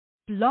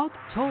Blog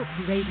Talk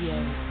Radio.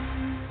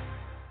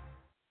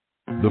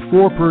 The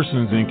Four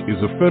Persons, Inc. is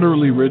a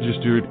federally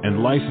registered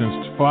and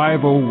licensed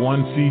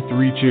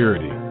 501c3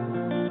 charity.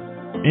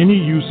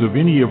 Any use of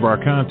any of our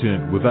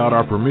content without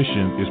our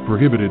permission is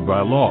prohibited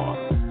by law.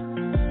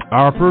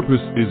 Our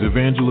purpose is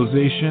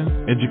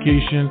evangelization,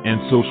 education,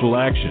 and social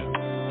action.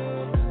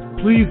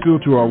 Please go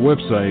to our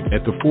website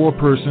at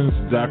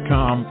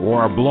thefourpersons.com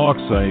or our blog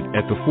site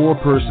at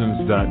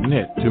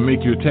thefourpersons.net to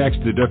make your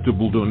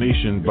tax-deductible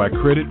donation by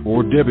credit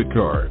or debit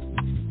card.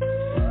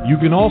 You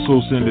can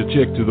also send a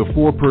check to the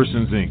Four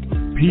Persons, Inc.,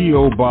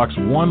 P.O. Box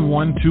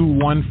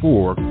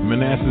 11214,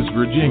 Manassas,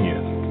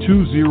 Virginia,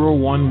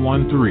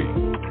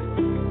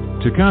 20113.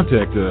 To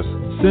contact us,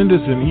 send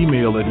us an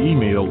email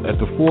at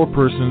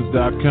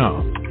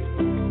thefourpersons.com.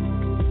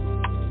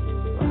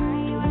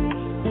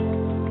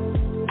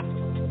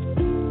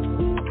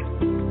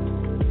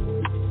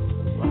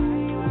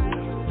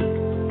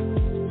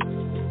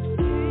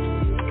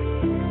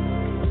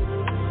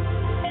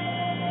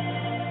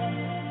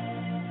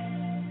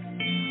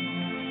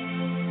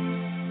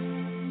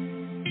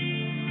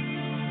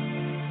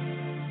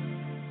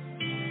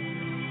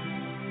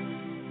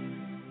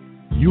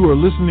 You are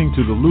listening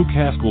to the Luke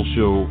Haskell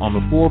Show on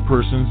the Four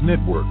Persons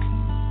Network.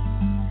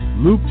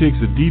 Luke takes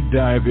a deep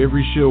dive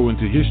every show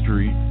into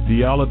history,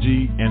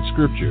 theology, and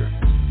scripture.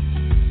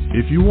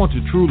 If you want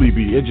to truly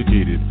be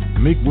educated,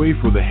 make way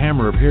for the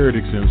hammer of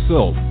heretics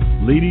himself,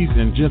 ladies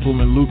and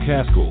gentlemen, Luke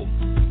Haskell.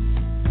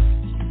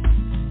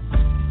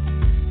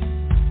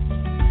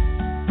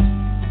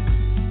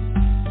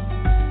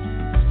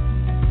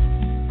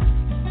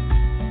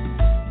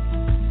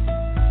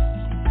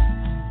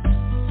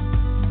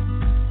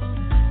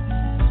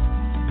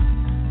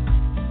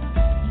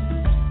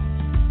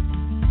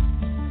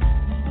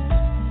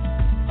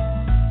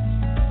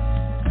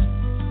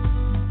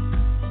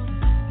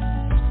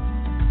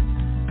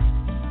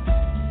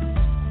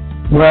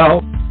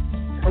 Well,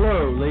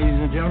 hello, ladies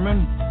and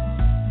gentlemen.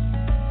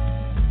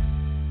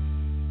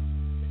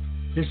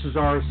 This is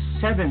our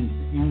 7th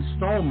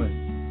installment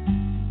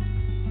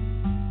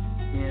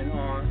in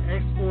our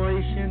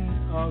exploration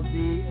of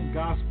the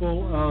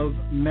Gospel of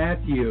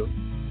Matthew.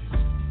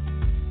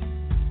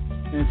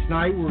 And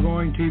tonight we're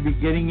going to be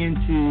getting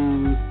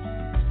into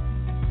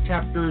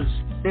chapters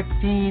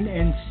 15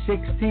 and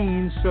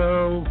 16,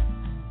 so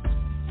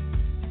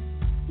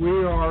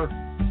we are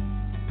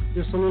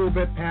just a little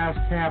bit past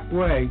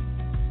halfway.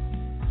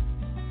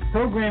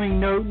 Programming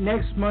note,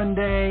 next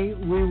Monday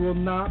we will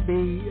not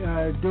be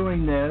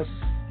doing this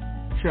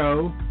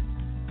show,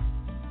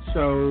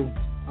 so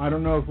I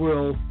don't know if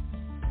we'll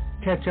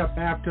catch up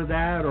after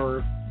that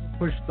or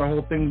push the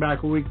whole thing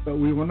back a week, but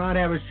we will not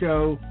have a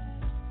show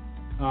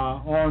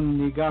on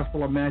the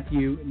Gospel of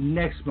Matthew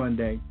next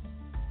Monday.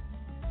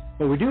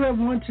 But we do have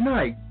one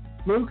tonight.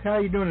 Luke, how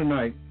are you doing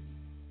tonight?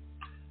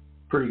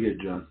 Pretty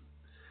good, John.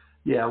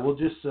 Yeah, we'll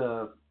just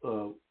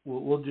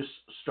we'll just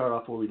start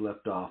off where we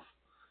left off.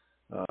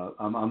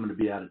 I'm going to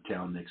be out of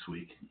town next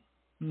week.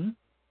 Mm-hmm.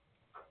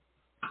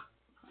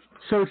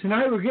 So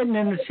tonight we're getting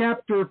into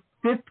chapter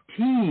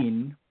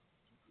 15.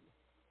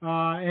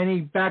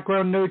 Any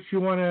background notes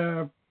you want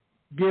to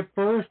give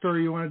first, or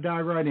you want to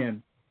dive right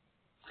in?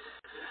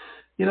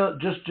 You know,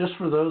 just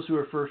for those who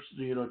are first,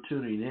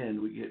 tuning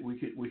in,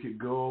 we could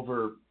go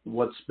over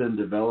what's been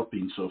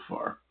developing so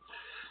far.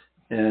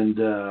 And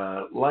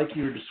like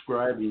you were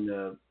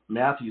describing,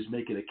 Matthew's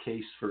making a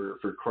case for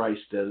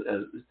Christ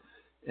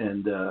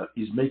and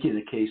he's making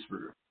a case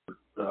for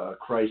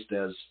Christ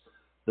as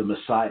the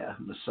Messiah.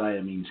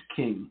 Messiah means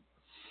king.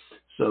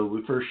 So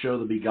we first show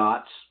the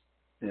begots,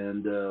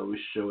 and we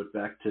show it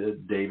back to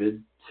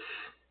David.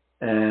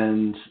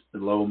 And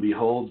lo and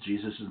behold,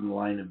 Jesus is in the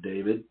line of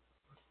David.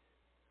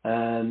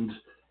 And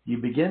you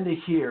begin to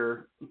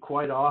hear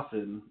quite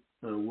often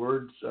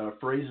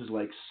phrases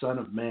like Son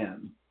of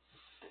Man.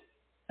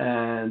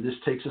 And this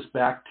takes us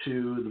back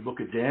to the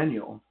book of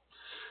Daniel,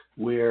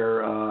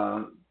 where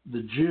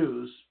the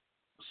Jews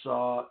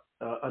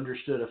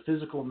understood a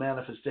physical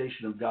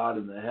manifestation of God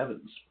in the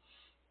heavens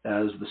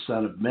as the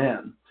Son of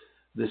Man,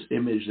 this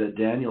image that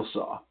Daniel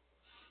saw.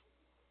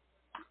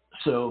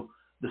 So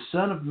the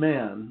Son of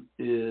Man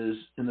is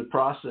in the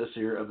process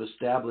here of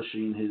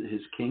establishing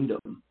his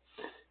kingdom,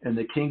 and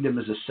the kingdom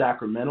is a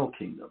sacramental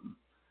kingdom.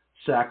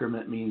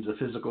 Sacrament means a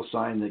physical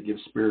sign that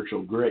gives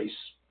spiritual grace.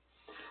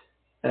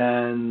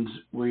 And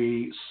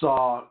we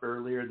saw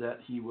earlier that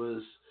he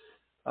was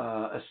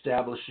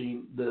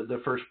establishing the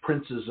first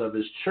princes of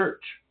his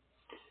church.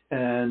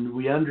 And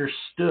we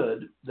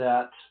understood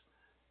that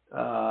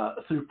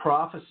through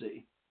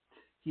prophecy,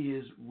 he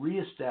is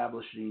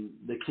reestablishing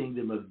the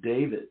kingdom of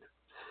David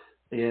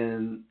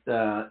in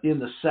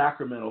the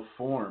sacramental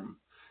form,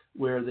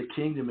 where the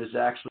kingdom is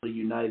actually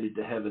united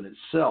to heaven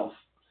itself.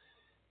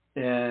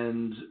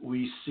 And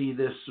we see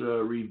this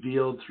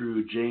revealed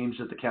through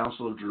James at the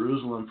Council of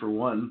Jerusalem, for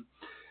one,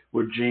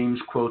 where James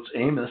quotes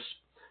Amos,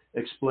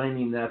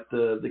 explaining that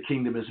the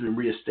kingdom has been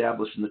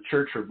reestablished in the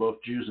church for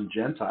both Jews and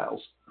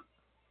Gentiles.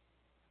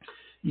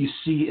 You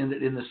see in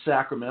the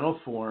sacramental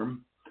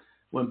form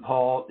when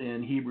Paul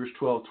in Hebrews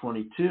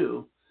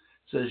 12:22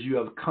 says, "You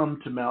have come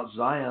to Mount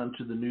Zion,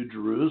 to the New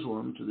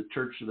Jerusalem, to the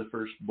church of the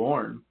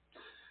firstborn."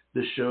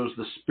 This shows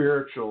the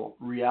spiritual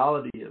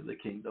reality of the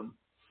kingdom.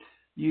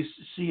 You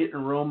see it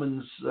in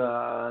Romans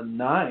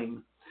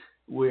 9,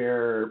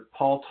 where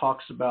Paul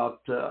talks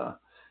about the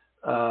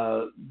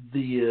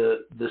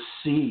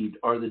seed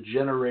or the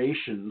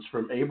generations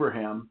from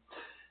Abraham,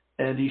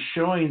 and he's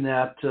showing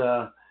that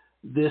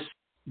this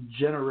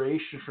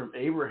generation from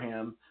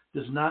Abraham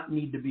does not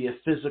need to be a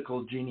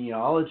physical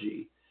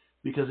genealogy,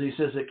 because he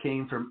says it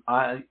came from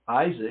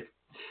Isaac,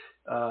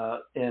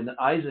 and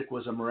Isaac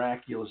was a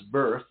miraculous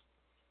birth,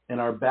 and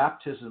our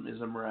baptism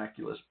is a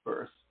miraculous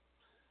birth.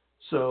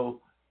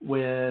 So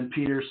when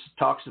Peter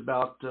talks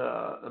about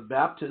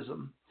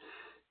baptism,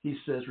 he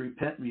says,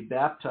 "Repent and be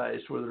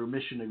baptized for the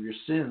remission of your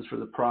sins, for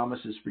the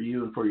promise is for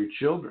you and for your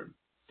children."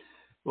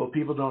 Well,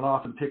 people don't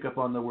often pick up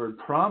on the word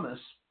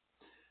promise,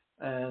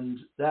 and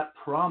that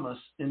promise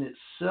in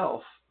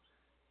itself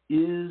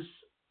is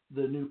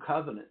the new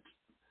covenant.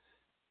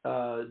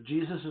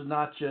 Jesus is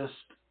not just,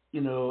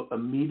 a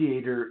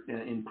mediator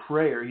in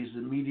prayer. He's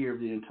the mediator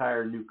of the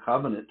entire new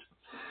covenant.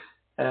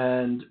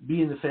 And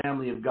being the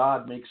family of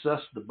God makes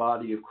us the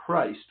body of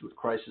Christ, with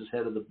Christ as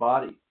head of the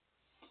body.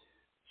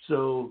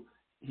 So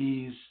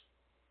he's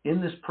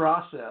in this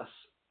process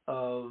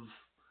of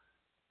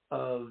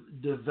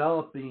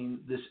developing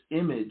this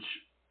image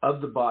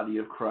of the body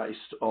of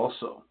Christ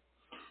also.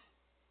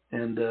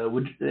 And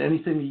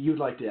anything that you'd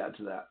like to add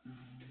to that?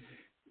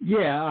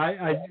 Yeah,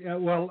 I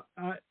want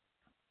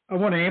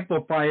to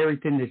amplify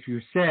everything that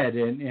you said,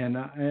 and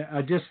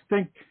I just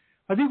think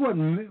what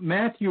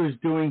Matthew is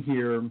doing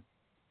here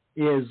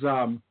is,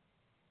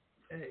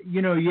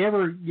 you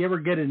ever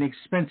get an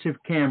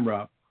expensive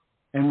camera,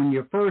 and when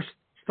you first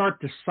start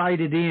to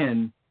sight it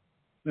in,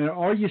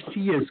 all you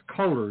see is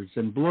colors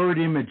and blurred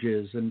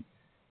images, and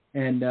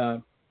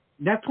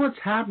that's what's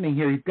happening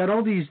here. You've got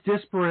all these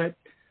disparate,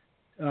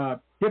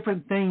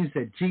 different things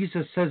that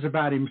Jesus says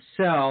about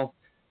himself,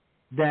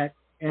 that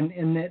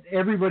and that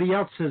everybody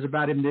else says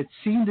about him, that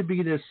seem to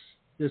be this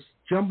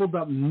jumbled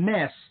up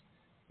mess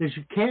that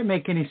you can't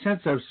make any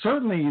sense of.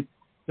 Certainly,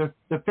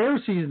 the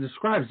Pharisees and the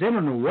scribes, they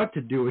don't know what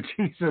to do with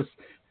Jesus.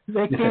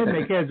 They can't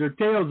make heads or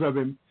tails of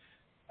him.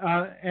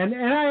 And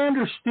I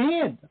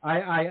understand.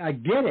 I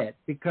get it,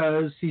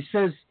 because he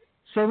says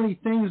so many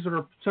things that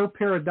are so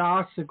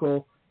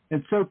paradoxical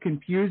and so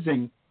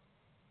confusing.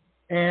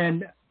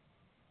 And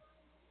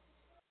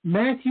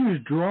Matthew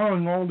is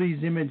drawing all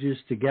these images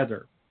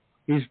together.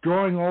 He's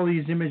drawing all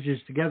these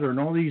images together and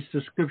all these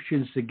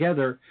descriptions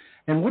together.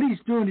 And what he's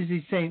doing is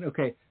he's saying,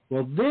 okay,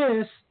 well,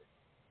 this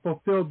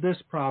fulfilled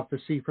this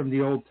prophecy from the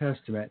Old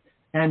Testament,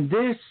 and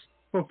this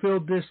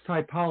fulfilled this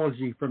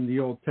typology from the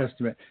Old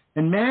Testament.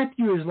 And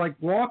Matthew is like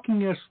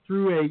walking us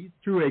through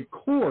a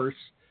course,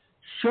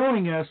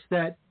 showing us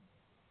that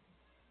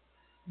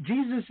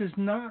Jesus is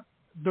not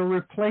the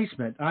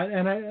replacement.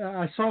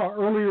 I saw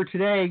earlier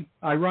today,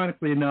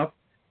 ironically enough,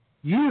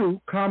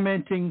 you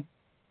commenting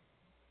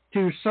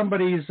to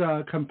somebody's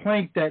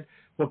complaint that,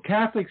 well,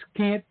 Catholics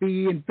can't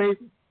be in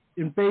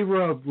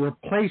favor of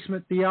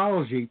replacement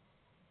theology.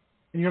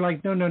 And you're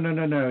like, no,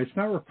 it's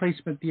not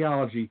replacement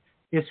theology.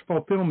 It's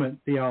fulfillment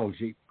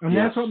theology. And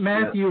yes,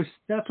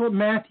 that's what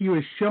Matthew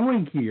is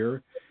showing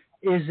here,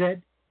 is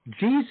that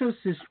Jesus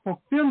is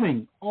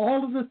fulfilling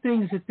all of the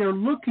things that they're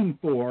looking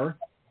for,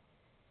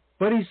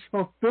 but he's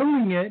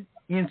fulfilling it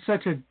in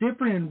such a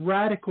different and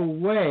radical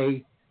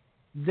way,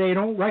 they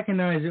don't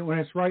recognize it when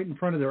it's right in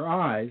front of their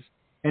eyes.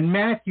 And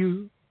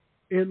Matthew,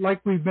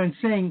 like we've been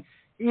saying,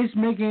 is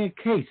making a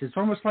case. It's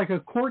almost like a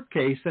court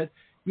case that,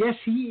 yes,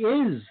 he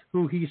is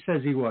who he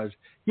says he was.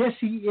 Yes,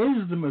 he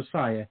is the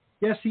Messiah.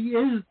 Yes, he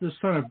is the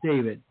Son of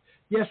David.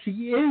 Yes,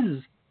 he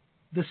is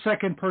the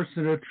second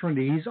person of the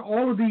Trinity. He's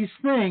all of these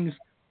things,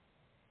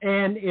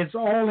 and it's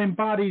all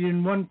embodied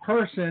in one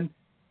person.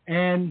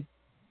 And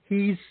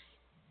he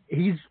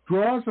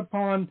draws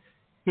upon,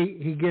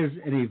 he gives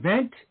an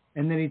event,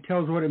 and then he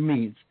tells what it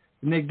means.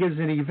 And then he gives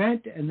an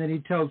event, and then he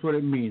tells what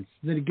it means.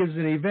 Then he gives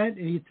an event,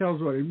 and he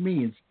tells what it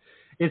means.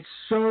 It's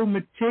so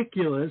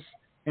meticulous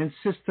and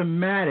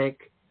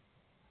systematic.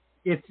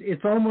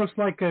 It's almost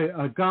like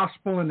a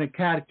gospel and a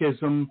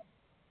catechism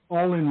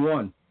all in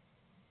one.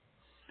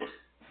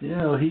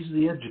 Yeah, well, he's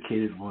the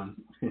educated one.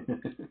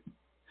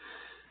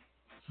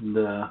 And,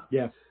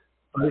 yeah.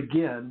 But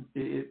again,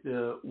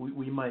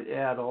 we might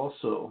add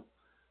also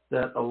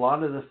that a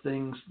lot of the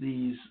things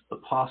these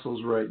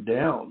apostles write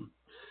down,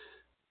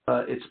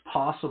 it's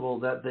possible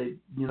that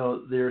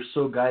they're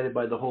so guided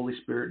by the Holy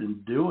Spirit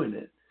in doing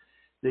it,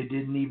 they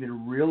didn't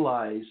even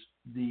realize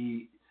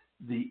the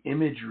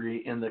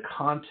imagery and the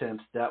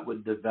content that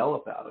would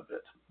develop out of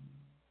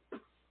it.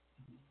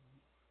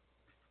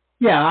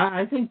 Yeah,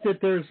 I think that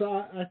there's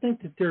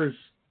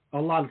a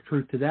lot of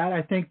truth to that.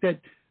 I think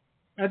that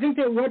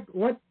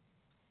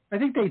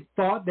they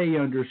thought they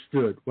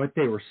understood what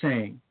they were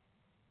saying,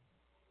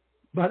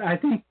 but I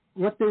think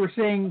what they were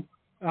saying,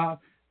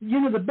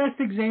 the best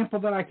example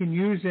that I can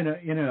use in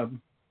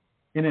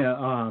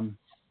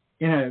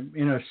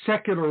in a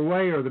secular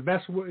way, or the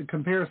best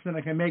comparison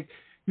I can make.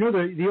 You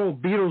know the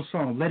old Beatles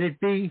song, "Let It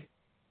Be."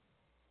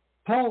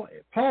 Paul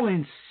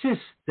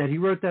insists that he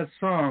wrote that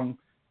song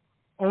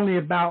only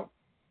about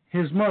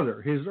his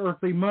mother, his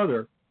earthly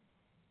mother.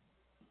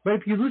 But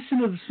if you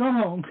listen to the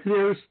song,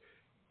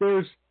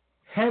 there's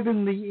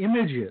heavenly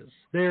images.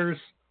 There's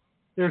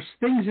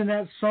things in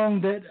that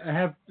song that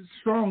have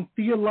strong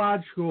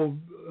theological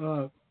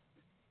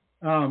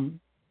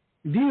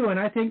view, and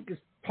I think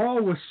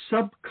Paul was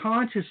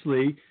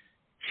subconsciously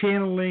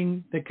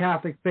channeling the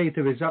Catholic faith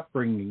of his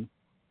upbringing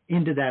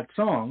into that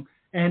song,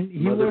 and he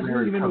Mother wasn't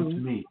Mary, even. come to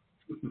me.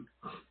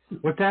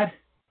 What's that?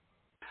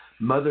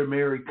 Mother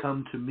Mary,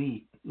 come to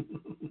me.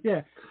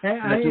 Yeah,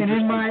 and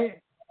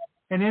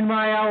in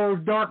my hour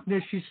of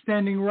darkness, she's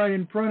standing right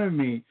in front of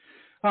me.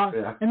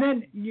 Yeah. And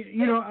then,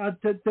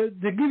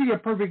 to give you a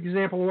perfect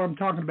example of what I'm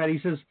talking about, he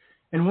says,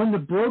 "And when the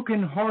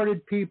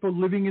broken-hearted people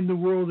living in the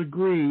world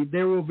agree,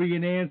 there will be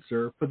an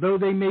answer. For though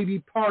they may be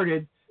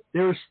parted,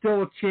 there is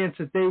still a chance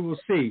that they will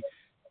see."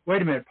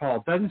 Wait a minute,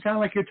 Paul. Doesn't sound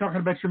like you're talking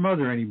about your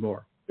mother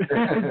anymore.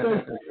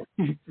 So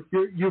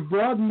you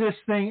broaden this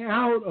thing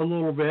out a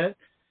little bit,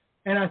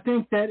 and I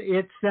think that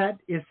it's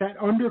that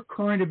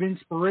undercurrent of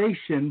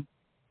inspiration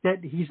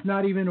that he's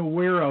not even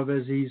aware of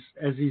as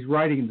he's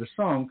writing the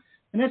song.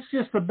 And that's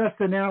just the best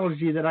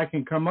analogy that I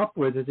can come up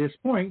with at this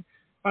point.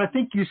 I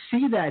think you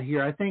see that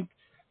here. I think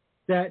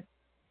that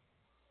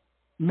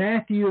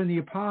Matthew and the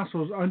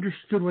apostles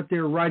understood what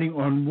they were writing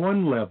on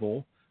one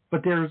level,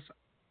 but there's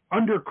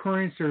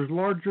undercurrents, there's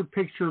larger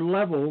picture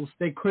levels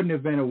they couldn't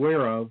have been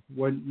aware of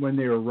when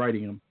they were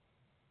writing them.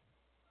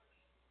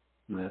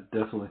 Yeah,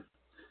 definitely.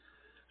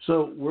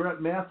 So we're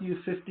at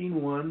Matthew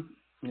 15:1,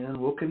 and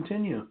we'll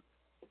continue.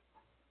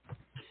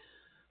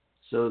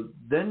 So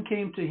then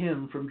came to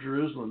him from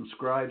Jerusalem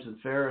scribes and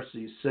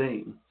Pharisees,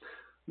 saying,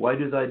 "Why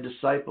do thy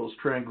disciples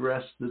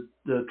transgress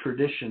the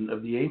tradition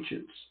of the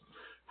ancients?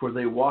 For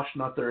they wash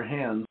not their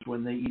hands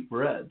when they eat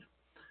bread."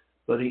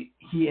 But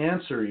he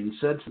answering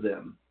said to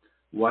them,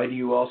 "Why do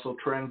you also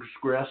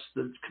transgress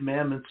the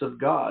commandments of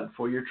God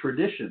for your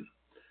tradition?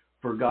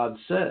 For God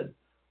said,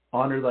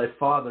 Honor thy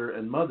father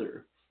and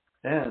mother,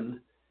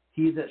 and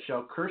he that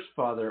shall curse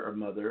father or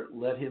mother,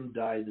 let him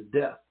die the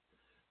death.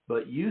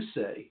 But you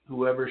say,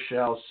 Whoever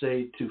shall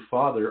say to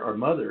father or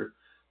mother,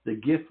 The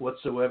gift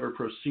whatsoever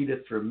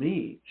proceedeth from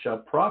me shall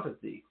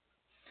profit thee.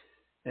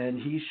 And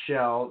he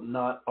shall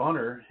not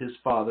honor his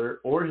father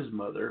or his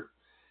mother,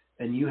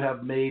 and you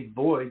have made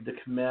void the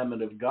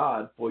commandment of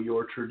God for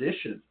your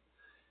tradition.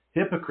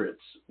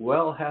 Hypocrites,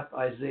 well hath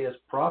Isaiah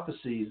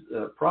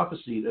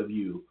prophesied of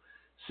you,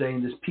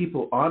 saying, This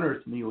people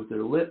honoreth me with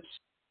their lips,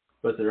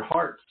 but their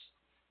hearts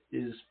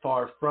is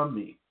far from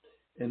me.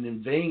 And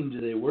in vain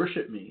do they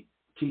worship me,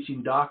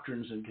 teaching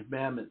doctrines and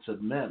commandments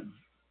of men."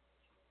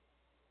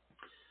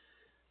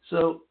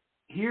 So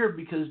here,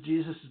 because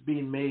Jesus is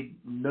being made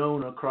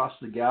known across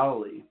the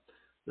Galilee,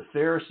 the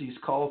Pharisees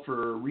call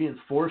for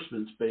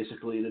reinforcements,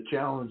 basically, to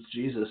challenge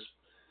Jesus.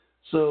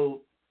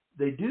 So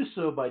they do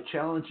so by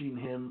challenging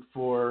him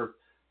for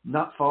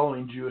not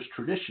following Jewish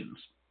traditions.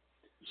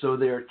 So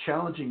they are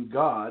challenging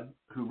God,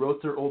 who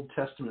wrote their Old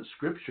Testament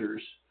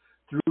scriptures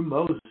through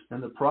Moses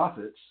and the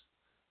prophets,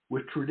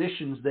 with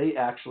traditions they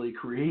actually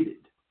created.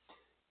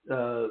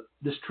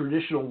 This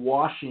traditional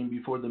washing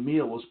before the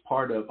meal was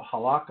part of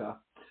halakha.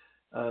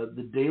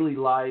 The daily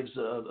lives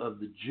of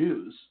the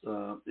Jews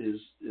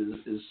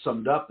is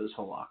summed up as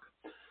halakha.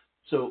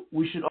 So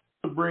we should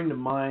also bring to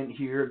mind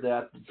here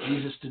that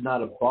Jesus did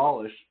not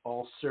abolish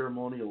all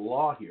ceremonial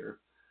law here,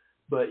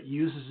 but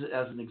uses it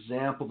as an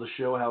example to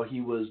show how he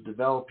was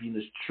developing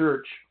his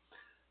church,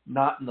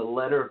 not in the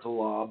letter of the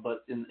law,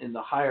 but in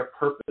the higher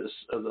purpose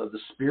of the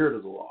spirit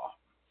of the law.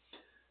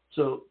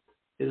 So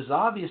it is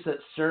obvious that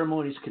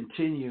ceremonies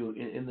continue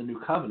in the new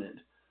covenant,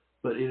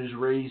 but it is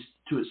raised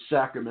to its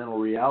sacramental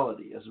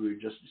reality, as we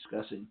were just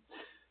discussing.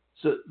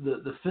 So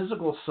the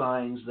physical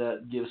signs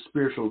that give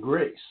spiritual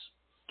grace.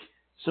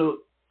 So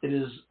it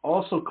is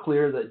also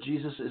clear that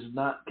Jesus is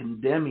not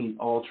condemning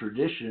all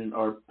tradition,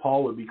 or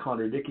Paul would be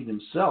contradicting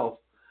himself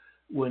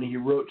when he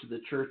wrote to the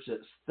church at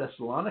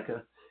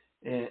Thessalonica.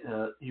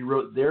 And he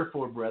wrote,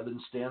 "Therefore, brethren,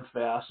 stand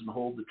fast and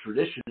hold the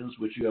traditions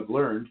which you have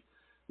learned,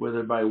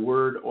 whether by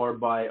word or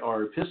by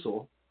our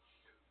epistle."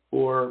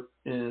 Or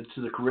to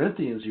the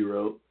Corinthians he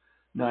wrote,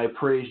 "Now I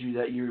praise you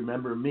that you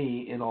remember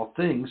me in all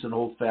things and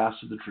hold fast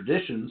to the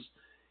traditions,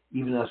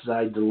 even as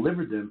I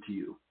delivered them to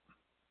you."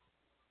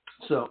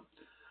 So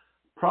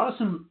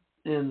Protestant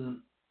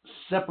in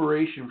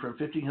separation from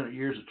 1,500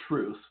 years of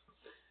truth,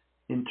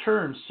 in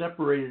turn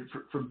separated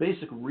from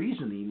basic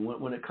reasoning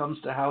when it comes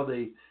to how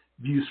they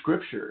view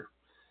Scripture.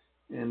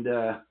 And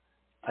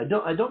I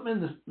don't mean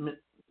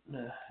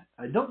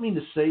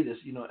to say this,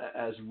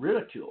 as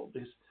ridicule,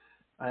 because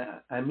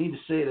I mean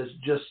to say it as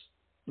just,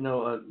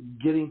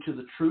 getting to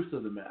the truth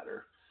of the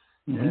matter.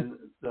 Mm-hmm. And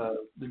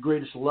the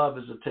greatest love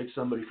is to take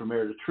somebody from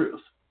error to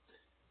truth.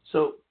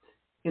 So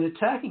in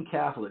attacking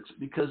Catholics,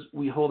 because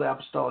we hold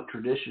apostolic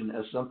tradition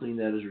as something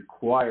that is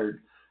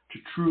required to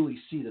truly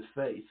see the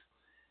faith,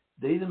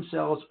 they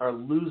themselves are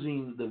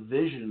losing the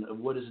vision of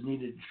what is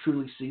needed to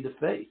truly see the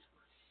faith.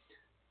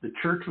 The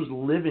church was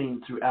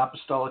living through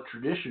apostolic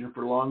tradition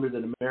for longer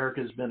than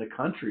America has been a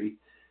country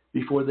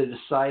before they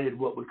decided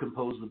what would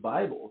compose the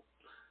Bible,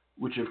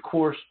 which of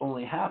course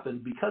only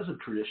happened because of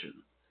tradition.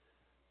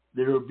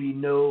 There would be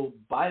no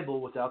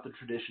Bible without the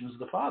traditions of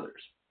the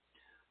fathers.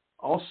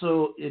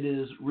 Also, it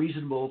is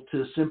reasonable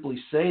to simply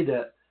say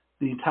that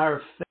the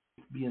entire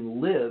faith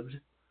being lived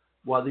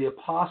while the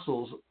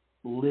apostles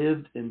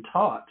lived and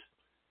taught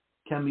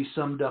can be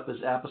summed up as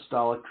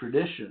apostolic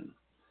tradition.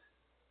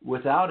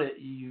 Without it,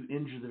 you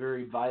injure the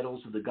very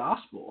vitals of the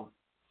gospel.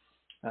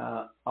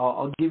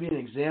 I'll give you an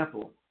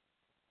example.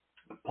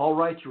 Paul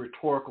writes a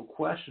rhetorical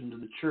question to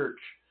the church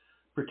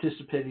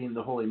participating in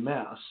the Holy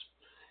Mass.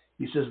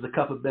 He says, the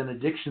cup of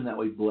benediction that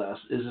we bless,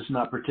 is this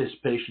not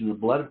participation in the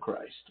blood of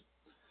Christ?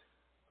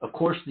 Of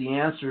course, the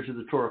answer to the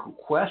rhetorical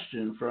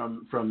question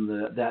from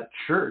that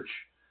church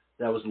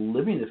that was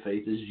living the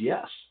faith is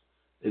yes.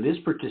 It is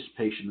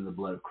participation in the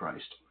blood of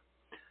Christ.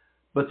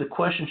 But the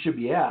question should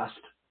be asked,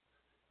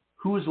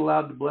 who is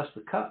allowed to bless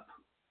the cup?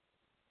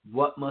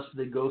 What must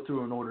they go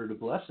through in order to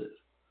bless it?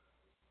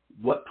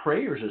 What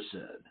prayers are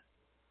said?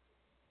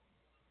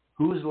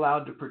 Who is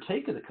allowed to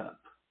partake of the cup?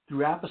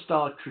 Through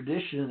apostolic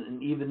tradition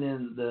and even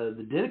in the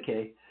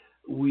Didache,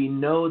 we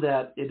know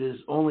that it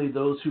is only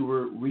those who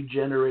were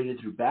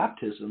regenerated through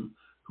baptism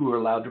who are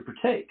allowed to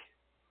partake.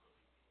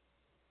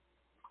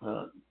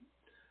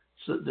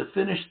 So to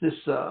finish this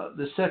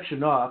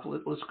section off,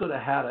 let's go to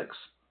haddocks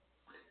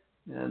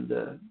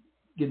and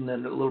getting a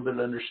little bit of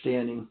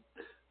understanding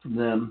from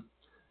them.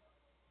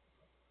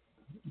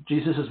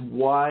 Jesus says,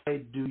 why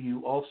do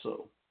you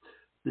also?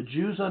 The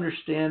Jews,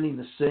 understanding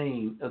the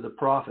saying of the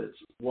prophets,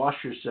 wash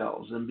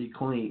yourselves and be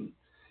clean,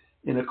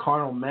 in a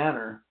carnal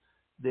manner,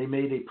 they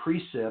made a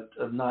precept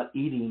of not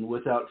eating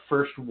without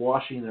first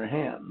washing their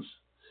hands.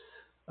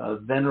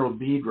 Venerable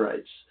Bede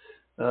writes,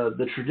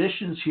 the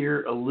traditions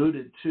here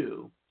alluded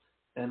to,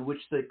 and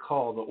which they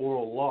call the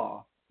oral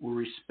law, were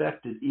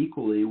respected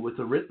equally with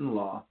the written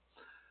law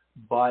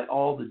by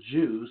all the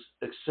Jews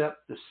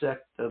except the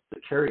sect of the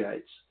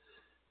Karaites.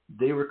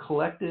 They were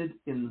collected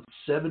in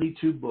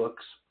 72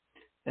 books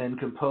and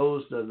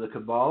composed of the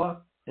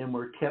Kabbalah and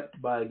were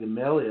kept by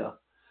Gamaliel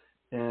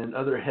and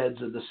other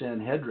heads of the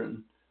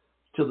Sanhedrin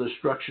till the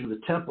destruction of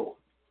the temple.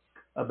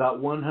 About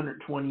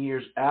 120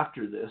 years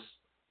after this,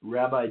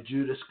 Rabbi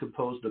Judas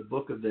composed a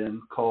book of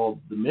them called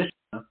the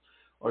Mishnah,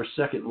 or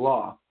Second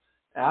Law.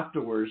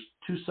 Afterwards,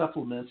 2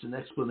 supplements and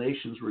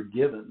explanations were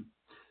given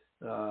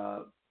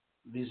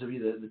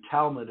vis-a-vis the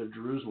Talmud of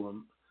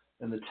Jerusalem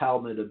and the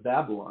Talmud of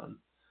Babylon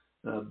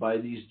by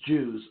these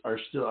Jews are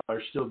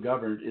still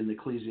governed in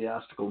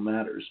ecclesiastical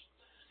matters.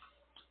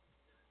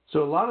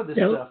 So a lot of this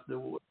stuff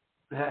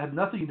had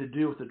nothing to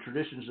do with the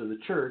traditions of the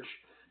church.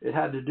 It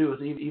had to do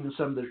with even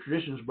some of the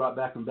traditions brought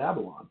back from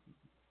Babylon.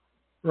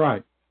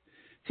 Right.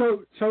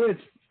 So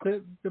it's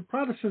the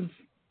Protestants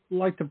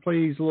like to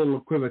play these little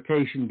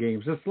equivocation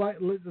games. It's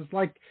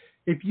like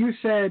if you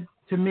said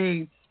to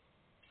me,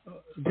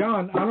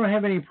 John, I don't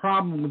have any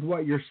problem with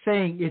what you're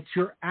saying. It's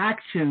your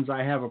actions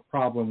I have a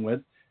problem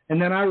with.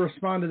 And then I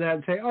respond to that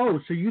and say, oh,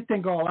 so you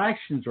think all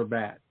actions are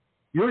bad.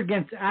 You're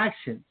against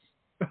actions.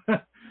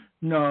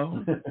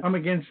 No, I'm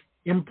against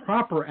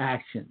improper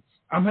actions.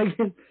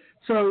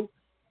 So,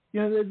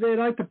 they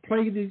like to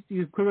play these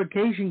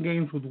equivocation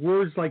games with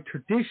words like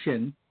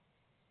tradition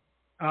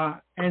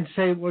and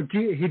say, well,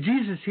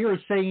 Jesus here is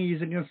saying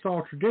he's against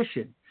all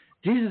tradition.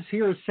 Jesus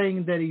here is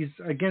saying that he's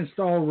against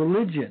all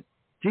religion.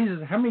 Jesus,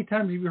 how many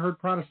times have you heard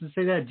Protestants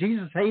say that?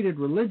 Jesus hated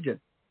religion.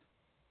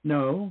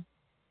 No,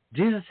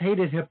 Jesus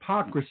hated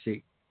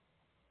hypocrisy.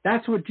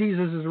 That's what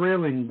Jesus is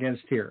railing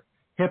against here.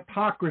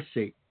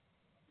 Hypocrisy.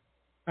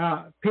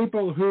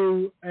 People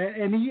who,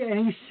 and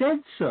he said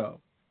so,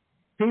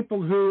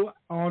 people who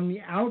on the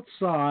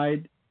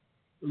outside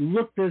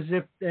looked as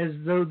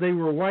though they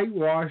were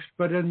whitewashed,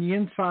 but on the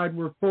inside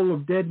were full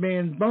of dead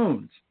man's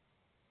bones.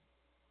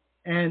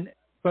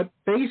 But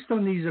based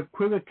on these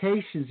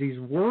equivocations, these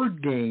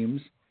word games,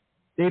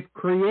 they've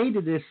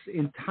created this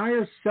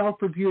entire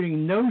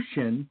self-refuting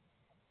notion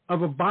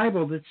of a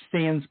Bible that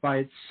stands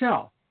by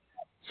itself.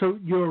 So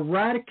you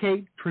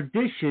eradicate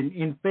tradition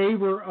in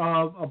favor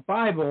of a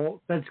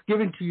Bible that's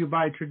given to you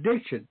by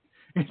tradition.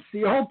 It's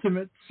the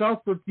ultimate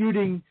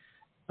self-refuting.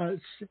 You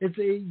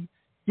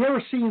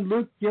ever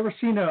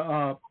seen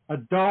a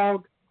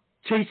dog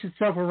chase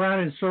itself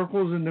around in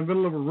circles in the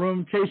middle of a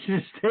room, chasing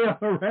its tail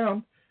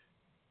around?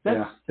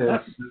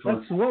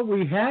 That's what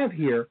we have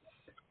here,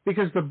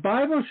 because the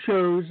Bible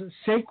shows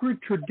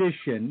sacred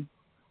tradition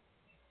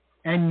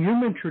and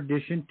human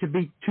tradition to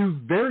be two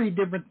very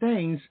different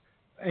things,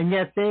 and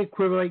yet they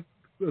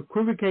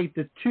equivocate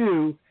the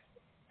two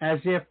as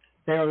if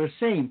they are the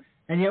same.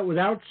 And yet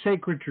without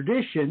sacred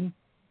tradition,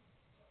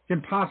 it's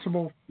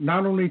impossible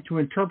not only to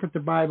interpret the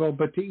Bible,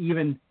 but to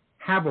even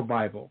have a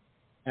Bible,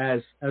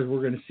 as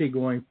we're going to see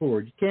going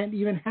forward. You can't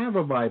even have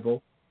a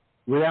Bible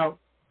without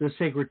the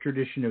sacred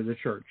tradition of the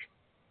church.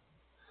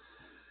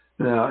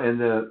 Now, and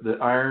the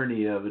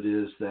irony of it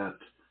is that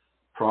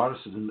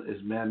Protestantism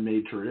is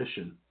man-made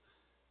tradition.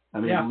 I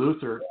mean, Yeah.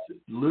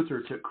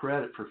 Luther took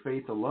credit for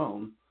faith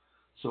alone,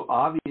 so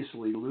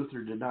obviously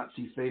Luther did not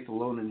see faith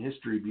alone in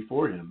history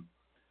before him.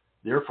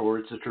 Therefore,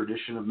 it's a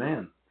tradition of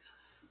man.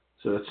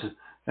 So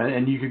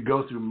and you could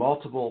go through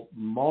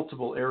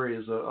multiple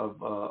areas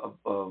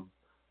of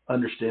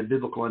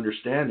biblical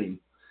understanding,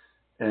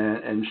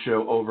 and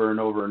show over and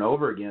over and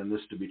over again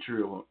this to be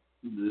true.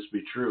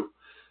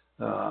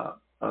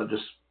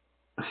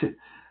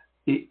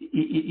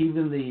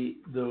 Even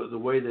the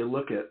way they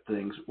look at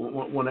things.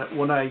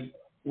 When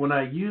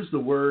I use the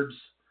words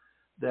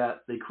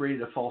that they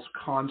created a false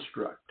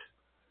construct,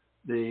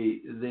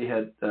 they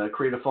had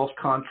created a false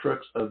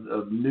construct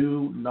of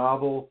new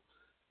novel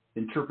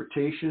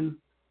interpretation,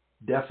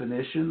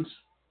 definitions,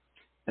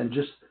 and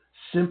just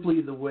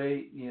simply the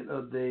way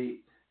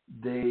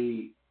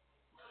they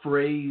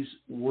phrase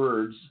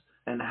words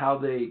and how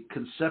they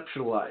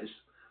conceptualize.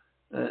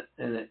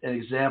 An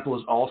example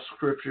is all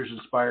Scripture is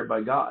inspired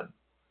by God.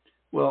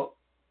 Well,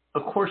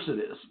 of course it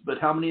is, but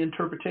how many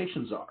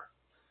interpretations are?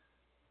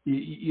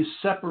 You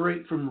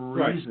separate from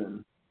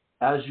reason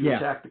as you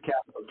attack the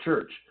Catholic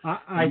Church.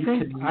 I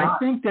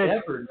think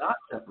that ever not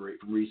separate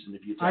from reason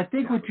if you attack I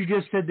think the what you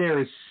just said there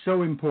is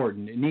so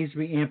important. It needs to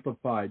be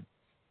amplified.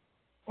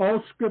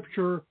 All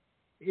Scripture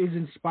is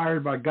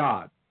inspired by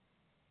God.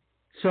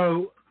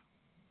 So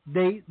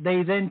they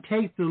then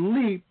take the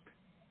leap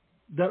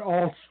that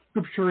all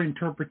Scripture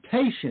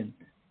interpretation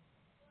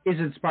is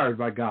inspired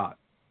by God.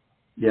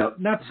 Yep.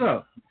 Not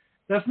so.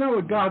 That's not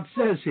what God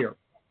says here.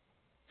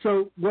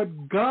 So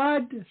what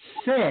God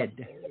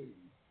said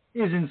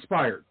is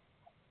inspired.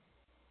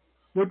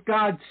 What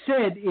God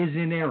said is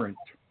inerrant.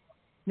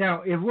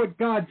 Now, if what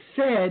God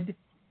said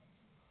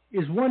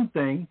is one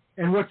thing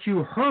and what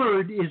you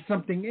heard is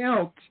something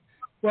else,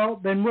 well,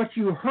 then what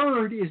you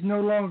heard is no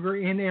longer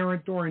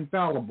inerrant or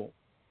infallible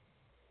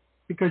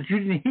because you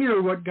didn't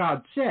hear what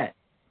God said.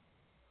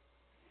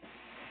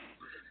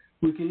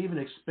 We can even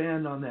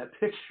expand on that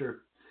picture,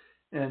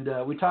 and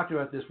we talked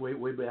about this way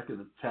back in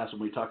the past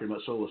when we were talking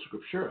about sola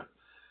scriptura.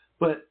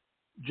 But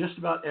just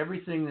about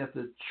everything that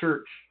the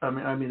church,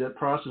 that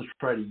Protestants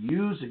try to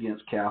use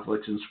against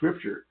Catholics in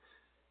Scripture,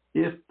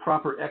 if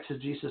proper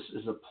exegesis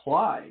is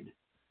applied,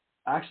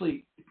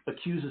 actually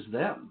accuses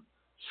them.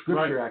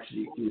 Scripture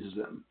actually accuses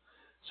them.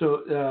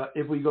 So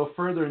if we go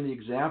further in the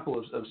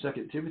example of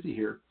 2 Timothy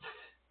here,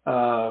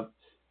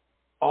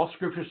 all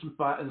Scripture is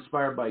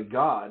inspired by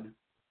God,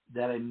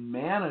 that a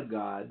man of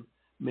God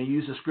may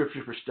use the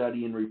Scripture for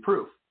study and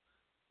reproof.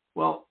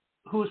 Well,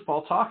 who is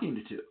Paul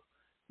talking to?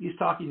 He's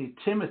talking to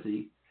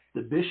Timothy,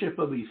 the bishop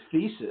of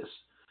Ephesus,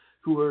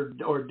 who are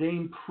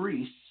ordained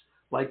priests,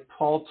 like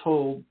Paul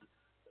told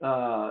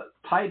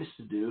Titus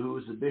to do, who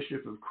was the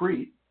bishop of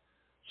Crete.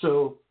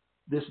 So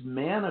this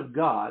man of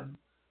God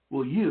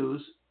will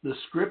use the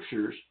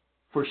Scriptures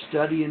for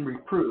study and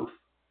reproof.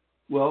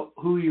 Well,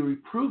 who are you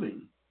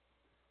reproving?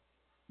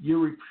 You're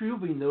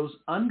reproving those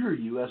under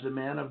you as a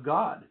man of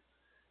God.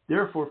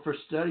 Therefore, for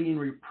study and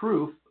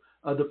reproof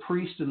of the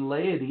priest and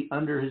laity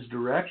under his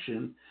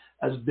direction,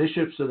 as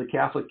bishops of the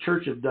Catholic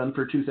Church have done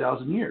for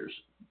 2,000 years.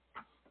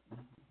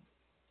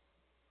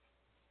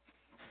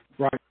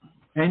 Right.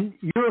 And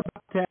you're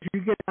about to, as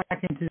you get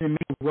back into the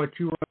meat of what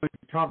you want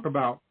to talk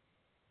about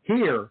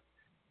here,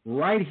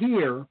 right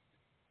here,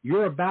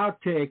 you're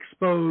about to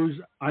expose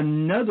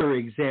another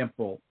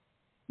example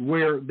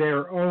where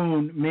their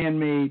own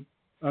man-made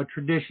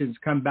traditions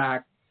come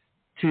back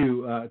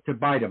to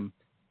bite them.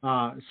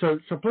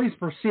 So please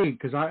proceed,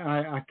 because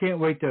I can't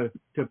wait to.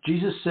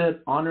 Jesus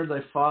said, "Honor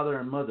thy father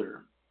and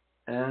mother,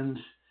 and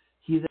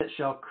he that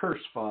shall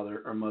curse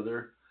father or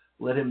mother,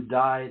 let him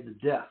die the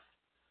death.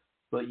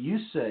 But you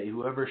say,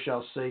 whoever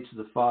shall say to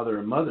the father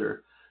or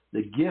mother,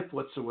 the gift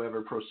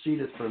whatsoever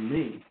proceedeth from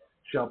me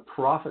shall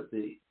profit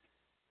thee,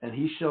 and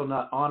he shall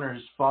not honor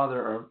his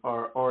father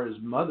or his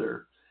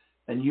mother,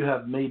 and you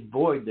have made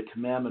void the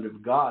commandment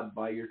of God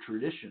by your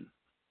tradition."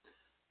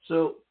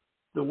 So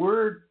the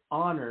word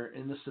honor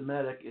in the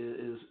Semitic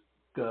is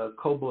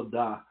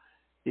kobodah.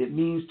 It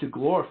means to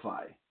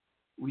glorify.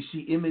 We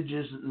see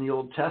images in the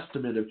Old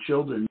Testament of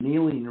children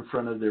kneeling in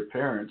front of their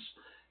parents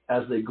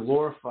as they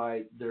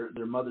glorify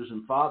their mothers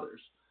and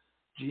fathers.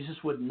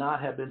 Jesus would not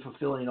have been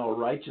fulfilling all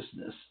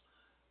righteousness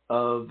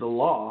of the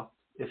law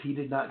if he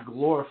did not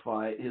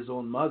glorify his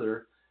own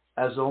mother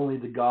as only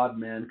the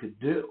God-man could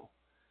do.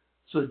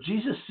 So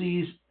Jesus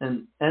sees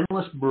an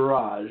endless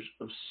barrage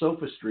of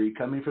sophistry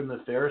coming from the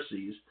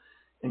Pharisees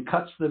and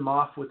cuts them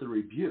off with a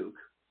rebuke.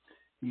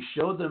 He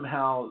showed them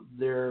how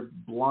their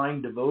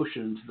blind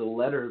devotion to the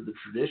letter of the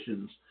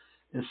traditions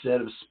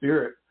instead of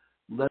spirit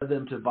led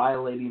them to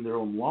violating their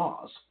own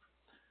laws.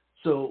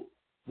 So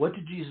what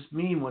did Jesus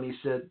mean when he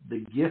said,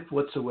 "The gift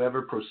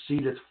whatsoever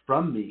proceedeth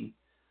from me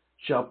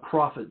shall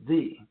profit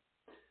thee"?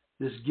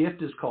 This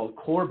gift is called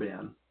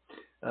korban.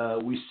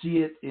 We see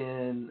it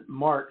in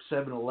Mark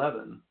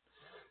 7:11.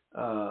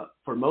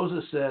 For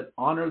Moses said,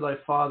 "Honor thy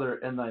father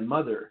and thy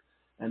mother,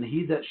 and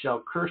he that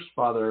shall curse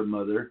father or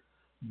mother,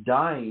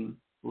 dying,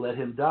 let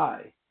him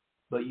die."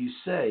 But you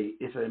say,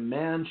 if a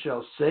man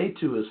shall say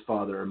to his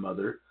father or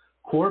mother,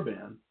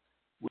 Korban,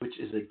 which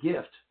is a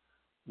gift,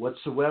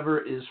 whatsoever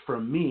is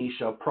from me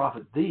shall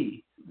profit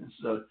thee.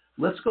 So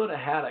let's go to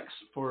Haskell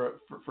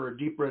for a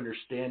deeper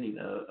understanding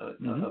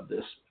of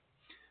this.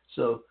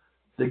 So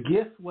the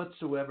gift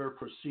whatsoever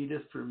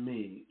proceedeth from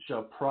me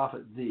shall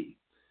profit thee.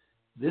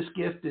 This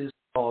gift is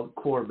called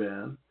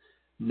Korban.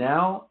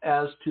 Now,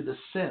 as to the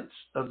sense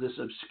of this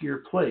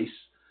obscure place,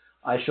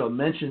 I shall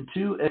mention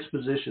two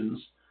expositions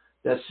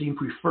that seem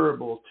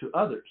preferable to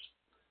others.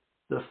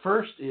 The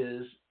first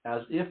is,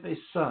 as if a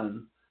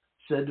son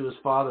said to his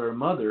father or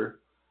mother,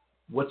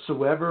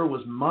 whatsoever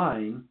was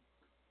mine,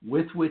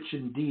 with which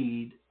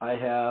indeed I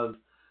have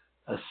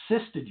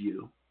assisted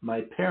you,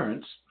 my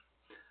parents,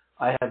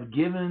 I have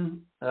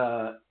given,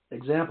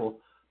 example,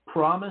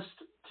 promised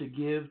to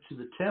give to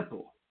the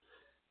temple,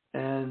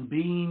 and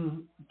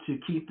being to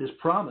keep this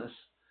promise,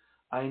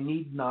 I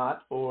need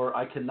not or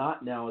I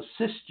cannot now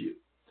assist you.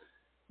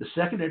 The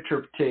second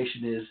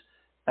interpretation is,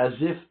 as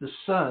if the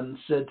son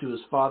said to his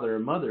father or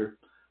mother,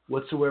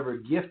 whatsoever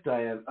gift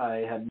I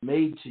have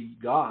made to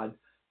God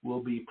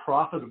will be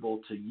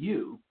profitable to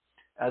you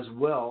as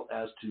well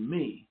as to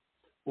me,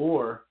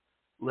 or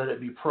let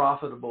it be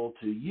profitable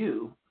to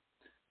you,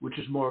 which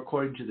is more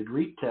according to the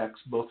Greek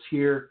text, both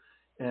here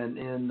and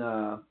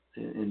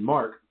in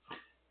Mark.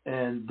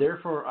 And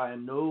therefore I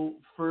am no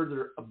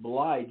further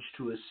obliged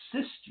to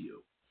assist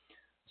you.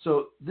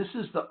 So this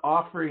is the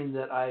offering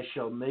that I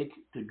shall make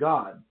to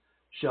God,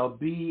 shall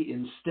be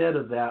instead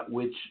of that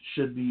which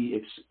should be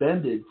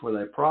expended for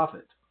thy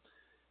profit.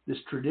 This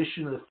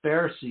tradition of the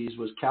Pharisees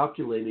was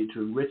calculated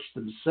to enrich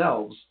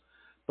themselves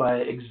by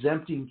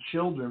exempting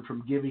children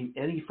from giving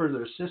any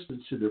further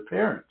assistance to their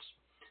parents.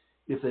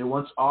 If they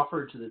once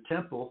offered to the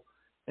temple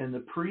and the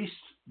priest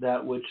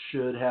that which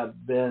should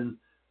have been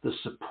the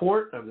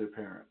support of their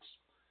parents.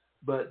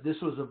 But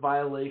this was a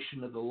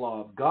violation of the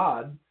law of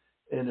God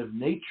and of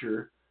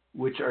nature,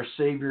 which our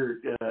Savior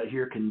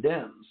here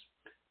condemns.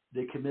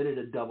 They committed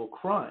a double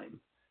crime.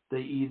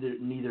 They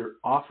neither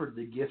offered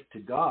the gift to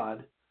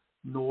God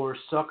nor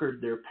succored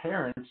their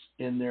parents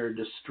in their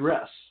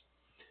distress.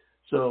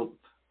 So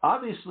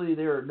obviously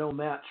they are no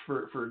match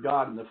for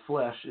God in the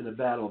flesh in a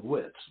battle of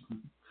wits.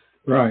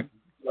 Right.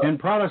 And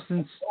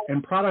Protestants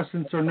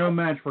are no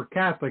match for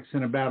Catholics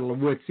in a battle of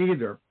wits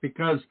either,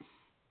 because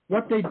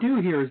what they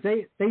do here is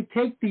they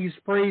take these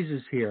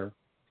phrases here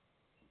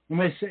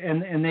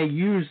and they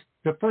use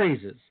the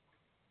phrases.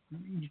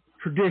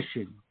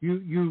 Tradition.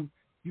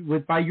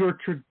 By your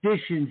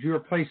traditions you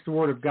replace the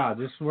word of God.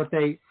 This is what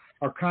they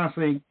are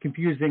constantly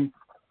accusing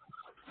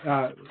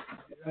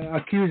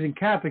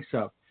Catholics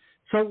of.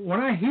 So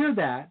when I hear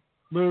that,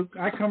 Luke,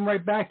 I come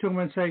right back to them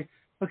and say,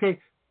 okay,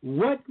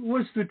 what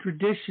was the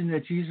tradition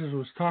that Jesus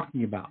was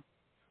talking about?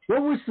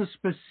 What was the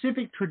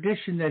specific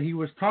tradition that he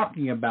was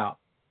talking about?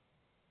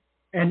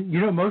 And,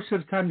 most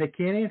of the time they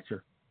can't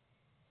answer.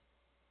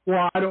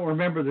 Well, I don't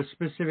remember the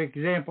specific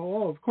example.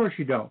 Oh, of course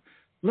you don't.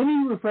 Let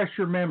me refresh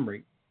your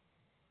memory.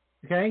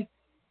 Okay?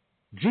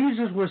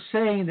 Jesus was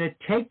saying that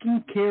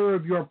taking care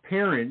of your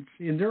parents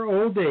in their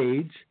old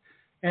age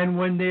and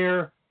when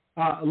they're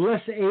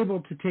less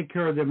able to take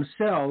care of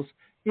themselves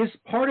is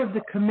part of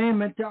the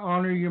commandment to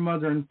honor your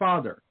mother and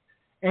father.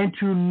 And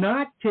to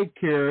not take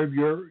care of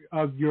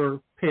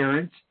your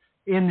parents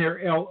in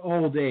their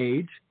old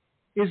age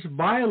is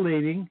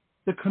violating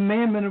the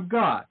commandment of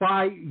God.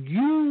 By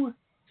you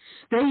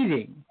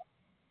stating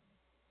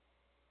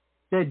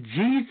that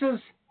Jesus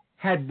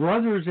had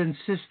brothers and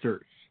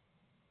sisters,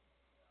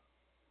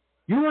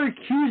 you are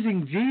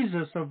accusing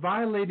Jesus of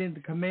violating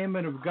the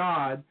commandment of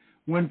God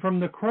when from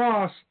the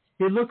cross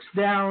he looks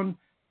down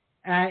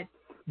at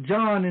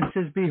John and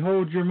says,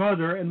 behold your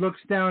mother, and looks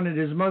down at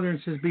his mother and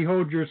says,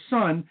 behold your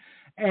son,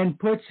 and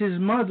puts his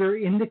mother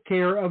in the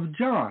care of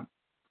John.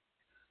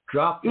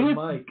 Drop the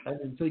mic. I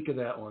didn't think of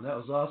that one. That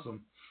was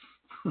awesome.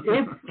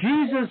 If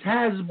Jesus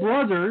has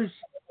brothers,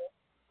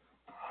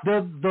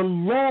 the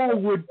law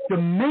would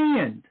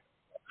demand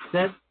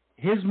that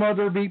his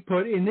mother be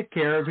put in the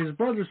care of his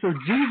brother. So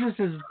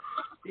Jesus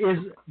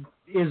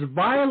is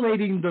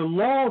violating the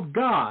law of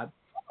God,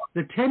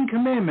 the Ten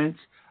Commandments,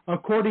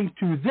 according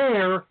to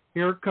their,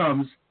 here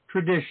comes,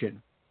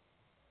 tradition.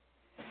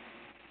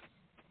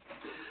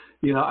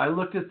 I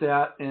looked at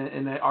that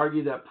and I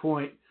argued that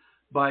point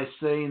by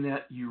saying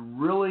that you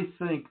really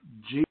think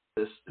Jesus,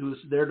 who's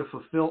there to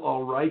fulfill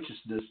all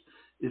righteousness,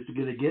 is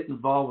going to get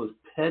involved with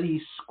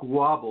petty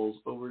squabbles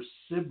over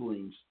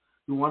siblings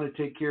who want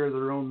to take care of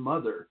their own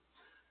mother.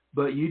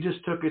 But you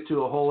just took it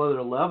to a whole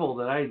other level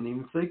that I didn't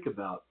even think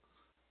about.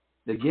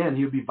 Again,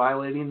 he would be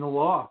violating the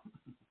law.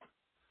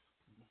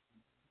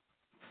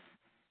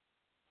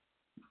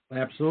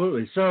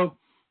 Absolutely. So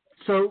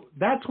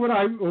that's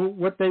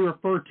what they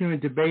refer to in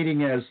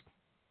debating as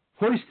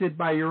hoisted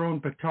by your own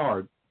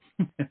petard.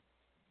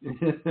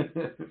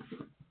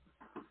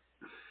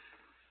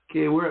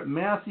 Okay, we're at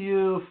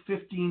Matthew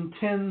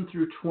 15:10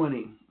 through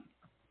 20.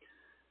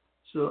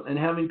 So, and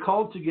having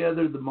called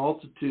together the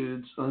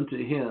multitudes unto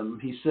him,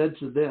 he said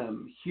to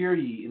them, hear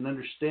ye and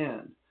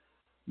understand.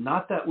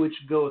 Not that which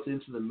goeth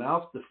into the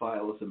mouth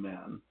defileth a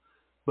man,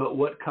 but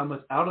what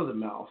cometh out of the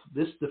mouth,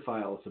 this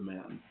defileth a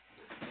man.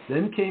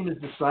 Then came his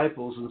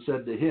disciples and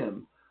said to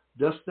him,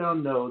 Dost thou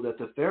know that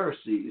the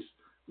Pharisees,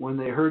 when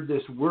they heard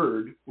this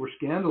word, were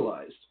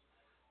scandalized?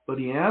 But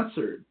he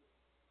answered,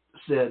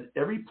 said,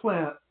 Every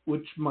plant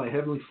which my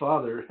heavenly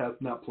Father hath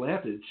not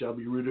planted shall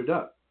be rooted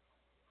up.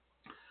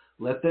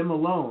 Let them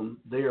alone,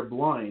 they are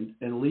blind,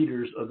 and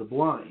leaders of the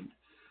blind.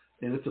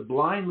 And if the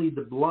blind lead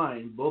the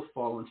blind, both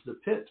fall into the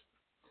pit.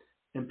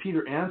 And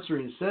Peter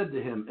answering said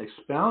to him,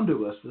 Expound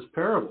to us this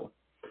parable.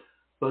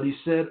 But he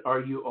said, Are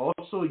you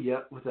also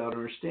yet without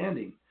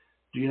understanding?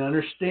 Do you not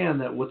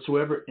understand that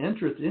whatsoever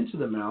entereth into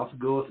the mouth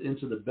goeth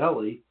into the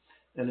belly,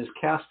 and is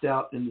cast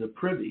out into the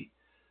privy?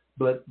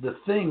 But the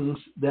things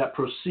that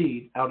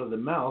proceed out of the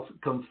mouth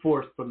come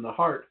forth from the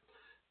heart,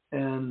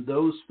 and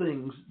those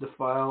things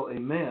defile a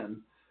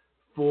man.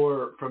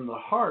 For from the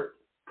heart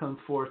come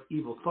forth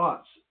evil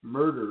thoughts,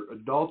 murder,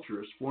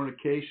 adulterers,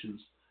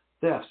 fornications,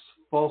 thefts,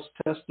 false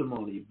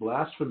testimony,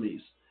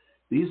 blasphemies.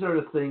 These are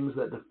the things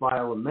that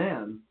defile a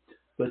man,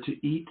 but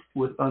to eat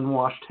with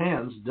unwashed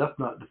hands doth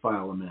not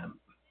defile a man.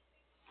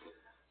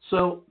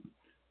 So,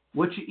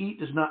 what you eat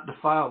does not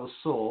defile the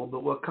soul,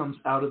 but what comes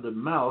out of the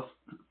mouth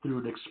through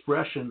an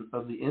expression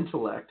of the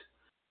intellect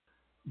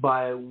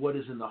by what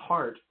is in the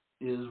heart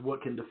is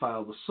what can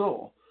defile the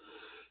soul.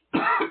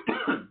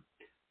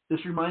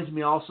 This reminds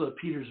me also of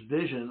Peter's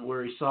vision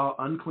where he saw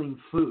unclean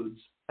foods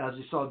as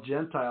he saw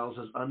Gentiles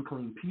as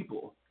unclean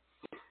people.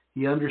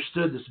 He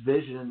understood this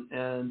vision,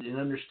 and in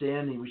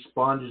understanding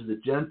responded to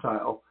the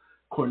Gentile,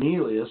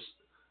 Cornelius,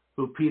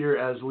 who Peter,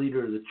 as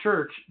leader of the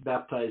church,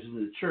 baptized into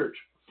the church.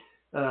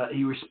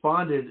 He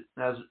responded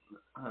as,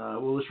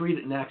 let's read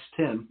it in Acts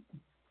 10.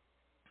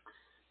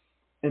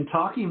 And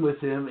talking with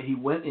him, he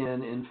went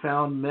in and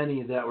found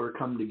many that were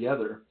come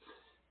together.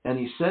 And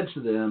he said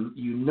to them,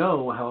 You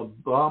know how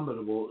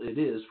abominable it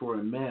is for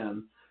a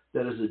man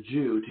that is a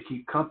Jew to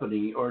keep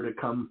company or to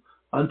come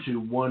unto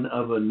one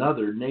of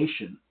another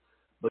nation.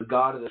 But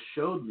God hath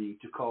showed me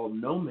to call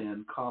no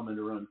man common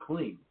or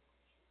unclean.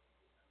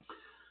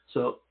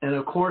 So, and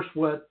of course,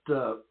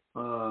 for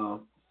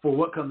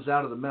what comes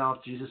out of the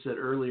mouth, Jesus said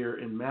earlier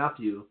in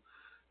Matthew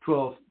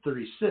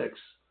 12:36,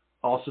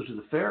 also to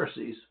the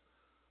Pharisees,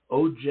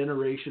 O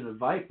generation of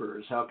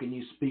vipers, how can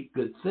you speak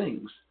good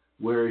things?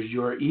 Where is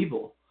your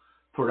evil?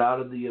 For out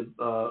of the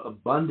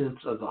abundance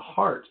of the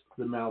heart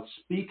the mouth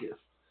speaketh.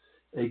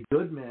 A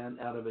good man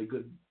out of a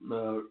good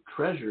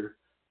treasure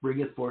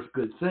bringeth forth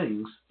good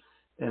things,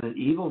 and an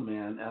evil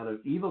man out of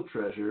evil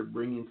treasure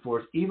bringing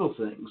forth evil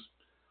things.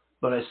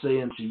 But I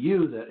say unto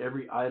you that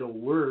every idle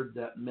word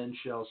that men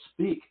shall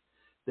speak,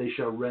 they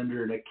shall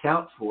render an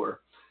account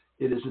for.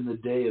 It is in the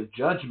day of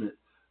judgment.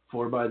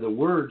 For by the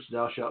words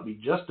thou shalt be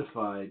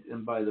justified,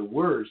 and by the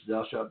words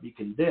thou shalt be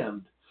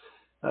condemned.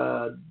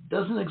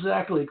 Doesn't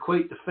exactly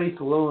equate to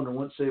faith alone and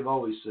once saved,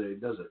 always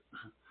saved, does it?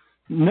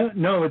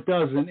 No, it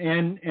doesn't.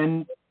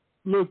 And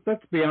Luke,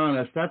 let's be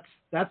honest.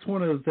 That's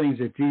one of the things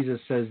that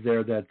Jesus says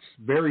there that's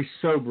very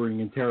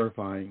sobering and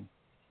terrifying.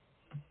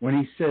 When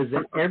he says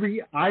that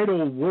every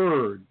idle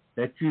word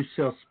that you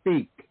shall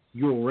speak,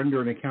 you will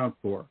render an account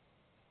for.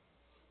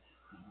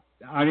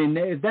 I mean,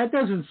 if that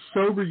doesn't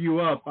sober you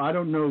up, I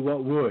don't know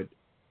what would.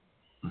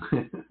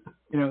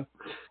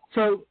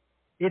 So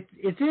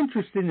it's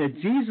interesting that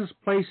Jesus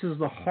places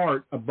the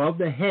heart above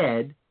the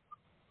head,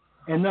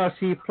 and thus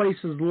he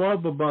places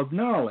love above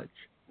knowledge.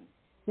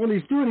 Well,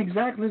 he's doing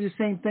exactly the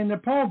same thing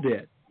that Paul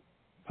did.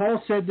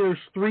 Paul said there's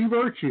three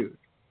virtues: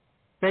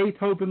 faith,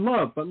 hope, and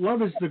love, but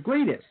love is the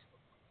greatest.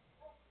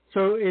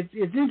 So it's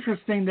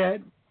interesting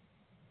that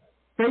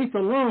faith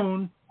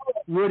alone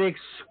would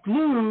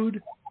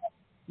exclude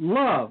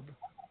love,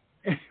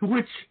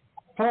 which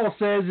Paul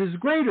says is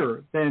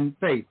greater than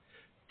faith.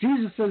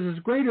 Jesus says is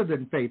greater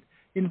than faith.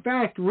 In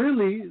fact,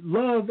 really,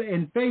 love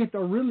and faith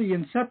are really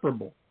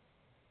inseparable.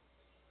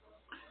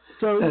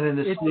 So, and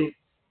in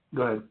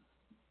go ahead.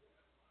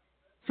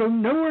 So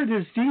nowhere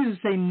does Jesus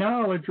say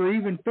knowledge or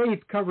even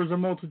faith covers a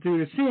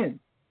multitude of sin.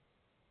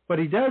 But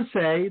he does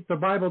say, the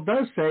Bible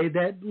does say,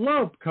 that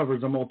love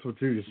covers a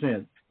multitude of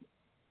sins.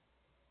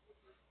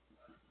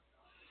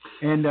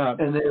 And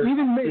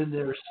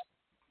there's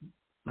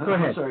go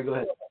ahead. Sorry, go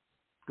ahead.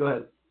 Go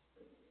ahead.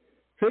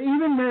 So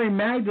even Mary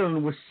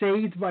Magdalene was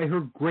saved by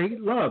her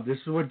great love. This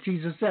is what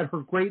Jesus said.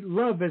 Her great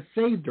love has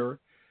saved her.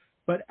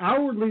 But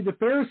outwardly, the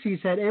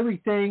Pharisees had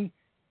everything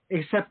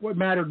except what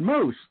mattered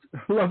most,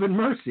 love and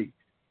mercy.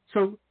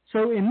 So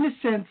in this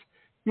sense,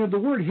 the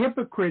word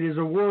hypocrite is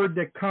a word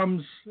that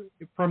comes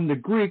from the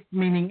Greek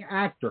meaning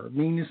actor,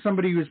 meaning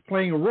somebody who is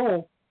playing a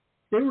role.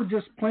 They were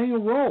just playing a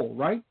role,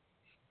 right?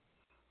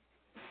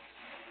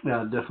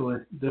 Yeah,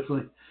 definitely.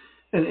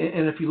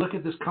 And if you look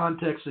at this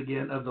context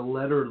again of the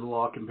letter of the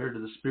law compared to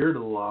the spirit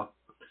of the law,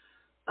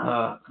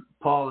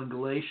 Paul in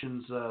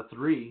Galatians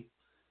 3,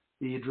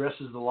 he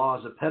addresses the law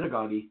as a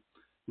pedagogy,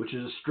 which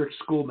is a strict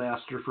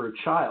schoolmaster for a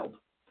child.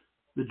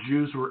 The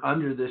Jews were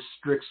under this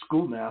strict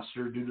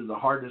schoolmaster due to the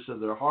hardness of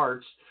their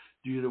hearts,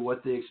 due to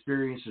what they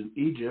experienced in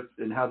Egypt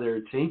and how they were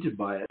tainted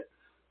by it.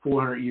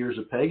 400 years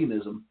of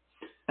paganism.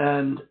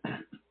 And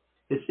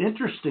it's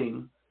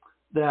interesting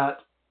that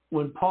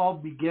when Paul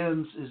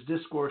begins his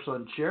discourse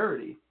on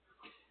charity,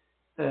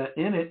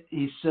 in it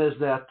he says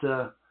that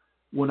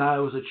when I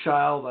was a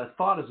child, I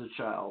thought as a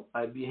child,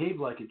 I behaved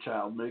like a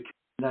child,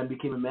 and I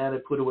became a man, I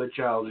put away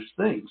childish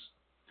things.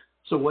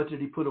 So what did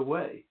he put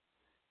away?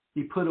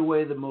 He put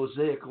away the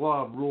Mosaic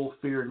law of rule,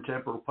 fear, and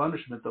temporal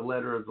punishment, the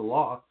letter of the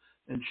law,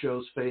 and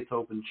chose faith,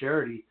 hope, and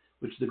charity,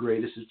 which the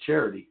greatest is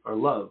charity, or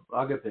love,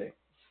 agape.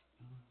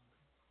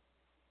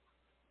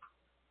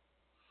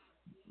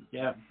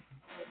 Yeah.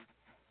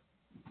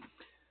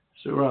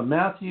 So we're on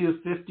Matthew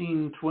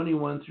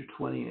 15:21 through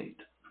 28.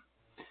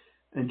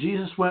 And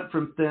Jesus went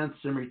from thence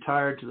and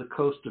retired to the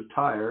coast of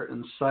Tyre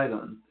and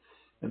Sidon.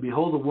 And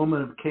behold, a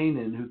woman of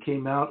Canaan who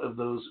came out of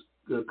those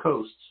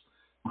coasts,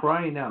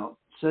 crying out,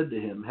 said to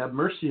him, Have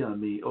mercy on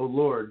me, O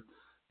Lord,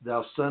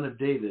 thou son of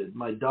David.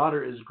 My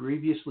daughter is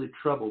grievously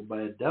troubled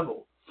by a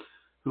devil,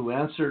 who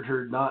answered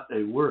her not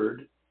a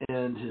word.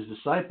 And his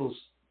disciples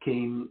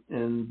came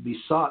and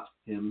besought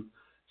him,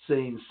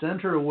 saying,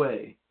 Send her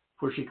away,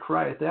 for she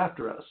crieth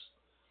after us.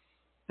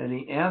 And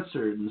he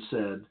answered and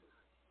said,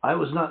 I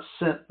was not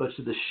sent but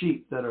to the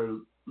sheep that are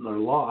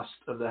lost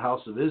of the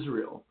house of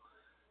Israel.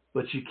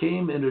 But she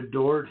came and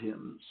adored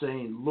him,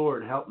 saying,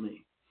 Lord, help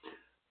me.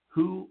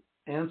 Who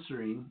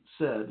answering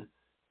said,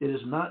 It is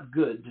not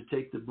good to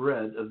take the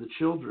bread of the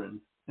children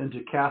and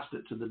to cast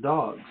it to the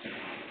dogs.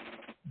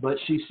 But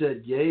she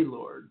said, Yea,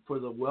 Lord, for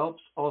the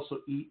whelps also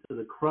eat of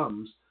the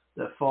crumbs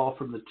that fall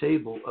from the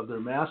table of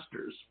their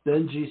masters.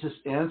 Then Jesus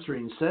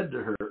answering said to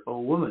her, O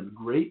woman,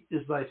 great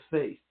is thy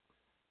faith.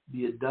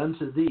 Be it done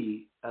to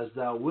thee as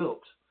thou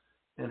wilt.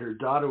 And her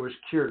daughter was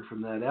cured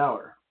from that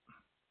hour.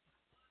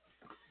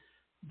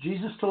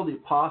 Jesus told the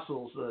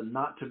apostles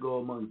not to go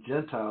among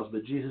Gentiles,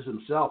 but Jesus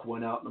himself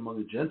went out among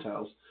the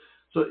Gentiles.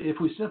 So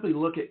if we simply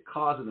look at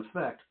cause and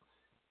effect,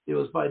 it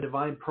was by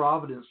divine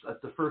providence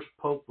that the first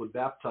pope would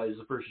baptize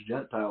the first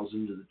Gentiles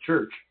into the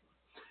church.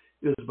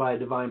 It was by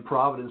divine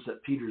providence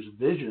that Peter's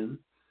vision,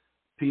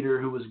 Peter,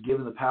 who was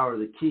given the power of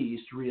the keys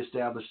to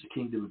reestablish the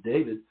kingdom of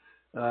David,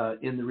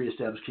 in the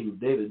reestablished kingdom of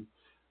David,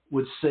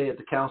 would say at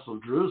the Council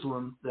of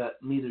Jerusalem that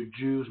neither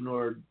Jews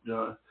nor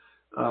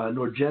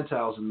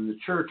Gentiles in the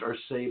church are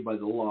saved by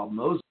the law of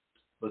Moses,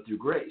 but through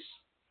grace.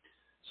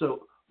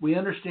 So we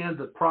understand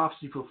that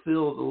prophecy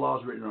fulfilled, the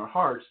laws written in our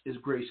hearts, is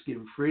grace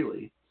given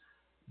freely.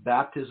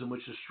 Baptism,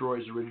 which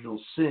destroys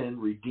original sin,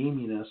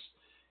 redeeming us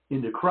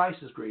into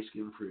Christ, is grace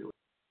given freely.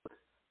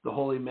 The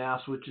Holy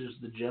Mass, which is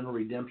the general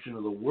redemption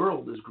of the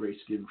world, is grace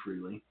given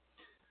freely.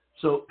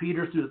 So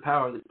Peter, through the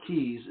power of the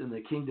keys in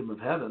the kingdom of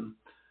heaven,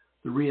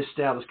 the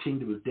reestablished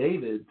kingdom of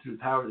David, through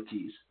the power of the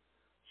keys,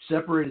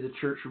 separated the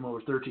church from over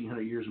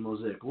 1,300 years of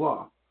Mosaic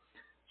law.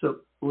 So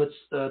let's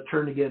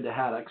turn again to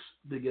Haddocks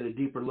to get a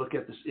deeper look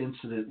at this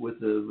incident with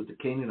the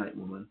Canaanite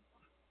woman.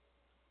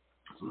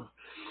 So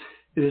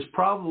it is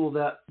probable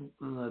that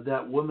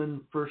that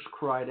woman first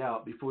cried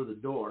out before the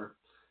door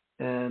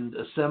and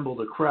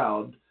assembled a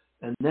crowd,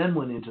 and then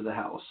went into the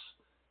house.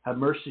 Have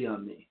mercy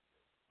on me.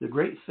 The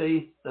great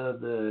faith of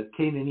the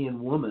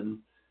Canaanian woman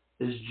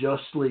is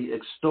justly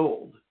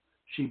extolled.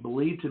 She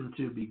believed him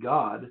to be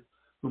God,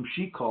 whom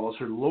she calls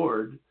her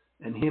Lord,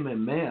 and him a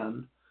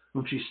man,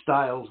 whom she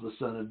styles the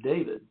Son of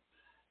David.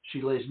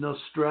 She lays no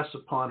stress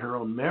upon her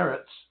own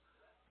merits,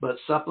 but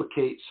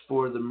supplicates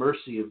for the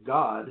mercy of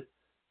God.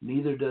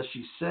 Neither does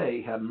she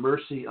say, Have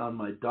mercy on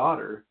my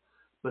daughter,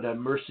 but have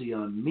mercy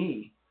on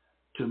me,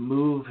 to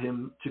move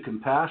him to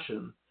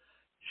compassion.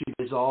 She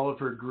lays all of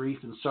her grief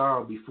and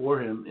sorrow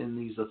before him in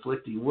these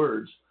afflicting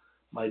words,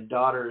 My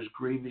daughter is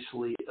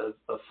grievously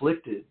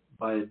afflicted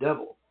by a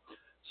devil.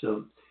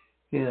 So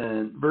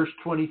in verse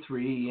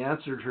 23, he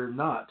answered her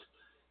not.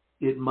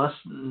 It must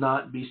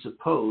not be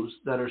supposed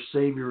that our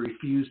Savior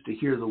refused to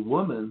hear the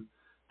woman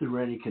through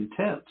any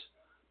contempt,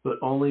 but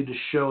only to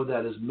show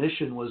that his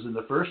mission was in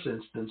the first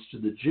instance to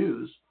the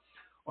Jews,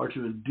 or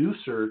to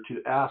induce her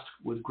to ask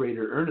with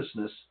greater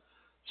earnestness,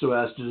 so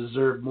as to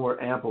deserve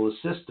more ample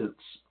assistance,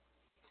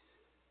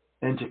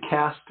 and to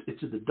cast it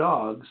to the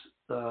dogs,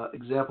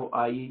 example,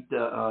 i.e.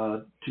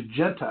 to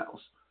Gentiles,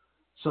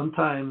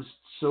 sometimes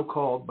so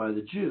called by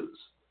the Jews.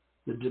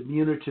 The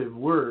diminutive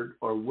word,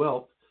 or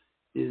whelp,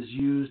 is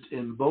used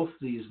in both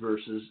these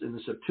verses in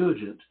the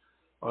Septuagint.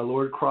 Our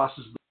Lord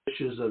crosses the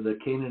wishes of the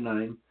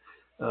Canaanite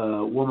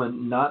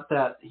woman, not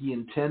that he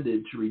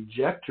intended to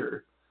reject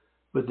her,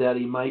 but that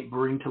he might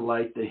bring to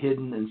light the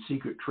hidden and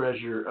secret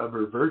treasure of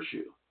her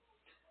virtue.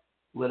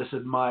 Let us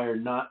admire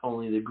not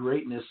only the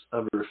greatness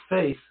of her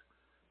faith,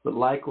 but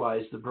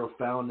likewise the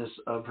profoundness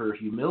of her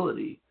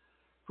humility.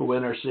 For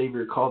when our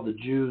Savior called the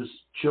Jews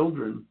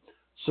children,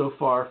 so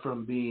far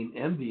from being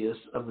envious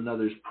of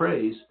another's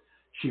praise,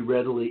 she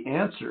readily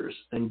answers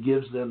and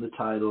gives them the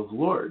title of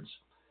lords.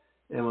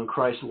 And when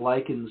Christ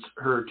likens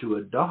her to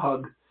a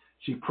dog,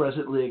 she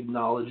presently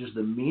acknowledges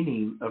the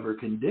meaning of her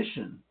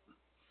condition.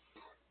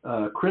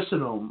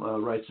 Chrysostom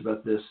writes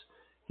about this.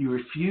 He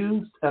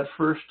refused at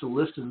first to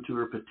listen to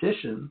her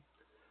petition,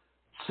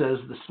 says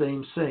the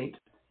same saint,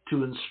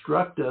 to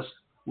instruct us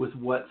with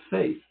what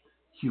faith,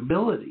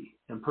 humility,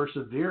 and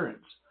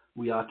perseverance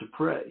we ought to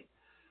pray,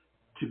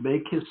 to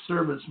make his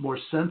servants more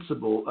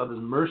sensible of his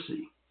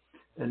mercy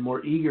and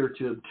more eager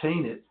to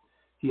obtain it.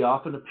 He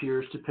often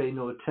appears to pay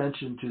no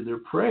attention to their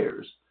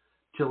prayers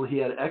till he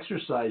had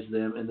exercised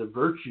them in the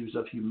virtues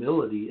of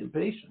humility and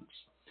patience.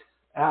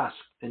 Ask,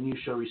 and you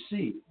shall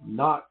receive.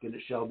 Knock, and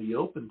it shall be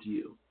opened to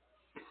you.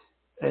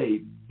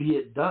 A, be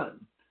it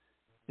done.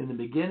 In the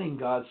beginning,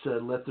 God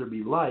said, let there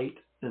be light,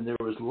 and there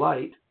was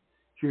light.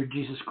 Here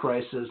Jesus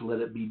Christ says, let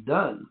it be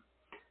done.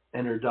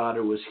 And her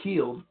daughter was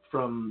healed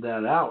from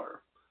that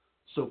hour.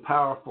 So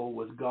powerful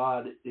with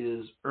God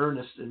is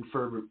earnest and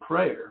fervent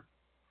prayer.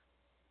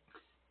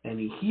 And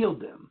he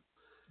healed them.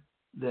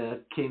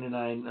 The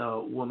Canaanite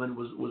woman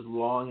was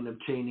long in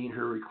obtaining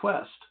her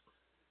request,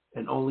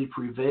 and only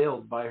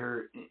prevailed by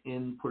her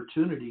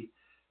importunity,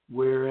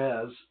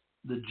 whereas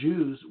the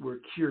Jews were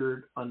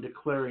cured on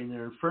declaring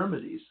their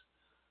infirmities.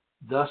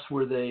 Thus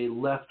were they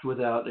left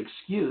without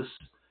excuse,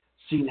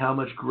 seeing how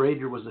much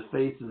greater was the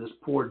faith of this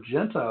poor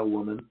Gentile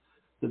woman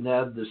than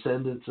that of the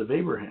descendants of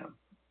Abraham.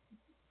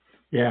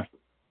 Yeah.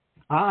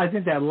 I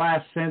think that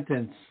last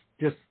sentence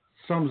just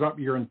sums up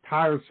your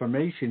entire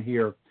summation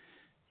here.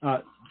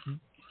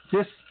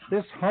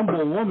 This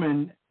humble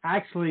woman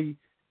actually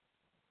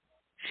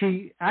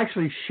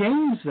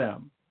shames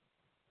them,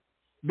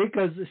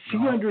 because she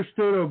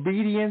understood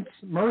obedience,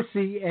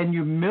 mercy, and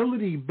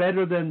humility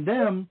better than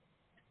them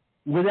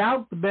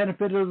without the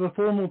benefit of the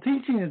formal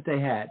teaching that they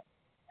had.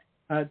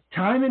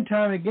 Time and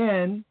time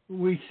again,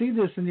 we see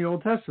this in the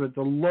Old Testament,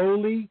 the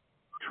lowly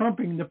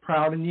trumping the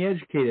proud and the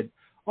educated.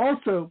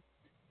 Also,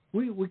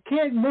 we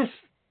can't miss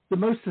the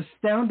most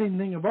astounding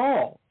thing of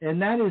all,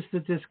 and that is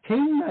that this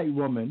Canaanite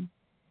woman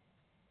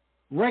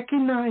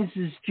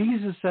recognizes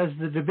Jesus as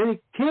the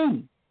Davidic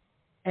king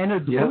and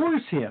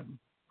adores him.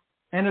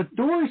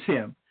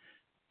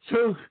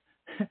 So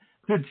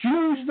the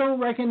Jews don't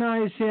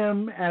recognize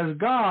him as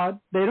God.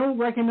 They don't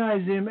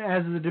recognize him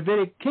as the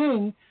Davidic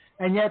king,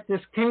 and yet this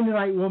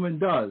Canaanite woman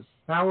does.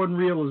 How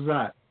unreal is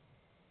that?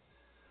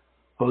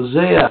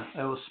 Hosea,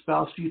 I will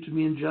spouse you to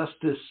me in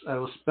justice. I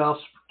will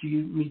spouse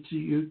me to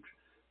you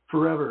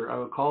forever. I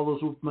will call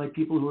those my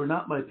people who are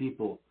not my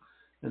people,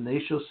 and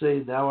they shall say,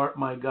 thou art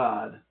my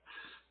God.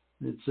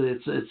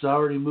 It's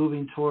already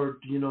moving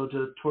toward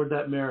toward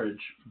that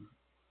marriage.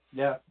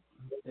 Yeah.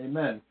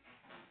 Amen.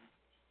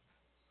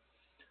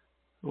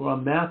 We're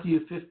on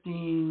Matthew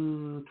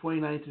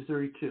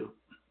 15:29-32.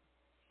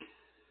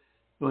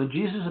 When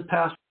Jesus had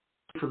passed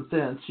from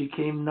thence, he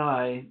came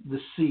nigh the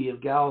Sea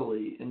of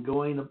Galilee, and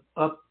going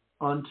up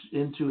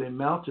into a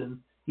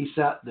mountain, he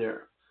sat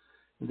there.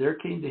 And there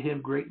came to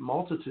him great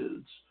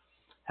multitudes,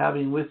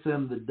 having with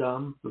them the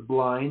dumb, the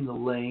blind, the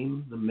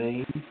lame, the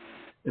maimed,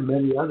 and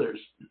many others.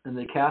 And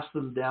they cast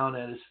them down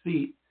at his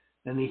feet,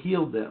 and he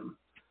healed them.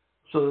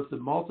 So that the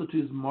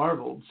multitudes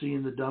marveled,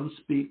 seeing the dumb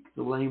speak,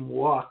 the lame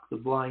walk, the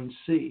blind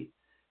see,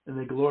 and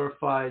they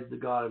glorified the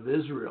God of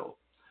Israel.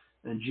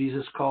 And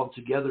Jesus called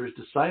together his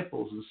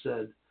disciples and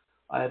said,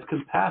 I have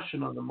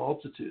compassion on the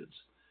multitudes,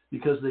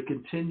 because they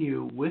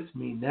continue with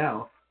me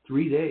now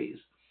 3 days,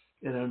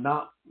 and are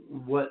not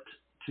what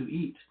to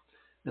eat.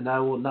 And I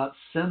will not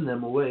send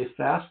them away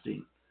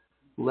fasting,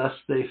 lest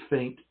they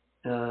faint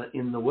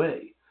in the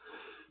way.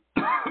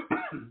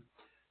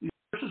 These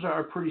verses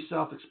are pretty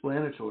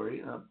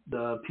self-explanatory.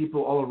 The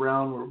people all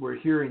around were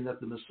hearing that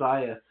the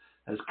Messiah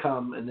has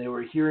come, and they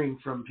were hearing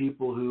from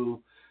people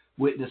who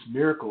witnessed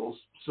miracles.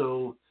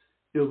 So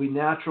it would be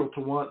natural to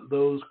want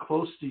those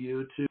close to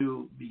you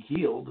to be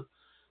healed,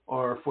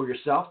 or for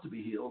yourself to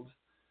be healed.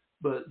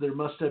 But there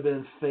must have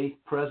been faith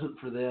present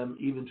for them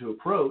even to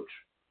approach.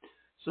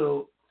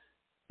 So,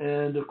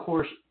 and of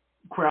course,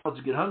 crowds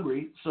get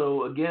hungry.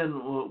 So again,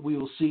 we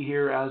will see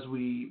here, as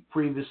we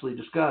previously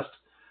discussed,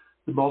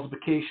 the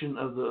multiplication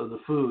of the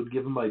food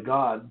given by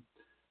God,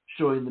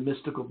 showing the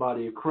mystical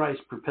body of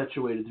Christ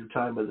perpetuated through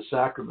time by the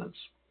sacraments.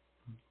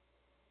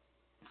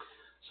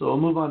 So I'll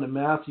move on to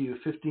Matthew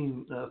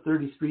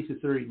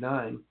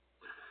 15:33-39.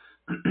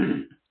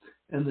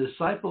 And the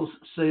disciples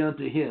say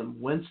unto him,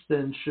 Whence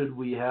then should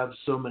we have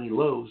so many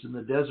loaves in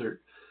the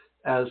desert,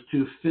 as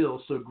to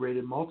fill so great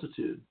a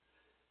multitude?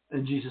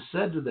 And Jesus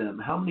said to them,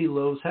 How many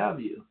loaves have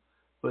you?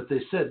 But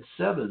they said,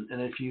 7,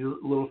 and a few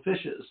little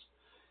fishes.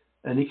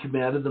 And he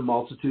commanded the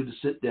multitude to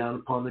sit down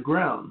upon the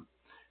ground.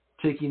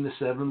 Taking the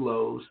 7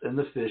 loaves and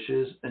the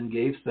fishes, and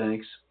gave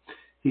thanks,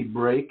 he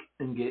brake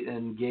and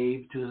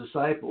gave to his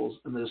disciples,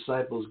 and the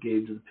disciples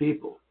gave to the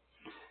people.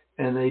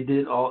 And they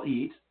did all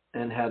eat,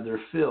 and had their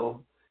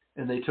fill,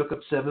 and they took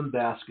up 7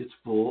 baskets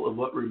full of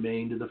what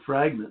remained of the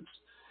fragments.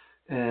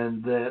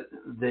 And that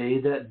they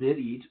that did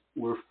eat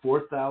were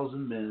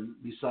 4,000 men,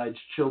 besides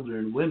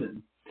children and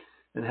women.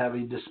 And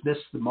having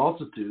dismissed the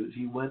multitude,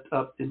 he went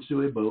up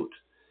into a boat,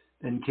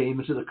 and came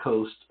into the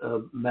coast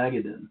of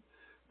Magadan.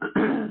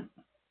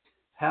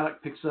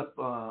 Haddock picks up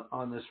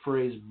on this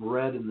phrase,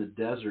 bread in the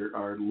desert,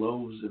 or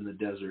loaves in the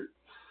desert.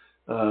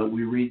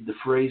 We read the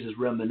phrase is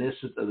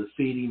reminiscent of the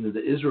feeding of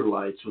the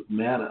Israelites with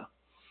manna.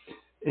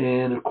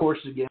 And of course,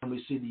 again,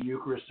 we see the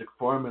Eucharistic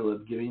formula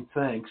of giving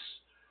thanks,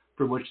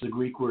 from which the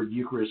Greek word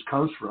Eucharist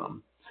comes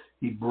from.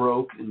 He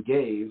broke and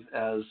gave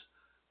as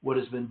what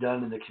has been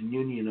done in the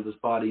communion of his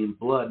body and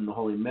blood in the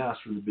Holy Mass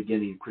from the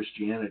beginning of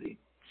Christianity.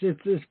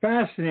 It's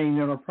fascinating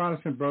that our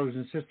Protestant brothers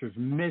and sisters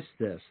miss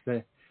this.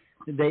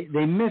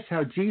 They miss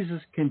how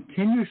Jesus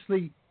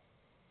continuously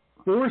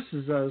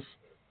forces us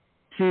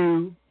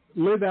to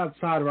live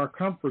outside of our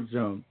comfort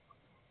zone,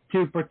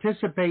 to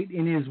participate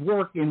in his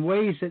work in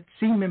ways that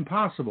seem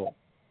impossible.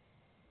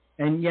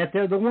 And yet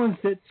they're the ones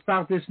that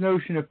spout this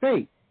notion of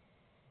faith.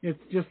 It's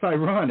just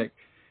ironic.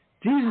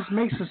 Jesus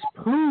makes us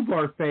prove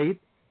our faith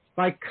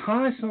by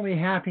constantly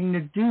having to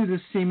do the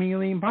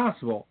seemingly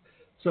impossible.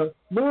 So,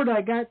 Lord,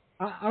 I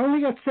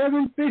only got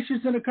 7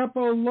 fishes and a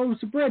couple of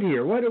loaves of bread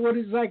here. What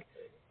is like?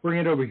 Bring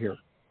it over here.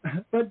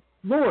 But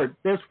Lord,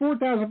 there's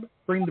 4,000.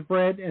 Bring the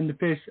bread and the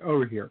fish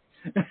over here.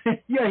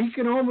 Yeah, he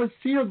can almost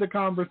hear the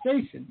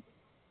conversation.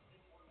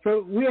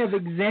 So we have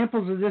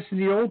examples of this in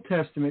the Old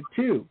Testament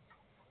too.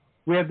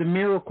 We have the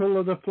miracle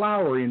of the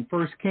flour in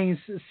 1 Kings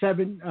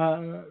 17.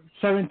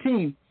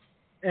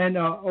 And,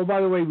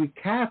 by the way, we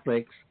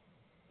Catholics,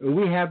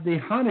 we have the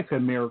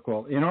Hanukkah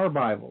miracle in our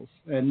Bibles.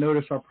 And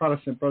notice our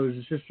Protestant brothers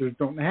and sisters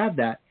don't have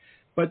that.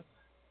 But,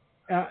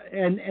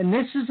 and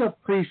this is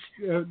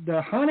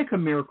the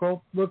Hanukkah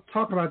miracle, we'll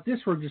talk about this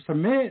for just a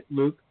minute,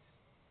 Luke.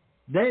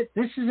 This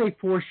is a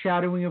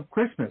foreshadowing of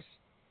Christmas.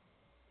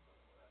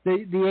 The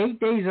 8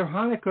 days of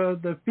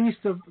Hanukkah,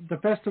 the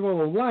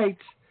Festival of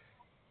Lights,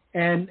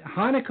 and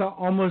Hanukkah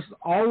almost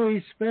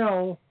always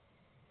fell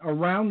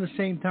around the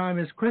same time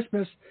as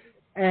Christmas,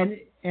 and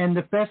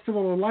the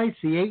Festival of Lights,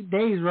 the 8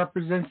 days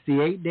represents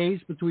the 8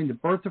 days between the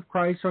birth of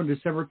Christ on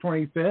December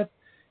 25th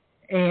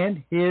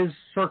and his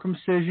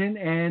circumcision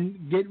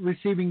and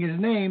receiving his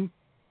name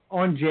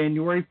on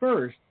January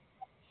 1st.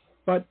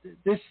 But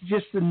this is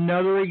just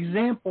another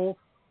example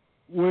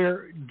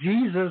where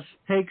Jesus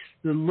takes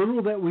the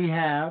little that we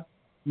have,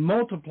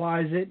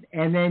 multiplies it,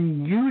 and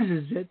then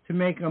uses it to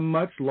make a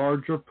much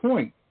larger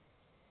point.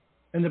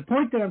 And the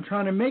point that I'm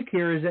trying to make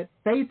here is that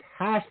faith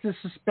has to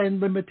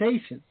suspend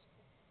limitations.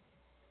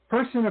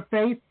 Person of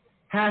faith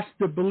has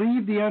to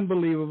believe the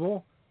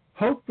unbelievable,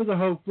 hope for the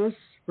hopeless,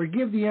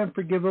 forgive the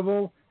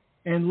unforgivable,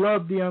 and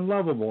love the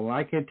unlovable. And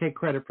I can't take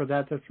credit for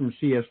that. That's from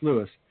C.S.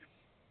 Lewis.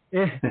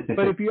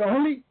 But if you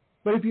only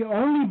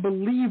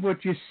believe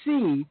what you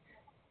see,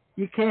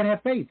 you can't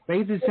have faith.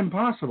 Faith is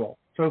impossible.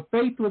 So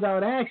faith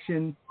without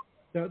action,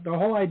 the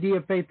whole idea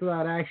of faith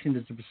without action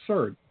is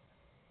absurd.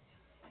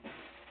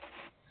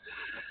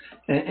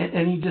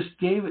 And he just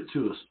gave it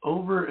to us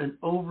over and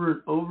over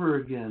and over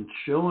again,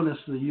 showing us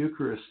the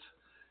Eucharist.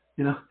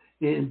 You know,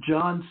 in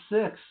John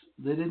 6,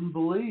 they didn't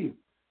believe.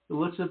 It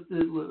looks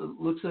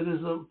at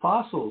his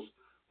apostles.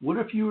 What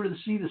if you were to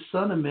see the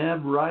Son of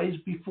Man rise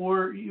to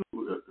where he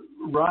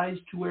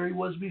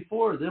was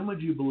before? Then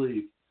would you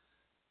believe?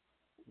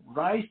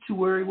 Rise to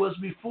where he was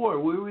before.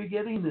 Where are we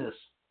getting this?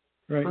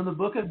 Right. From the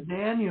book of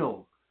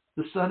Daniel,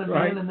 the Son of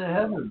Man in the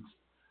heavens.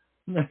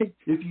 Right.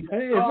 If you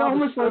saw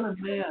the Son of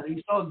Man,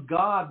 you saw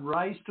God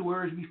rise to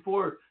where he was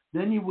before,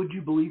 then would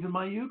you believe in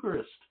my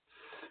Eucharist?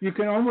 You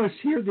can almost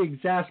hear the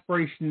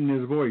exasperation in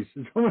his voice.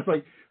 It's almost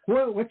like,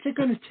 what's it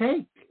going to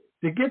take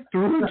to get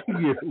through to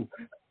you?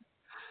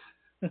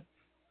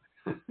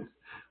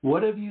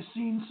 What have you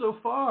seen so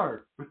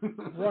far?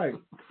 Right.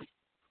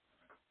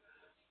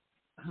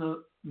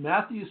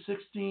 Matthew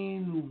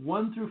 16,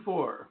 1 through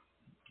 4.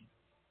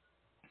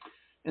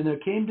 And there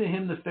came to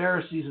him the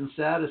Pharisees and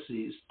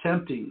Sadducees,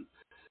 tempting,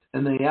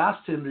 and they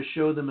asked him to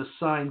show them a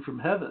sign from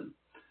heaven.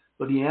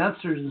 But he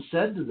answered and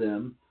said to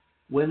them,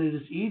 when it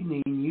is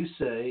evening, you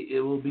say,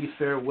 it will be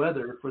fair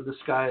weather, for the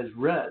sky is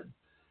red.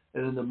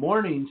 And in the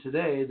morning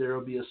today, there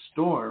will be a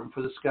storm,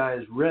 for the sky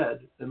is red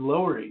and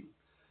lowering.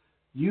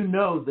 You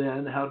know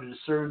then how to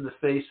discern the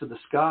face of the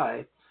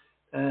sky,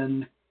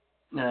 and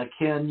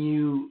can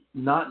you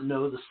not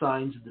know the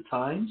signs of the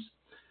times?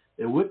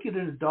 A wicked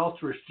and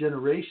adulterous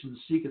generation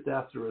seeketh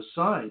after a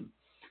sign,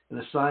 and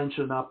a sign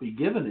shall not be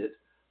given it,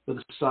 but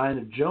the sign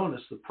of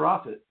Jonas the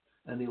prophet.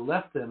 And he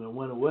left them and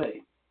went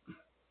away.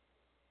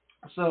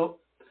 So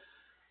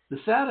the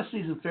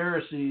Sadducees and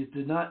Pharisees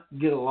did not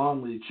get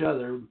along with each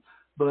other,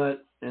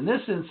 but in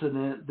this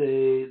incident,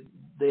 they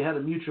had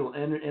a mutual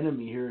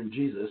enemy here in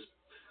Jesus.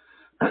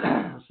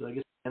 So I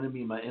guess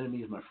my enemy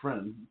is my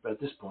friend at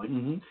this point.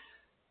 Mm-hmm.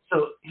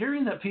 So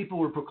hearing that people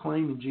were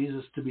proclaiming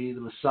Jesus to be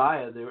the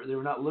Messiah, they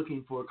were not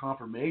looking for a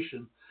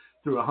confirmation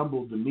through a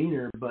humble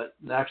demeanor, but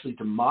actually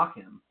to mock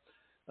him.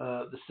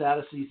 The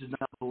Sadducees did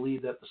not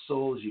believe that the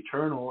soul is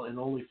eternal and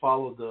only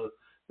followed the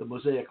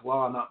Mosaic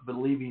law, not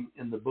believing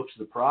in the books of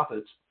the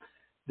prophets.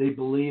 They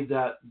believed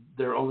that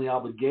their only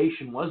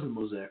obligation was the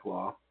Mosaic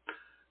law.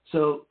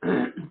 So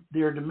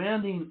they're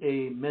demanding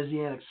a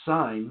messianic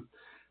sign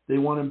they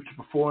want him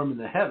to perform in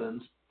the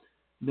heavens,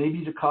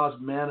 maybe to cause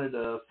manna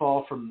to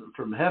fall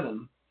from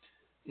heaven.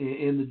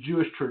 In the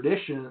Jewish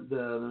tradition,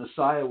 the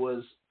Messiah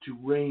was to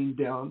rain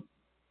down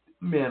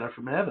manna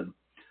from heaven.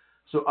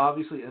 So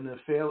obviously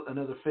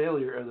another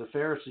failure of the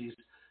Pharisees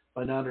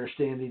by not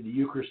understanding the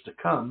Eucharist to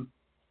come,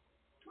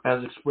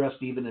 as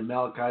expressed even in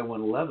Malachi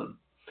 1:11.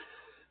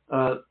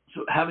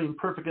 So having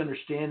perfect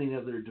understanding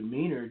of their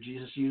demeanor,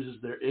 Jesus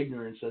uses their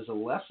ignorance as a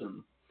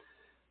lesson.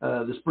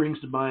 This brings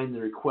to mind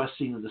the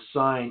requesting of the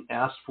sign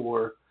asked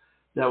for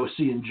that we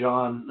see in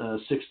John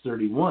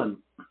 6:31.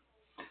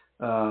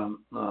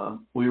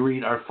 We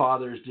read, "Our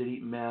fathers did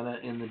eat manna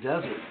in the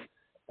desert.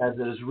 As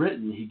it is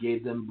written, he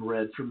gave them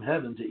bread from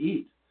heaven to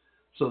eat."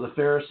 So the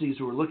Pharisees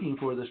were looking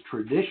for this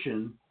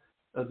tradition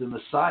of the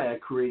Messiah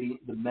creating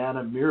the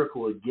manna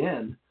miracle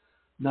again,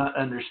 not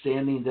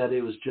understanding that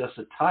it was just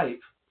a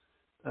type.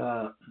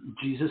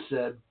 Jesus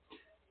said,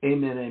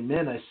 "Amen,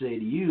 amen, I say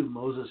to you,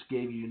 Moses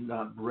gave you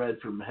not bread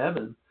from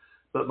heaven,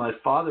 but my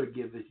Father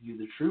giveth you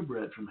the true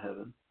bread from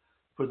heaven.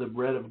 For the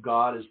bread of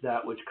God is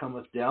that which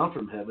cometh down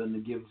from heaven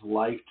and giveth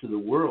life to the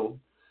world."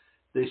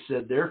 They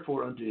said,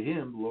 therefore, unto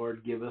him,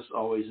 "Lord, give us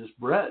always this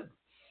bread."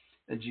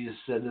 And Jesus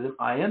said to them,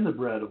 "I am the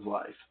bread of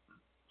life."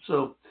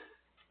 So,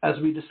 as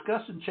we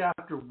discussed in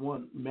chapter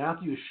 1,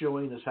 Matthew is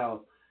showing us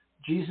how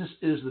Jesus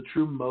is the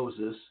true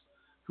Moses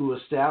who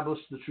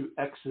established the true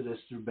Exodus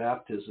through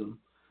baptism,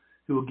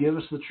 who will give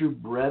us the true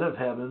bread of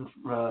heaven.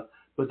 But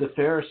the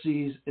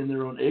Pharisees, in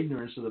their own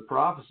ignorance of the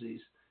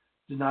prophecies,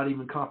 did not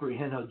even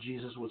comprehend how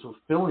Jesus was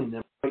fulfilling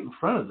them right in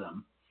front of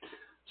them.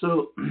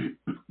 So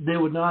they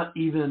would not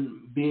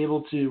even be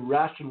able to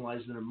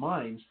rationalize in their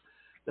minds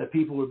that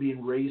people were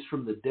being raised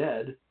from the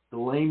dead, the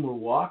lame were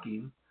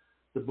walking,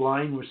 the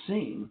blind were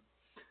seeing.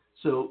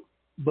 So,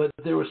 but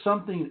there was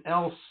something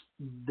else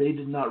they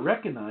did not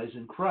recognize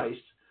in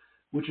Christ,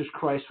 which is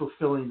Christ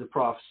fulfilling the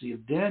prophecy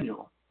of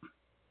Daniel.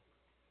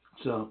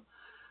 So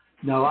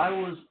while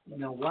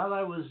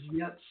I was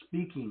yet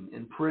speaking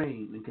and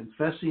praying and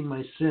confessing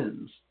my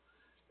sins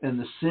and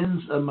the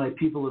sins of my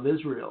people of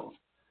Israel,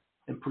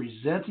 and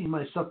presenting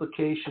my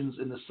supplications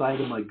in the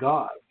sight of my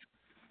God,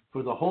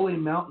 for the holy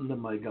mountain of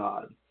my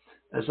God,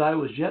 as I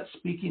was yet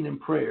speaking in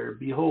prayer,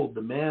 behold,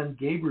 the man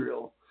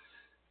Gabriel,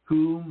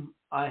 whom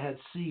I had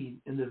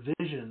seen in the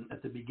vision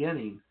at the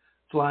beginning,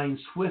 flying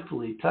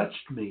swiftly,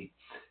 touched me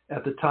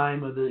at the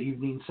time of the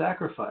evening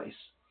sacrifice.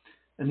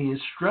 And he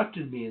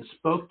instructed me and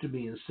spoke to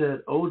me and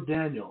said, "O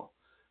Daniel,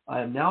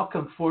 I am now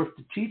come forth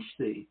to teach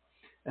thee,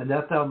 and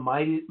that thou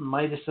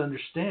mightest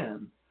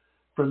understand.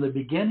 From the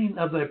beginning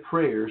of thy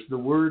prayers the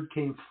word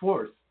came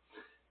forth,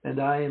 and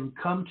I am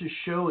come to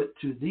show it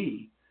to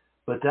thee.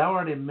 But thou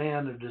art a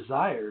man of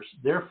desires,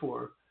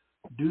 therefore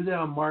do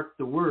thou mark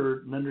the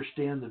word and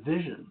understand the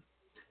vision.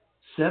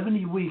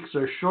 70 weeks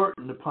are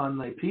shortened upon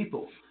thy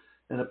people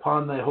and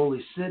upon thy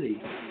holy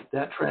city,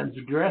 that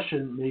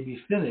transgression may be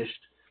finished,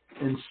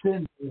 and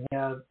sin may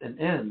have an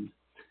end,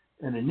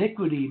 and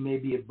iniquity may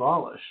be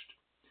abolished,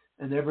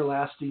 and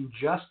everlasting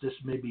justice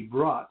may be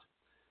brought,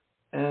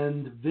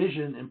 and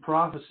vision and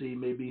prophecy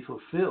may be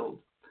fulfilled,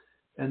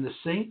 and the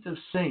saint of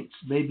saints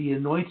may be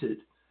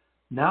anointed.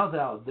 Now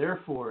thou,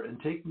 therefore, and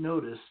take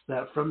notice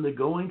that from the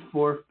going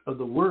forth of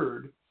the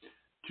word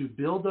to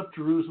build up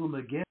Jerusalem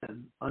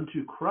again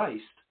unto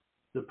Christ,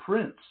 the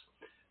Prince,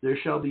 there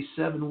shall be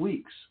 7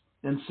 weeks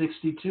and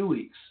 62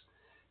 weeks,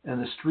 and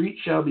the street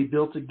shall be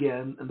built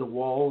again, and the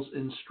walls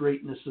in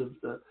straightness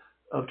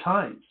of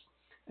times.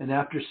 And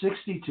after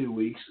 62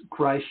 weeks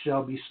Christ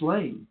shall be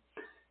slain,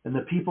 and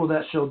the people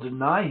that shall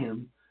deny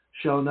him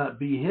shall not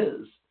be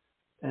his.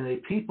 And a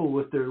people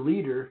with their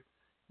leader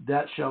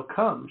that shall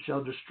come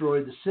shall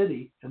destroy the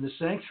city and the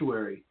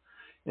sanctuary,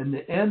 and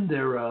the end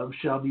thereof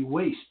shall be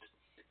waste.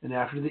 And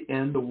after the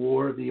end, the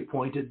war of the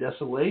appointed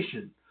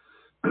desolation.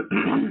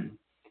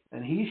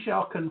 And he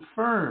shall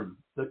confirm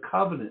the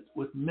covenant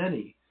with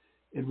many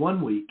in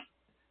 1 week.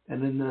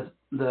 And in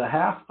the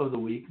half of the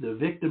week, the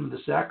victim of the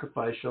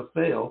sacrifice shall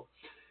fail,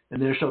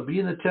 and there shall be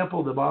in the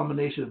temple the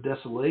abomination of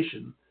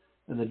desolation,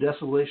 and the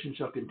desolation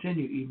shall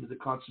continue even to the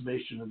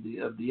consummation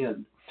of the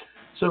end.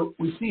 So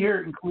we see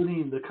here,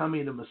 including the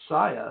coming of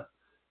Messiah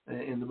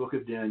in the book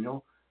of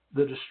Daniel,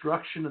 the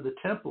destruction of the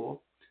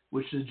temple,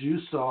 which the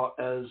Jews saw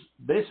as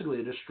basically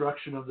a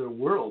destruction of their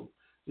world.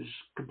 It just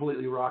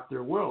completely rocked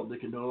their world. They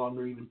could no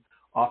longer even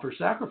offer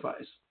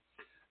sacrifice.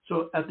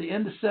 So at the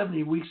end of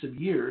 70 weeks of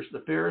years,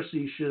 the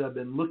Pharisees should have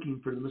been looking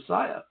for the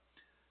Messiah.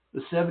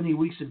 The 70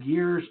 weeks of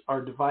years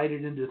are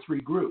divided into 3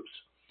 groups.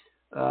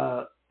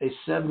 A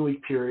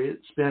 7-week period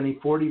spanning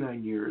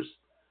 49 years,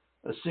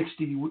 a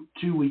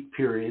 62-week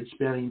period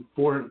spanning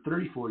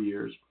 434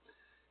 years,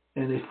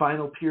 and a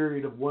final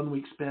period of 1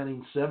 week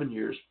spanning 7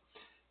 years.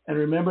 And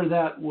remember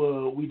that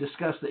we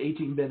discussed the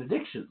 18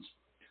 benedictions.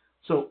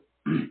 So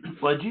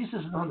while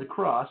Jesus is on the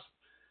cross,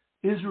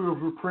 Israel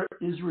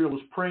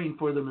was praying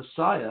for the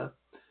Messiah.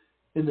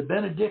 In the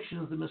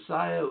benedictions, the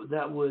Messiah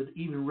that would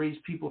even raise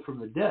people from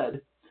the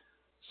dead.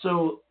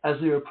 So as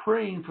they were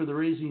praying for the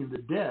raising of the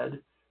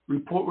dead,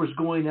 report was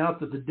going out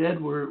that the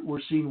dead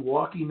were seen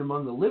walking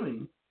among the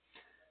living.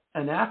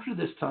 And after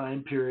this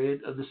time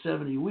period of the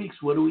 70 weeks,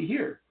 what do we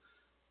hear?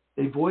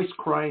 A voice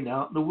crying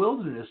out in the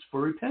wilderness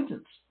for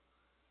repentance.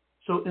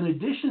 So in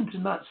addition to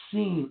not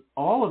seeing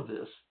all of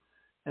this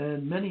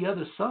and many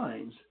other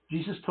signs,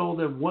 Jesus told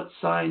them what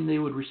sign they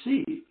would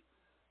receive.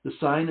 The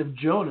sign of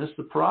Jonas,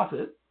 the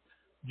prophet,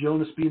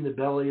 Jonas being the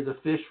belly of the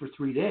fish for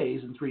 3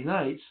 days and 3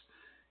 nights,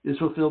 is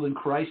fulfilled in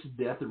Christ's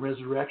death and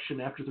resurrection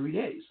after 3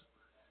 days.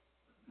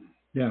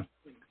 Yeah.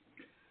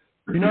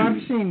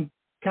 I've seen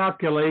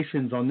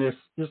calculations on this.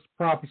 This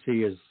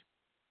prophecy is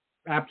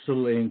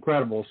absolutely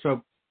incredible.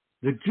 So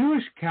the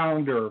Jewish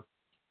calendar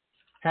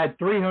had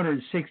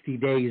 360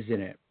 days in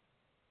it.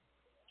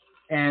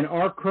 And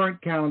our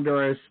current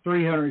calendar has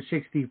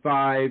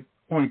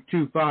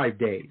 365.25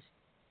 days.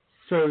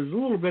 So there's a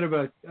little bit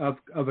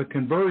of a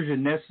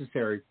conversion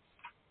necessary.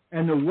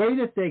 And the way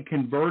that they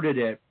converted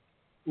it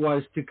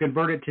was to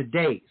convert it to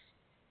days.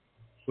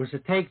 Was to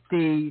take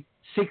the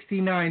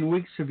 69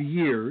 weeks of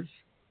years,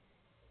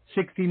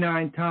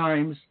 69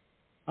 times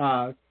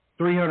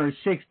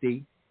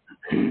 360,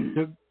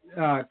 to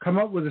come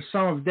up with a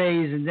sum of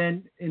days, and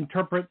then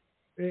interpret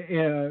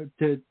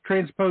to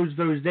transpose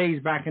those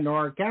days back into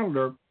our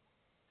calendar.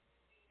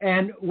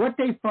 And what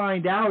they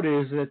find out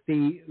is that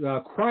the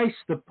Christ,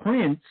 the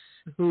Prince,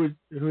 who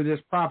this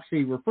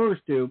prophecy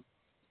refers to,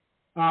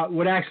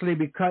 would actually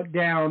be cut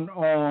down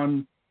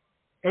on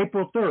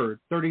April 3rd,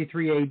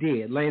 33 AD.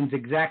 It lands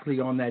exactly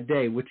on that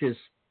day, which is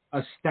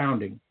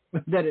astounding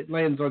that it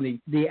lands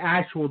on the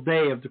actual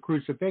day of the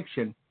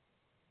crucifixion.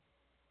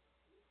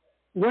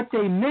 What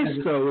they miss,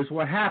 though, is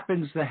what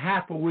happens the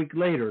half a week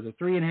later, the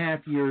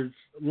 3.5 years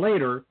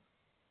later,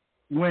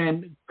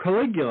 when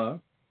Caligula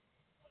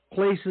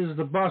places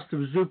the bust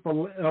of Zeus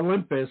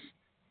Olympus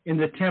in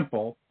the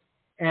temple,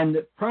 and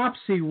the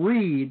prophecy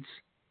reads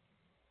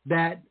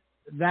that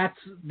that's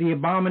the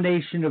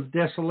abomination of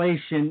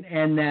desolation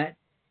and that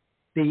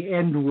the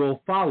end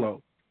will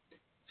follow.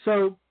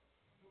 So,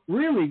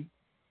 really,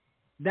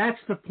 that's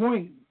the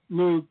point,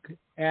 Luke,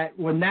 at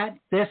when that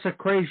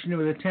desecration of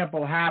the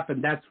temple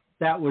happened, that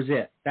was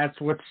it. That's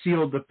what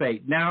sealed the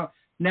fate. Now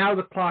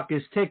the clock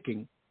is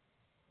ticking.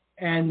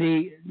 And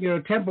the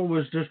temple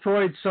was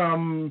destroyed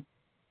some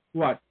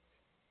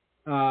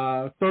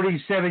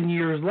 37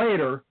 years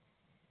later,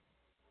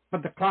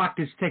 but the clock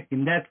is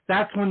ticking.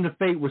 That's when the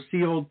fate was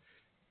sealed.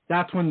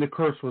 That's when the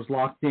curse was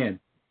locked in.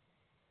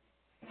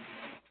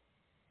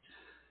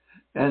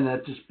 And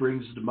that just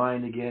brings to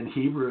mind again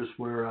Hebrews,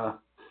 where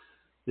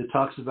it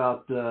talks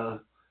about the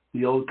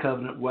old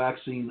covenant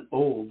waxing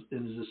old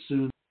and is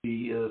soon to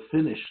be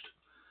finished.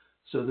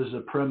 So there's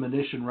a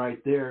premonition right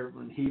there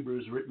in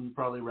Hebrews, written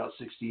probably around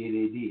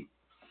 68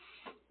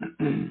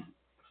 AD.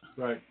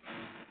 Right.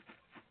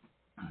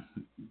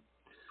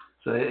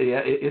 So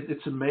yeah,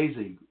 it's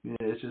amazing.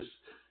 It's just,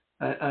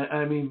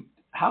 I mean,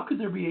 how could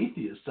there be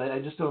atheists? I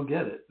just don't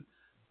get it.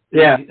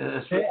 Yeah,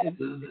 they say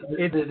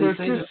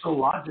they're so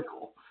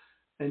logical,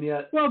 and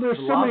yet there's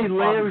so many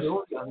layers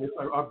on this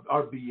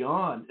are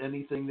beyond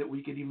anything that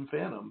we could even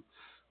fathom.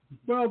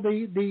 Well,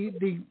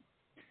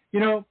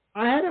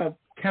 I had a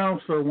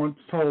counselor once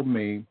told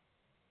me,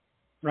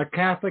 a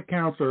Catholic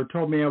counselor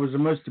told me I was the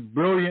most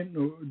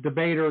brilliant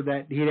debater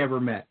that he'd ever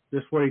met.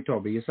 This is what he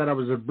told me. He said I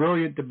was a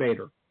brilliant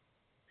debater.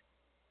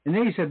 And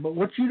then he said, but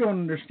what you don't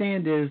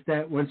understand is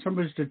that when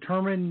somebody's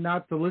determined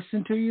not to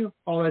listen to you,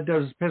 all that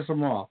does is piss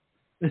them off.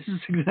 This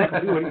is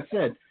exactly what he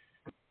said.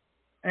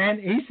 And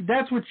he said,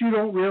 that's what you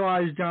don't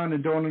realize, John,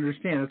 and don't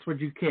understand. That's what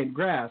you can't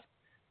grasp.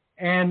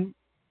 And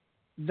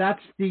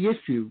that's the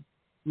issue,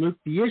 Luke.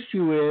 The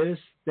issue is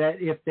that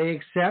if they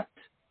accept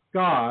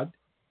God,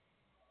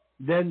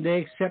 then they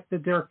accept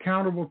that they're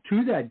accountable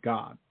to that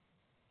God.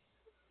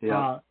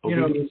 Yeah.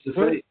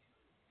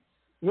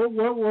 What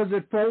was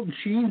it Fulton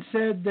Sheen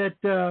said, that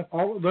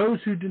all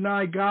those who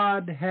deny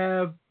God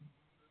have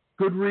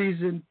good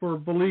reason for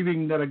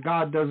believing that a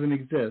God doesn't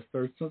exist,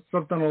 or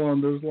something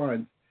along those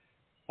lines.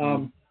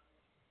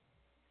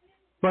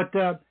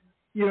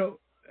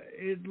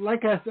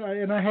 Like I said,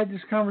 and I had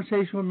this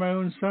conversation with my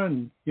own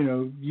son,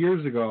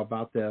 years ago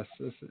about this.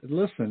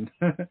 Listen,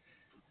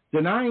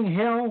 denying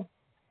hell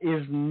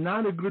is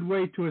not a good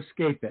way to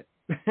escape it.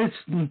 It's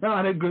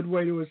not a good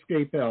way to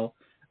escape hell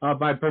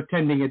by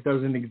pretending it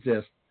doesn't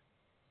exist.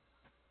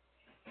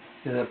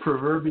 Yeah, that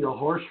proverbial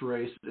horse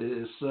race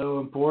is so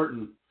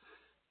important.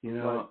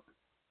 Right.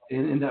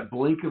 In that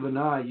blink of an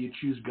eye, you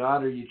choose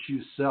God or you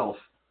choose self,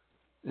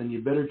 and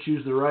you better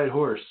choose the right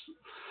horse.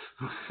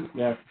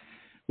 Yeah.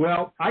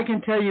 Well, I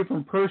can tell you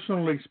from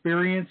personal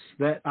experience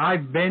that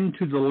I've been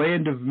to the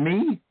land of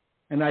me,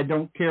 and I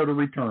don't care to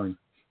return.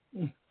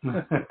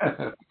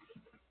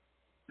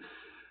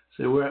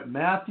 So we're at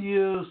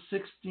Matthew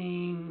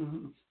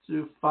 16,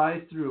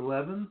 5 through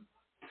 11.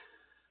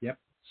 Yep.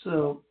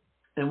 So,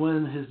 and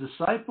when his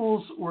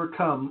disciples were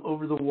come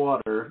over the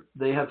water,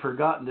 they had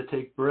forgotten to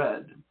take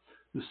bread,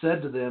 who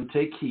said to them,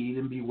 take heed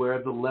and beware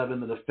of the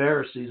leaven of the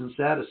Pharisees and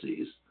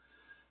Sadducees.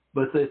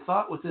 But they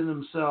thought within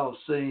themselves,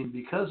 saying,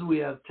 because we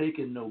have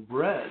taken no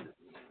bread.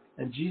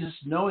 And Jesus,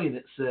 knowing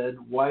it, said,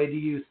 why do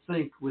you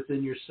think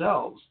within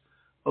yourselves,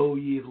 O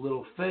ye of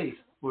little faith,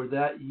 for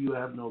that you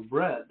have no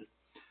bread?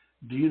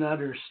 Do you not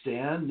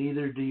understand,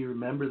 neither do you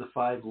remember the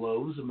 5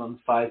 loaves among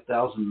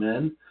 5,000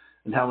 men,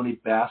 and how many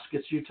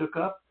baskets you took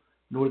up,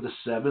 nor the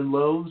 7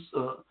 loaves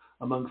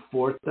among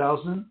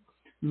 4,000?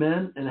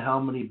 men and how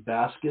many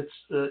baskets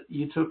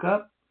you took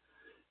up?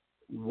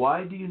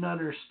 Why do you not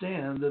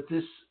understand that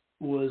this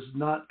was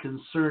not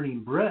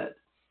concerning bread?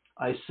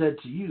 I said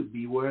to you,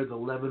 beware the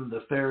leaven of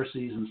the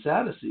Pharisees and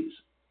Sadducees.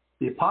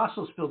 The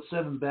apostles filled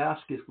 7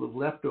 baskets with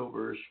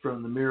leftovers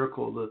from the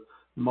miracle of the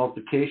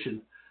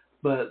multiplication,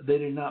 but they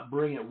did not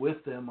bring it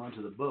with them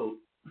onto the boat.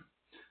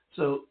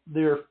 So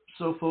they're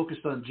so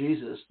focused on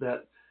Jesus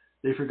that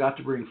they forgot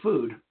to bring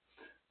food.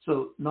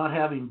 So not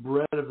having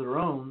bread of their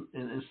own,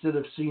 and instead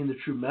of seeing the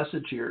true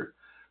message here,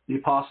 the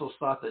apostles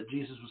thought that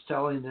Jesus was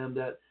telling them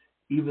that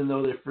even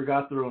though they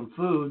forgot their own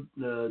food,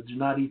 do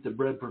not eat the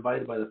bread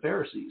provided by the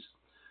Pharisees.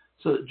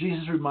 So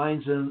Jesus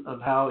reminds them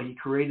of how he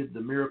created the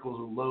miracles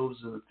of loaves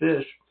and the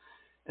fish,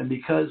 and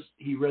because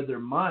he read their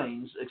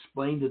minds,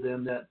 explained to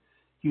them that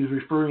he was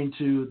referring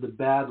to the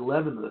bad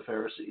leaven of the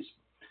Pharisees.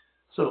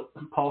 So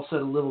Paul said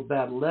a little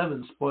bad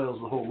leaven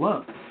spoils the whole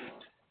lump.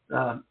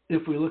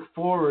 If we look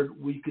forward,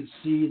 we could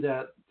see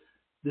that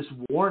this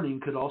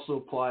warning could also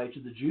apply to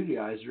the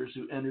Judaizers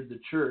who entered the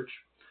church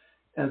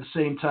and at the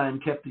same time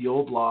kept the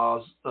old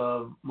laws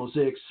of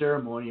Mosaic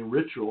ceremony and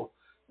ritual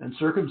and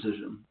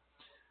circumcision.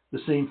 The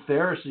same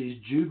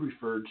Pharisees Jude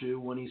referred to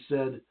when he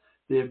said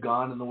they have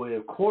gone in the way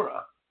of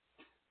Korah.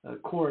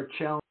 Korah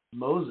challenged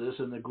Moses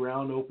and the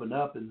ground opened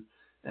up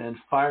and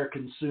fire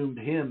consumed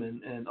him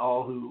and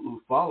all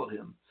who followed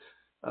him.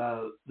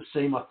 The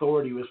same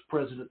authority was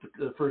present at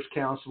the first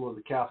council of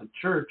the Catholic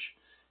Church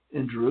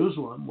in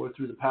Jerusalem, where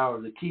through the power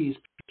of the keys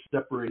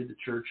separated the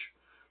church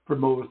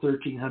from over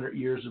 1,300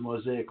 years of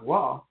Mosaic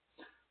law,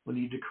 when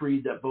he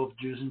decreed that both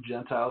Jews and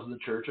Gentiles in the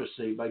church are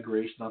saved by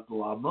grace, not the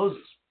law of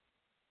Moses.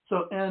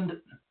 So, and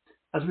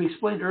as we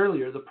explained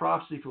earlier, the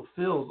prophecy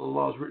fulfilled, the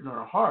laws written on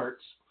our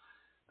hearts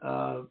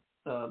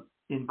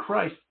in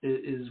Christ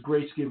is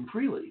grace given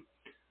freely.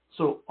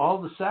 So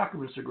all the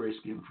sacraments are grace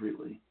given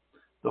freely.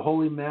 The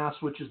Holy Mass,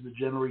 which is the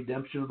general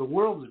redemption of the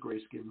world, is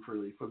grace given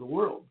freely for the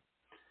world.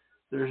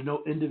 There is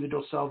no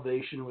individual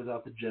salvation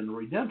without the general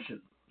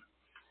redemption.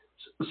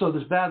 So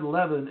this bad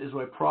leaven is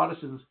why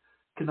Protestants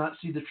cannot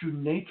see the true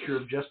nature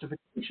of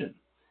justification.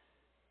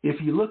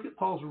 If you look at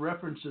Paul's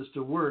references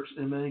to works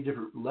in many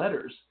different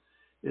letters,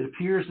 it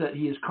appears that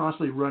he is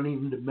constantly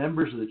running into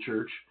members of the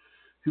church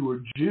who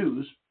were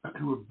Jews,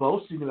 who were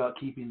boasting about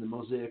keeping the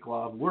Mosaic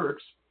law of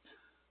works.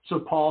 So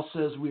Paul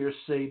says we are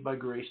saved by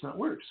grace, not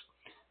works.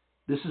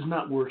 This is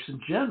not works in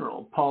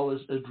general. Paul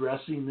is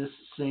addressing this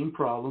same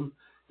problem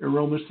in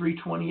Romans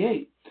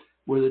 3:28,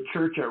 where the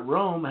church at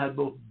Rome had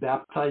both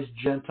baptized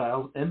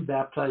Gentiles and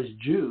baptized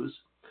Jews,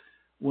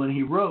 when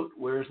he wrote,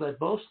 "Where is thy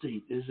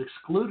boasting? It is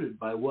excluded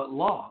by what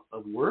law?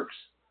 Of works?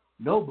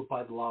 No, but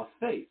by the law of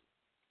faith."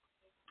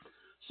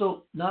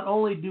 So not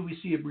only do we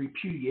see a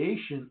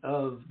repudiation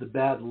of the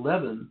bad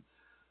leaven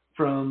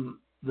from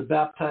the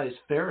baptized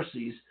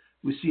Pharisees,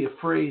 we see a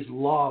phrase,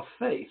 law of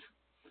faith.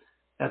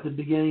 At the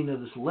beginning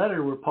of this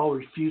letter, where Paul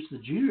refutes the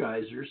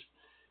Judaizers,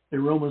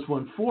 in Romans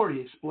 1:4,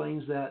 he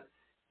explains that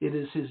it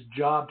is his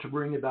job to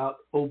bring about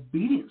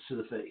obedience to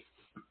the faith.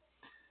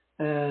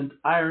 And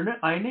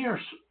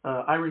Irenaeus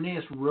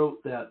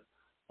wrote that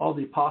all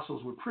the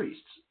apostles were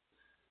priests.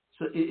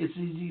 So it's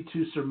easy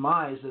to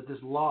surmise that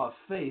this law of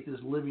faith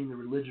is living the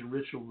religion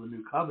ritual of the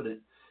new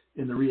covenant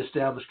in the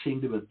reestablished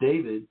kingdom of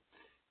David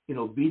in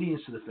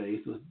obedience to the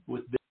faith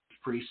with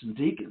bishops, priests, and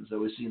deacons that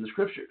we see in the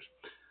scriptures.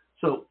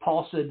 So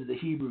Paul said to the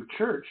Hebrew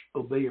church,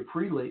 obey your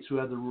prelates who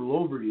have the rule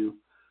over you,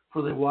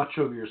 for they watch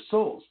over your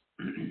souls.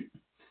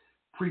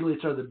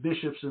 Prelates are the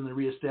bishops in the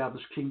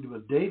reestablished kingdom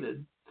of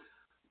David.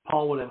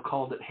 Paul would have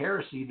called it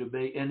heresy to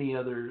obey any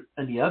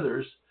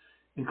others,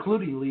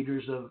 including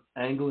leaders of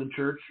Anglican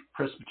Church,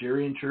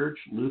 Presbyterian Church,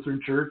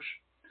 Lutheran Church,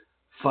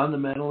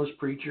 fundamentalist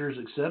preachers,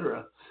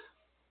 etc.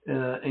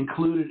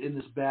 Included in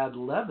this bad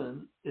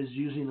leaven is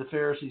using the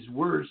Pharisees'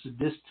 words to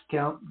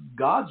discount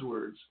God's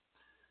words.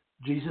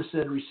 Jesus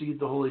said, receive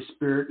the Holy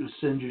Spirit, whose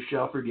sins you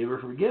shall forgive or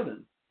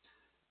forgiven.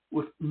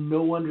 With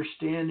no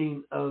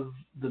understanding of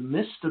the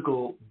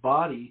mystical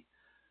body,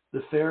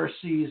 the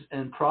Pharisees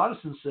and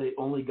Protestants say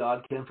only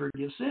God can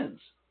forgive sins.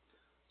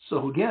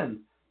 So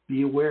again,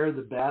 be aware of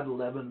the bad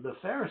leaven of the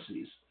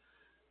Pharisees.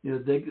 You know,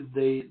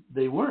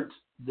 they weren't.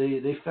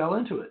 They fell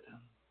into it.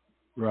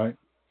 Right.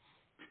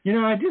 You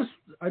know,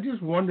 I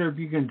just wonder if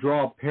you can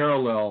draw a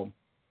parallel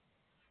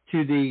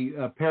to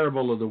the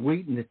parable of the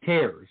wheat and the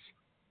tares.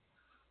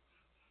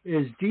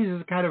 Is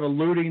Jesus kind of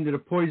alluding to the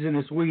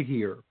poisonous wheat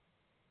here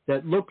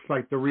that looks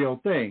like the real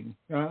thing?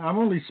 I'm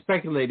only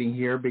speculating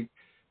here,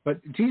 but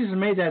Jesus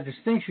made that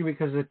distinction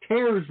because the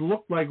tares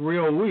look like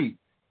real wheat,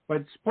 but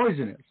it's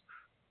poisonous.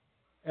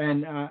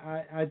 And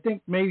I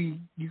think maybe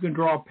you can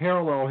draw a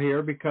parallel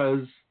here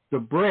because the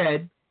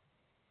bread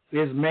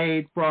is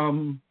made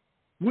from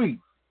wheat.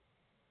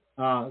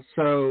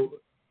 So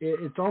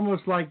it's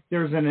almost like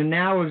there's an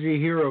analogy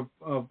here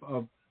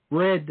of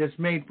bread that's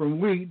made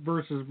from wheat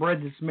versus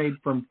bread that's made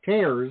from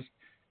tares.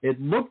 It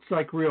looks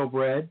like real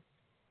bread,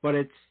 but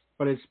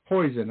it's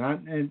poison.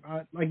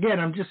 Again,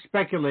 I'm just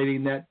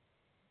speculating that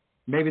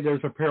maybe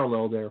there's a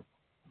parallel there.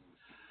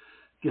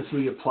 Guess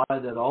we apply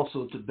that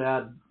also to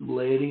bad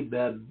laity,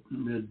 bad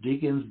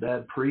deacons,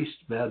 bad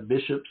priests, bad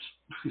bishops.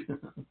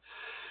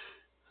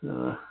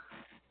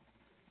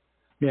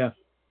 Yeah.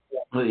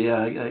 But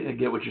yeah, I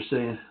get what you're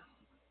saying.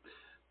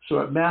 So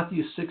at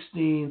Matthew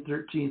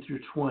 16:13 through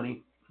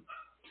 20,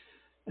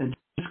 and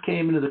Jesus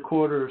came into the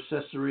quarter of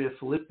Caesarea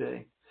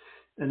Philippi,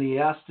 and he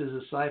asked his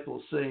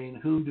disciples, saying,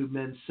 "Whom do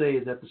men say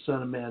that the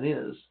Son of Man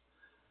is?"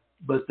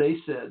 But they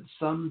said,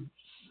 "Some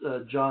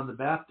John the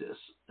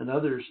Baptist, and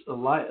others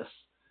Elias,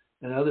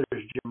 and others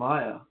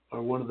Jeremiah,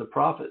 or one of the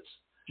prophets."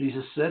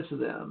 Jesus said to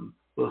them,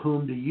 "But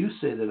whom do you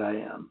say that I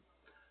am?"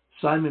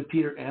 Simon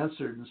Peter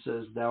answered and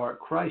says, "Thou art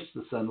Christ,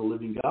 the Son of the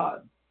living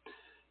God."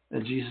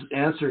 And Jesus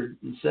answered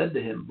and said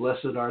to him,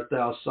 "Blessed art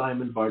thou,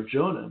 Simon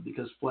Bar-Jonah,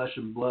 because flesh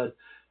and blood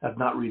have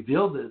not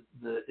revealed it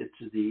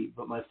to thee,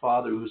 but my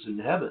Father who is in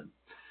heaven.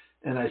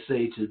 And I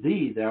say to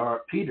thee, thou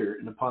art Peter,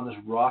 and upon this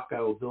rock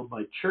I will build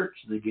my church,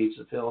 and the gates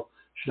of hell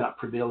shall not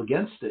prevail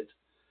against it.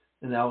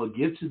 And I will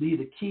give to thee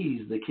the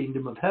keys of the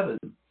kingdom of heaven.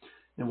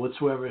 And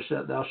whatsoever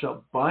thou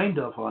shalt bind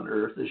upon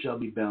earth, it shall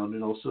be bound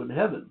and also in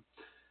heaven.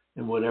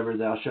 And whatever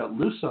thou shalt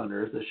loose on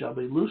earth, it shall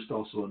be loosed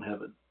also in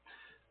heaven."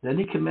 Then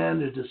he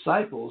commanded his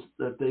disciples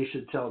that they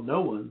should tell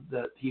no one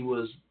that he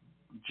was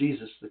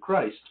Jesus the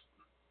Christ.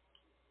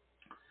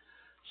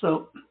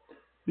 So,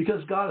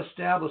 because God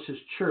established his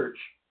church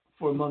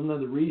for, among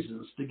other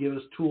reasons, to give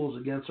us tools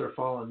against our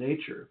fallen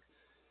nature,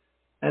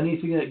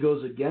 anything that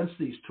goes against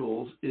these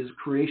tools is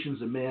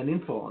creations of man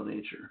in fallen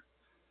nature.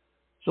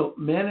 So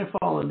man in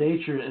fallen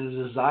nature and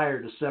a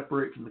desire to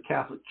separate from the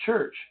Catholic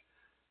Church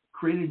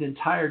created an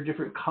entire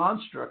different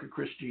construct of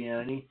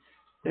Christianity.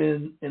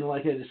 And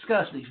like I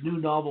discussed, these new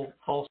novel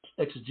false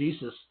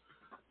exegesis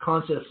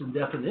concepts and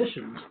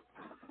definitions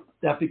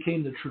that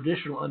became the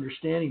traditional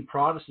understanding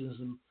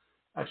Protestantism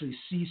actually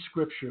sees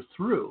Scripture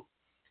through.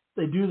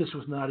 They do this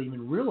with not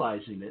even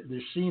realizing it.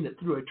 They're seeing it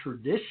through a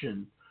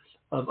tradition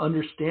of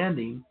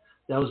understanding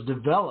that was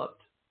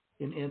developed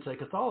in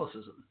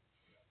anti-Catholicism.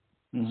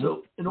 Mm-hmm.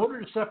 So in order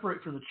to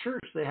separate from the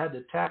church, they had to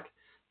attack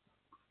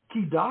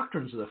key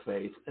doctrines of the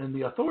faith and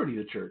the authority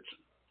of the church.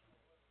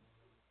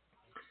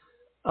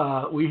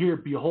 We hear,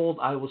 "Behold,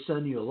 I will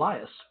send you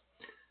Elias."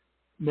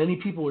 Many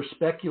people were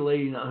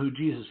speculating on who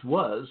Jesus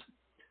was.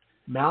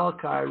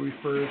 Malachi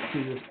refers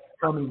to this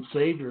coming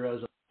Savior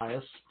as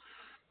Elias.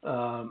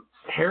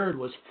 Herod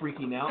was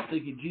freaking out,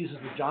 thinking Jesus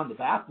was John the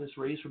Baptist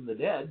raised from the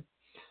dead.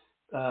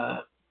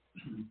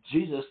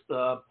 Jesus,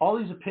 all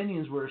these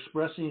opinions were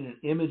expressing an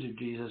image of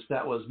Jesus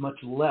that was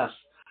much less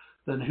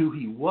than who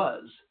he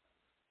was.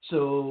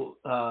 So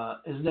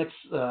his next,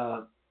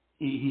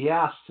 he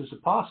asked his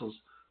apostles,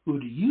 "Who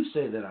do you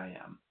say that I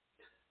am?"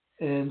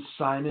 And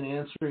Simon,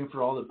 answering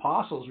for all the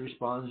apostles,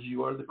 responds,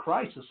 "You are the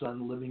Christ, the Son of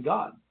the living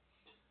God."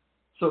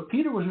 So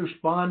Peter was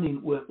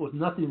responding with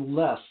nothing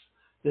less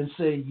than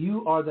saying,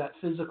 "You are that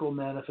physical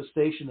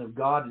manifestation of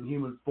God in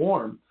human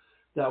form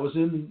that was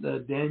in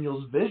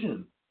Daniel's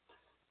vision."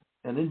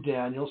 And in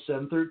Daniel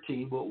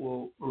 7:13,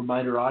 we'll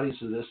remind our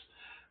audience of this,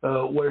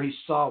 where he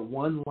saw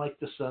one like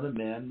the Son of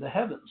Man in the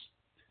heavens.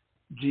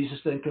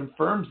 Jesus then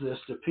confirms this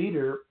to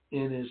Peter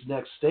in his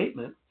next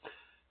statement,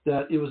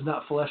 that it was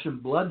not flesh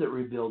and blood that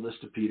revealed this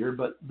to Peter,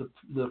 but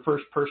the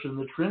first person of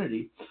the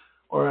Trinity,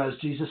 or as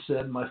Jesus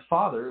said, "My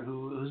Father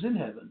who is in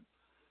heaven."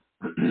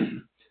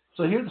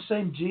 So here the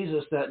same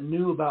Jesus that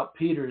knew about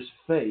Peter's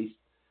faith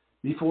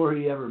before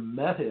he ever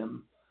met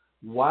him,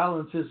 while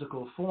in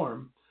physical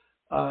form,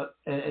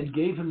 and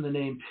gave him the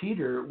name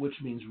Peter,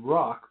 which means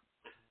rock,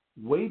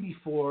 way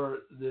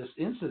before this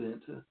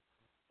incident,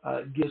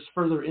 gives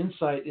further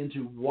insight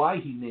into why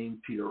he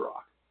named Peter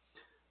Rock,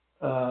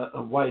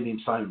 why he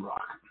named Simon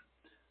Rock.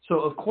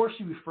 So, of course,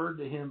 he referred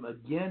to him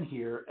again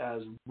here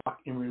as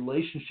rock in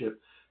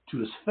relationship to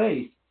his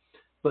faith,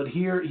 but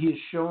here he is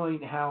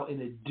showing how,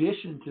 in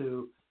addition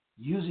to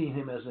using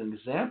him as an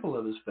example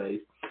of his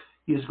faith,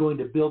 he is going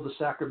to build the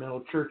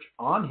sacramental church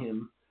on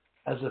him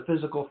as a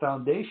physical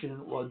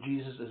foundation, while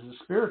Jesus is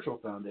a spiritual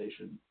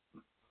foundation.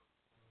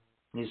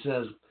 He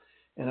says,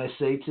 "And I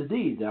say to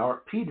thee, thou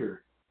art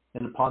Peter,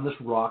 and upon this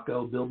rock I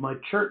will build my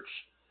church,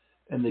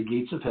 and the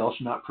gates of hell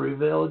shall not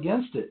prevail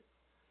against it.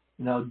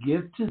 And I'll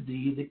give to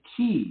thee the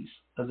keys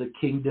of the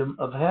kingdom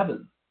of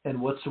heaven.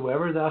 And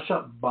whatsoever thou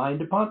shalt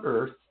bind upon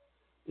earth,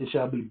 it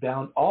shall be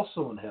bound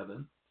also in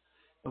heaven.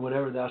 And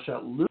whatever thou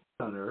shalt loose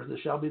on earth, it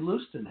shall be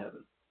loosed in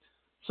heaven."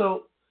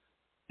 So,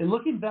 in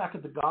looking back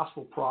at the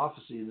gospel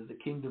prophecy that the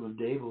kingdom of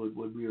David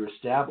would be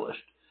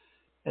reestablished,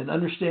 and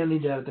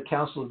understanding that at the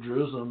Council of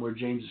Jerusalem, where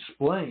James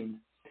explained,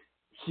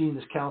 seeing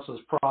this council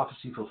as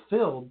prophecy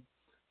fulfilled,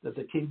 that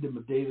the kingdom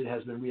of David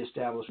has been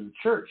reestablished in the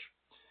church,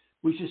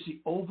 we should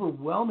see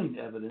overwhelming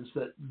evidence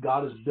that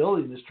God is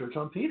building this church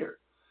on Peter.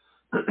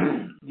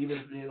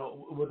 Even,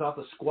 without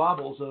the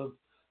squabbles of,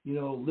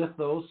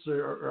 lithos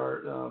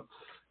or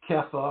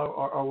Kepha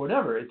or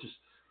whatever. It just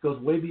goes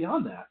way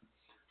beyond that.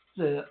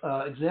 The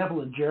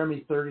example in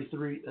Jeremiah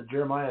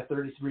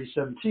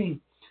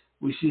 33:17,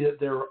 we see that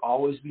there will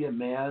always be a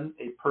man,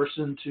 a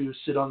person to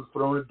sit on the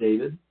throne of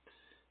David.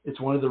 It's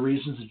one of the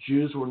reasons the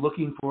Jews were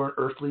looking for an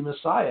earthly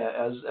Messiah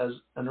as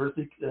an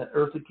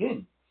earthly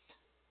king.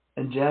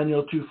 In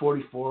Daniel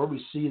 2:44, we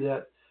see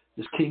that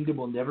this kingdom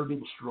will never be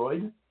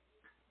destroyed.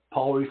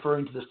 Paul,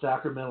 referring to the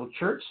sacramental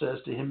church,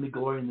 says, "To him be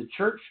glory in the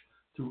church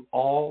through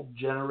all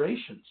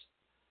generations."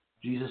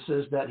 Jesus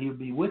says that he would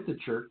be with the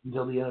church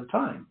until the end of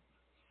time.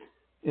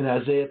 In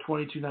Isaiah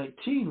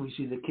 22:19, we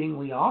see the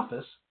kingly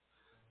office,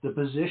 the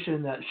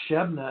position that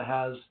Shebna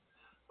has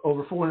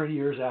over 400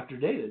 years after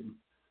David.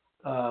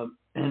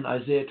 In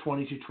Isaiah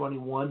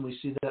 22:21, we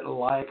see that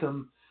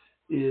Eliakim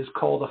is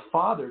called a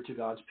father to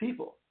God's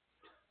people.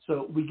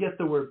 So we get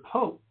the word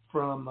pope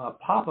from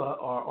papa,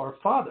 or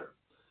father.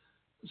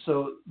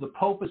 So the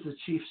pope is the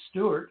chief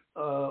steward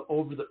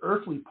over the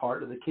earthly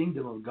part of the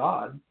kingdom of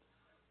God,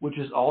 which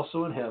is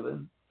also in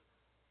heaven.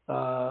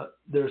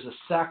 There's a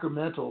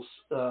sacramental,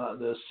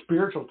 the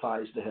spiritual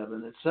ties to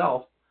heaven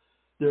itself.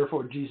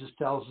 Therefore, Jesus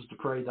tells us to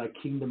pray, "Thy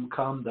kingdom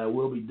come, thy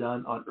will be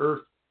done on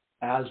earth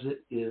as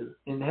it is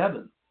in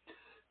heaven."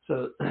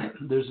 So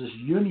there's this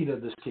union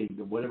of this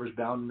kingdom. Whatever's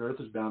bound on earth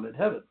is bound in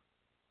heaven.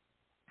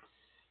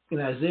 In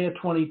Isaiah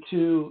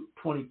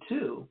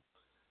 22:22,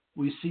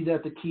 we see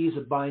that the keys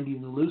of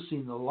binding and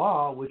loosing the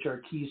law, which are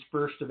keys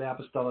first of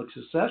apostolic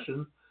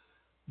succession,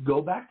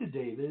 go back to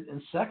David,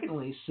 and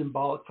secondly,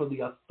 symbolic for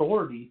the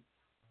authority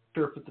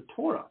to interpret the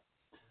Torah.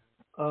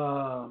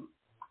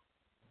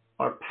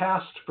 Are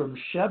passed from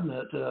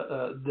Shebna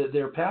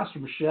they're passed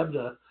from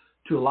Shebna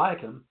to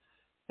Eliakim,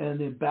 and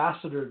the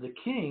ambassador of the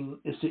king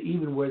is to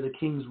even wear the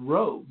king's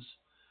robes,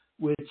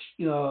 which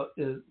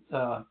is,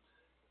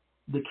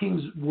 the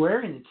king's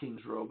wearing the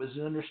king's robe is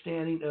an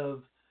understanding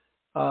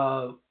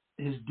of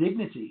his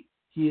dignity.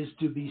 He is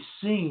to be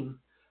seen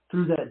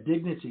through that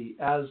dignity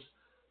as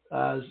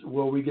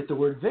well. We get the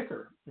word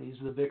vicar. He's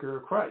the vicar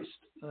of Christ.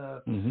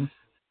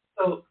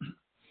 So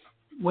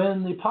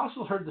when the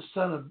apostles heard the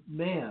Son of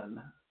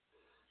Man,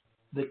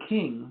 the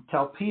king,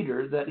 tell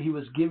Peter that he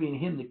was giving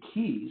him the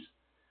keys,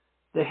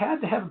 they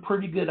had to have a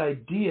pretty good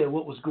idea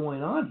what was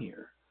going on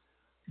here.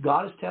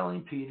 God is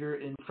telling Peter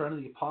in front of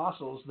the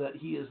apostles that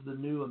he is the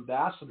new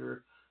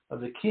ambassador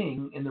of the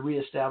king in the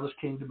reestablished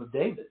kingdom of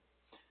David.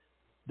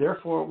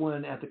 Therefore,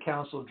 when at the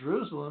Council of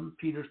Jerusalem,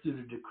 Peter threw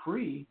a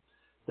decree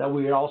that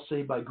we are all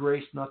saved by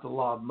grace, not the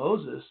law of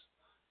Moses,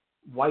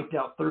 wiped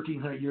out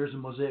 1,300 years of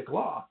Mosaic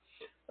law,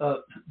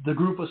 the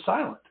group was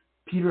silent.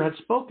 Peter had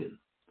spoken.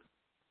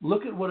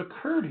 Look at what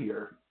occurred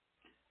here.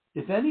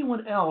 If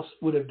anyone else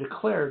would have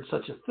declared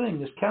such a thing,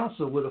 this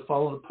council would have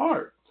fallen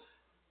apart.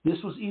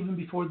 This was even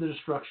before the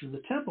destruction of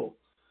the temple.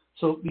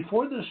 So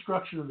before the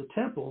destruction of the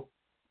temple,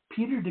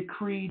 Peter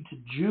decreed to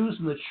Jews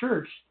in the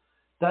church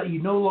that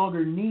you no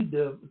longer need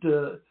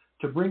to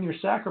bring your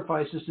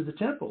sacrifices to the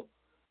temple.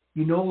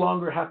 You no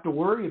longer have to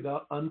worry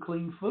about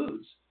unclean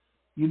foods.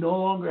 You no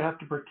longer have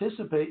to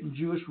participate in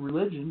Jewish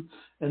religion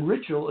and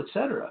ritual,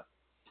 etc.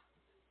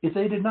 If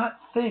they did not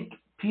think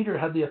Peter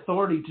had the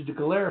authority to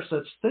declare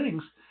such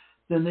things,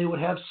 then they would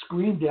have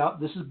screamed out,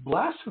 "This is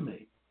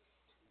blasphemy."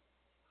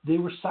 They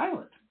were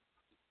silent.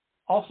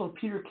 Also,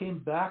 Peter came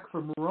back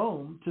from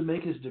Rome to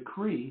make his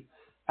decree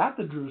at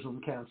the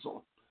Jerusalem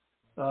Council.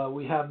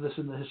 We have this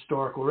in the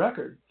historical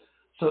record.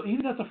 So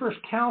even at the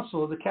first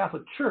council of the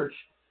Catholic Church,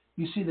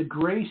 you see the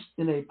grace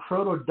in a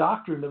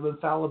proto-doctrine of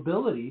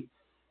infallibility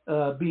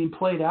being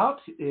played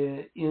out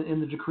in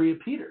the decree of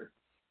Peter.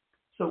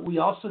 So we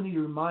also need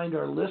to remind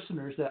our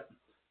listeners that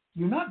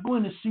you're not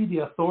going to see the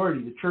authority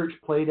of the church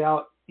played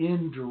out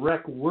in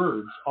direct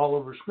words all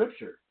over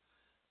Scripture.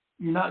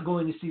 You're not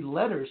going to see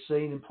letters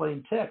saying in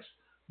plain text,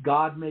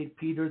 God made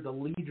Peter the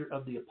leader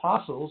of the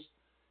apostles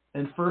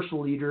and first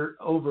leader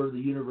over the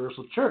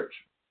universal church.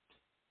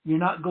 You're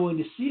not going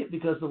to see it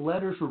because the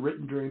letters were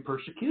written during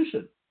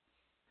persecution.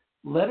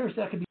 Letters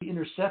that could be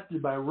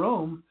intercepted by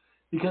Rome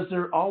because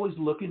they're always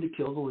looking to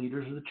kill the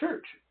leaders of the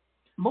church.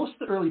 Most of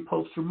the early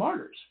popes were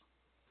martyrs.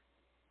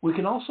 We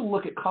can also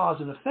look at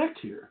cause and effect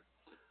here.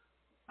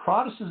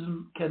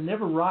 Protestantism can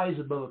never rise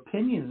above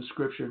opinion in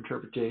Scripture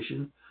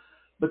interpretation,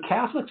 but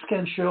Catholics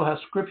can show how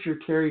Scripture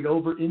carried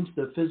over into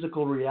the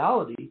physical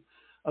reality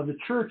of the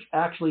church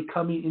actually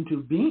coming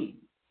into being,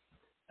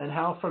 and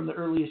how from the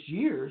earliest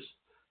years,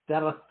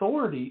 that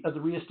authority of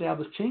the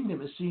reestablished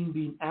kingdom is seen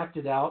being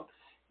acted out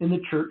in the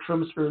church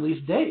from its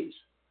earliest days.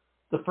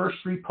 The first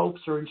three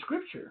popes are in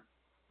Scripture.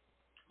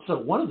 So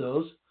one of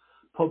those,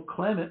 Pope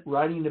Clement,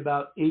 writing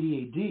about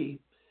 80 AD,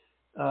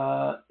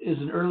 is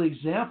an early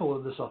example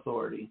of this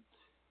authority.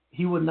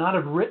 He would not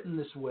have written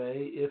this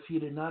way if he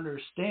did not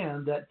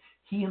understand that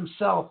he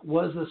himself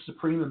was the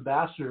supreme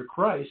ambassador of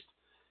Christ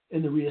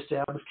in the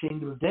reestablished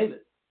kingdom of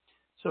David.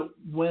 So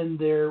when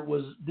there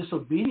was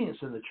disobedience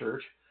in the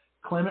church,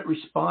 Clement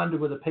responded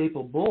with a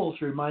papal bull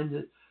to remind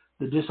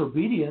the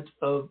disobedient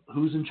of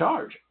who's in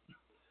charge.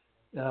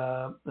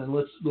 And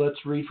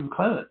let's read from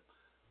Clement.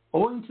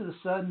 Owing to the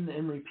sudden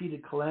and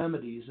repeated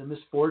calamities and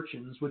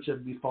misfortunes which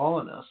have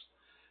befallen us,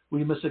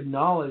 we must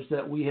acknowledge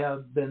that we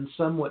have been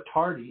somewhat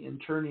tardy in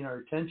turning our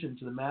attention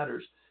to the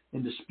matters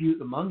in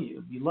dispute among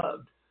you,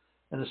 beloved,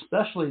 and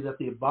especially that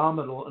the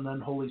abominable and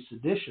unholy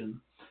sedition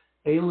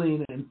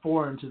alien and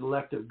foreign to the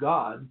elect of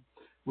God,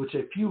 which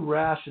a few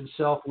rash and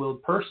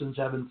self-willed persons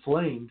have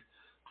inflamed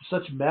to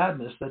such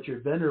madness that your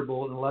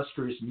venerable and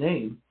illustrious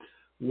name,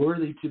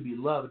 worthy to be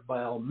loved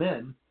by all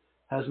men,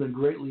 has been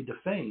greatly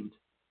defamed.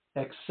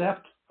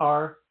 Accept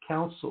our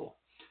counsel,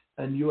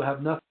 and you will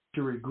have nothing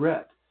to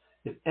regret.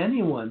 If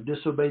anyone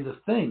disobey the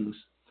things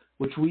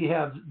which we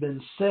have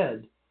been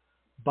said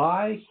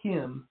by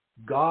him,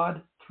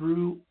 God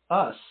through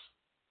us,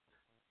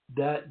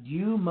 that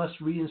you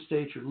must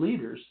reinstate your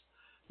leaders,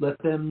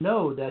 let them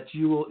know that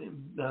you will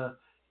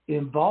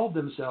involve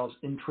themselves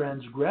in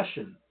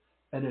transgression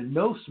and in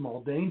no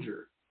small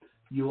danger.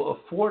 You will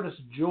afford us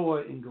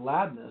joy and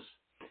gladness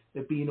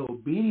at being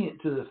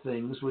obedient to the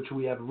things which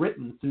we have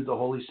written through the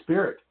Holy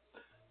Spirit.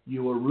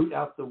 You will root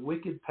out the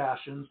wicked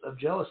passions of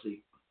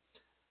jealousy.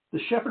 The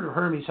shepherd of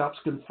Hermes helps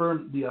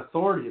confirm the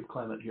authority of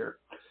Clement here.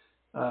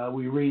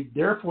 We read,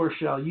 therefore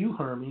shall you,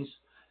 Hermes,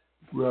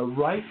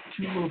 write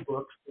 2 little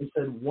books, and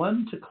send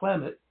one to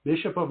Clement,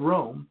 Bishop of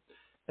Rome,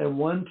 and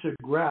one to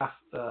Graph,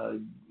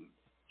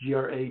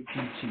 Grapte,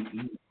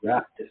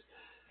 Grapte.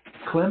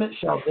 Clement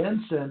shall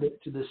then send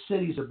it to the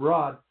cities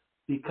abroad,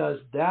 because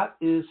that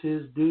is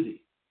his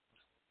duty.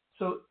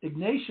 So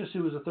Ignatius,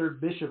 who was the 3rd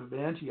bishop of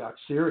Antioch,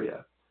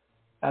 Syria,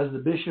 as the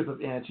bishop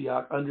of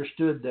Antioch,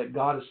 understood that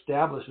God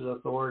established his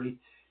authority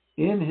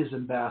in his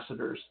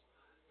ambassadors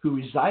who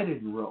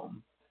resided in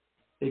Rome.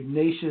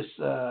 Ignatius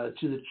to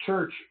the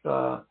church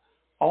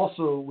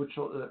also, which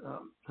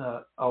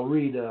I'll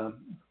read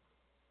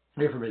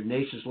here from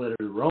Ignatius' letter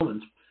to the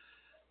Romans,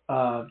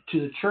 to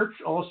the church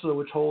also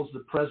which holds the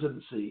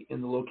presidency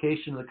in the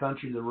location of the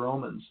country of the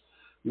Romans,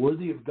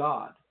 worthy of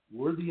God,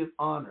 worthy of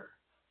honor,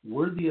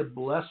 worthy of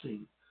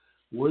blessing,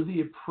 worthy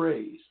of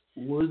praise,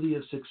 worthy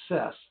of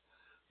success,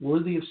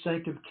 worthy of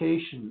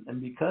sanctification,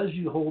 and because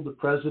you hold the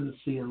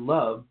presidency in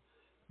love,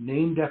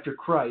 named after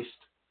Christ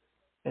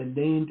and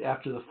named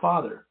after the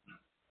Father.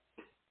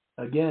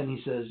 Again,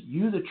 he says,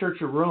 you, the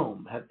Church of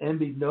Rome, have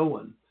envied no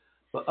one,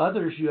 but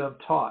others you have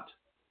taught.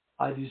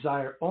 I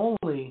desire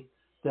only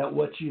that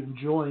what you have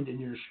joined in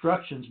your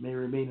instructions may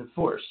remain in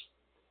force.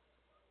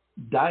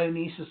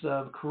 Dionysius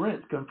of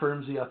Corinth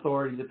confirms the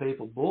authority of the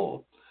papal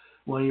bull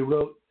when he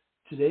wrote,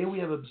 today we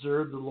have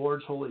observed the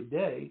Lord's holy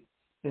day,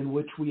 in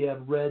which we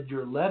have read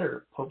your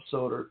letter, Pope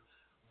Soter.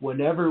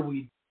 Whenever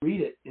we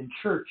read it in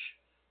church,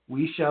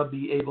 we shall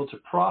be able to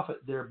profit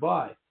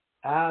thereby,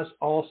 as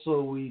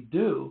also we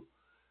do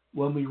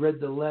when we read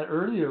the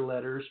earlier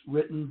letters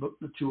written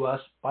to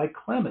us by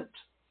Clement.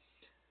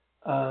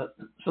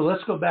 So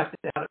let's go back to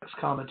Attic's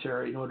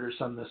commentary in order to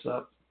sum this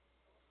up.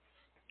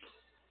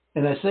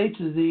 And I say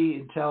to thee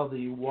and tell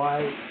thee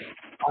why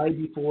I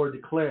before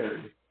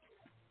declared,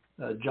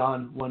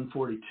 John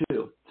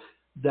 1:42,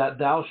 that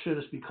thou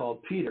shouldest be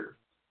called Peter,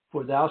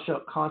 for thou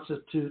shalt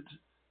constitute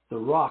the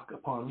rock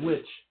upon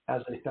which,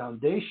 as a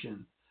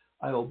foundation,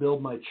 I will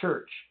build my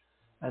church,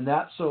 and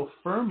that so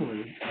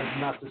firmly as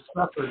not to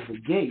suffer the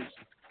gates,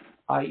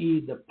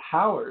 i.e. the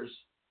powers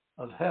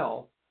of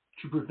hell,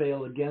 to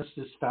prevail against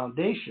its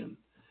foundation,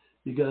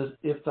 because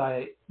if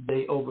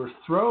they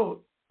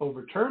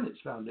overturn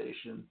its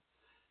foundation,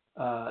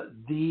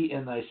 thee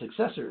and thy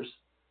successors,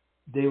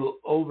 they will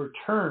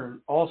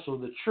overturn also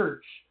the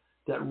church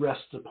that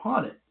rests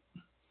upon it.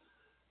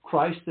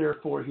 Christ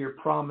therefore here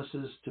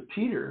promises to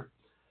Peter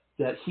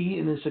that he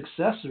and his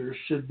successors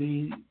should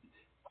be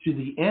to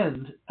the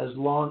end, as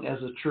long as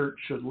the church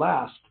should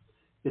last,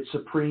 its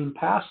supreme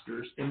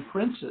pastors and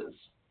princes.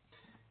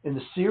 In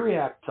the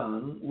Syriac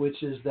tongue,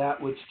 which is that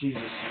which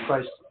Jesus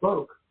Christ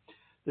spoke,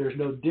 there is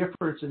no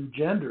difference in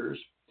genders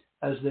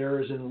as there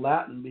is in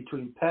Latin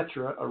between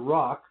Petra, a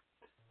rock,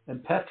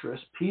 and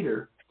Petrus,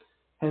 Peter.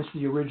 Hence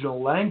the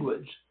original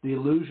language, the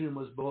allusion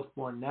was both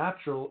more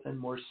natural and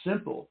more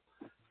simple.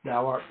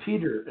 Thou art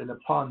Peter, and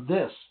upon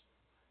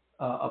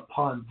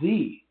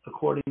thee,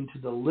 according to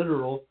the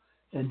literal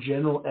and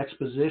general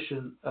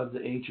exposition of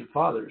the ancient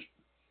fathers,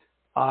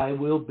 I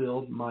will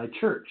build my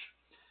church.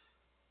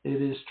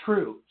 It is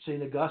true,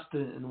 St.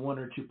 Augustine in 1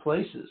 or 2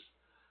 places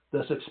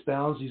thus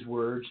expounds these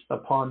words,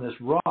 upon this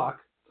rock,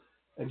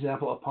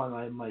 example,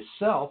 upon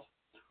myself,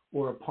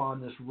 or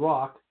upon this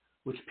rock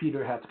which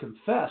Peter hath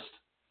confessed.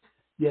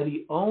 Yet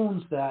he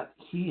owns that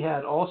he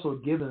had also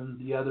given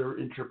the other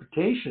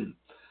interpretation,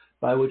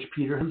 by which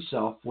Peter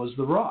himself was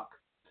the rock.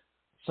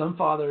 Some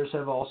fathers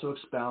have also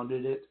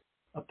expounded it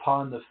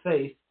upon the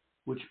faith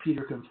which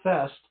Peter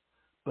confessed,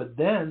 but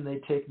then they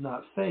take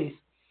not faith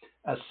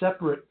as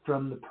separate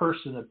from the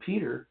person of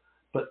Peter,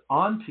 but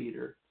on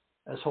Peter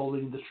as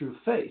holding the true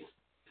faith.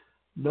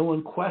 No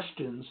one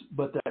questions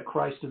but that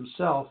Christ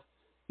himself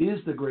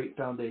is the great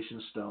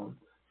foundation stone,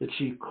 the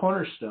chief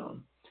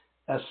cornerstone,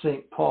 as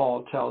St.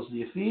 Paul tells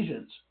the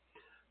Ephesians.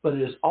 But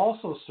it is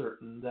also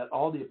certain that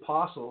all the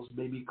apostles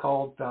may be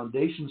called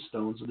foundation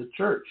stones of the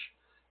church,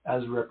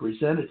 as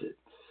represented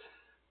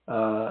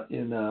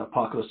in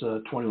Apocalypse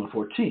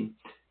 21:14.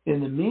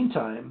 In the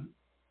meantime,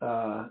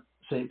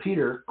 St.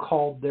 Peter,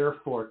 called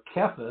therefore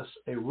Cephas,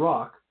 a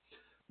rock,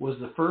 was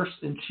the first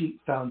and chief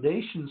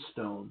foundation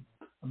stone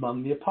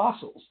among the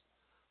apostles.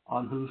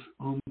 on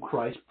whom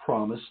Christ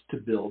promised to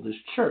build his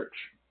church.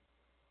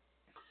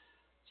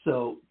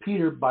 So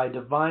Peter, by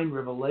divine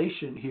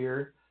revelation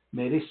here,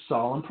 made a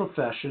solemn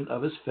profession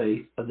of his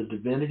faith of the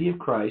divinity of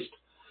Christ.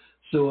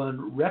 So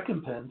in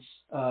recompense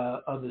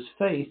of his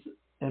faith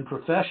and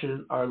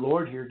profession, our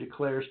Lord here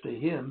declares to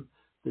him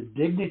the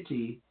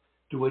dignity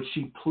to which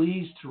he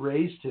pleased to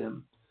raise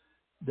him,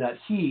 that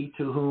he,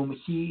 to whom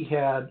he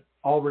had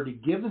already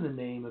given the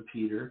name of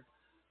Peter,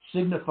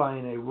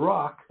 signifying a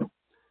rock,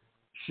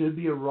 should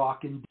be a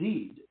rock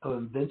indeed, of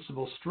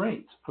invincible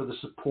strength for the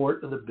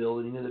support of the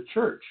building of the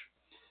church,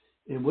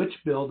 in which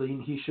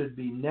building he should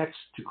be next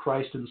to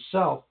Christ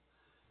himself,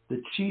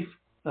 the chief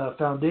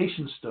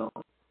foundation stone,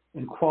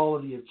 in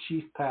quality of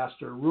chief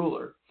pastor or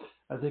ruler.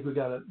 I think we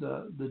got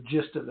the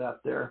gist of that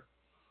there.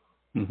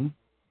 Mm-hmm.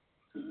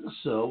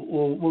 So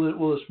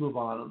we'll just move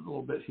on a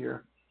little bit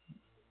here.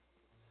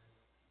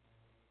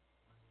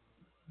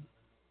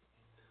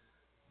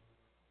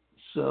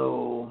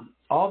 So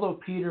although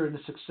Peter and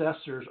his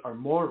successors are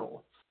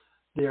mortal,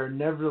 they are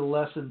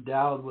nevertheless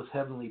endowed with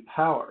heavenly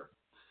power.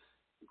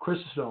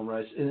 Chrysostom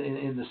writes,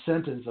 in the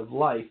sentence of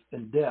life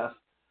and death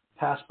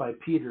passed by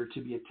Peter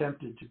to be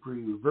attempted to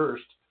be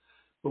reversed,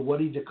 but what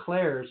he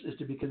declares is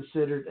to be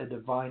considered a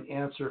divine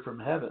answer from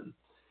heaven,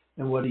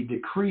 and what he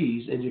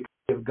decrees a decree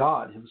of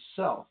God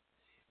himself.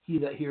 He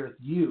that heareth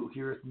you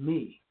heareth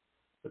me.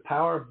 The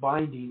power of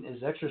binding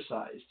is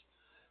exercised,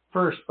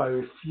 first by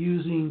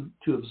refusing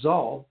to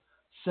absolve,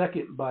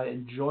 second by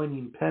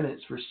enjoining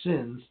penance for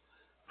sins,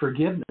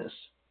 forgiveness,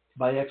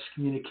 by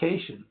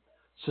excommunication,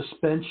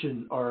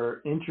 suspension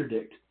or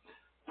interdict,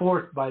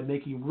 fourth by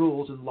making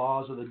rules and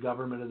laws of the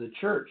government of the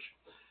church,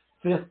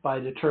 fifth by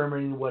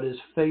determining what is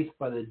faith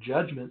by the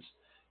judgments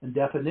and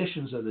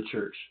definitions of the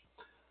church.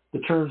 The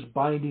terms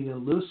binding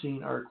and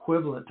loosing are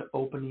equivalent to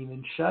opening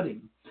and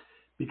shutting,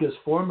 because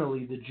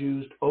formerly the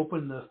Jews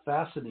opened the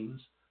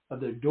fastenings of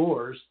their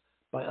doors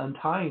by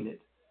untying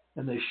it,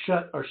 and they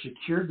shut or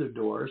secured their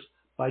doors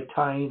by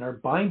tying or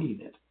binding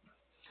it.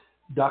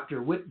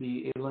 Dr.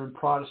 Whitby, a learned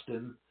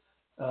Protestant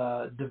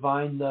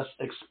divine, thus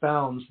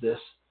expounds this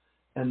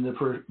and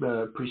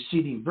the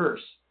preceding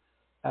verse.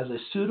 As a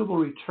suitable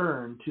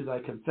return to thy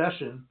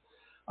confession,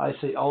 I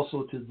say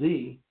also to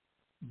thee,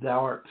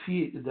 thou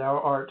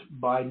art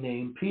by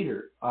name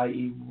Peter,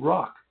 i.e.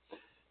 rock,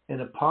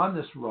 and upon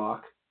this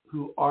rock,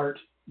 who art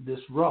this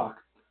rock,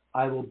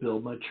 I will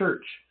build my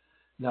church.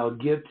 Now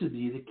give to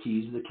thee the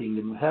keys of the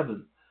kingdom of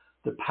heaven,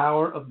 the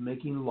power of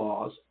making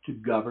laws to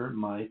govern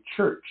my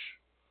church.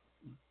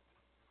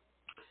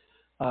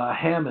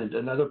 Hammond,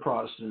 another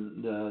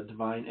Protestant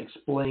divine,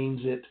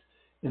 explains it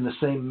in the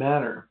same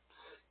manner.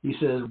 He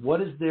says,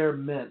 what is there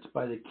meant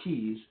by the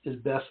keys is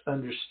best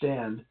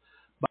understood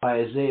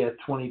by Isaiah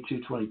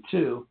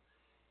 22:22.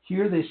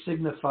 Here they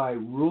signify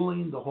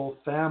ruling the whole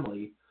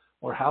family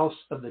or house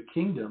of the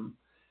kingdom,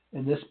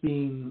 and this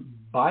being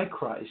by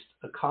Christ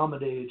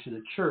accommodated to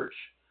the church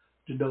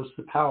denotes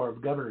the power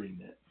of governing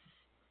it.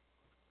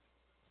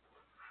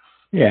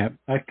 Yeah,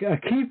 a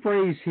key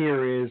phrase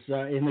here is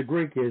in the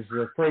Greek is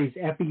the phrase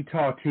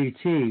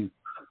epitautiti,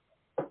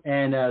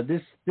 and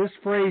this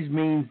phrase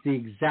means the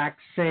exact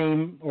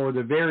same or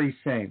the very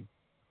same,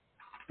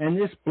 and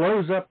this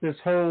blows up this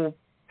whole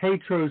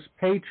Petros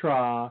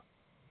Petra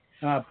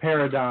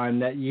paradigm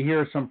that you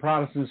hear some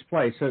Protestants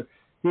play. So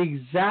the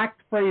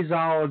exact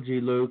phraseology,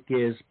 Luke,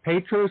 is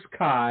Petros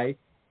Kai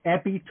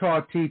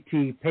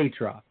epitautiti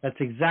Petra. That's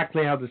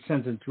exactly how the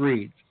sentence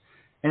reads,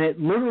 and it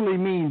literally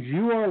means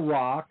you are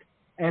rock.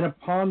 And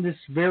upon this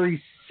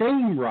very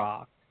same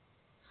rock.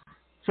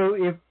 So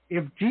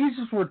if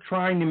Jesus were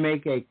trying to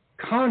make a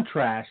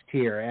contrast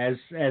here,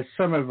 as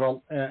some have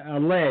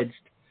alleged,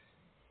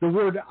 the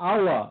word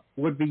Allah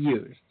would be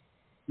used,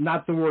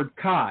 not the word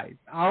Kai.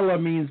 Allah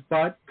means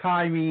but,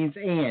 Kai means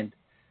and.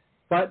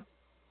 But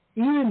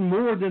even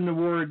more than the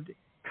word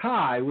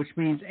Kai, which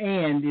means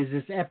and, is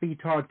this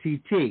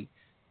epitautiti.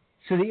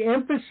 So the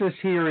emphasis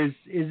here is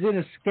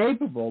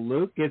inescapable,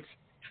 Luke. It's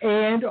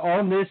and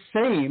on this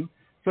same.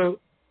 So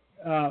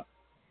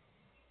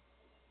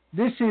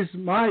this is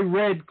my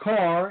red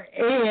car,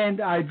 and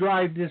I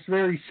drive this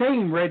very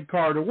same red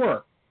car to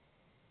work.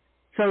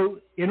 So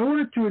in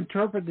order to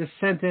interpret this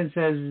sentence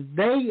as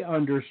they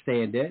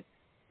understand it,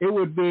 it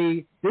would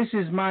be, this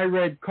is my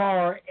red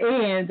car,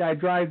 and I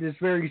drive this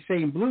very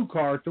same blue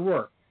car to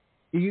work.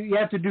 You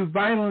have to do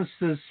violence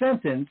to the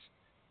sentence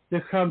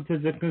to come to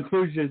the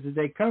conclusion that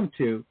they come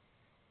to.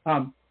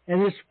 And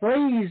this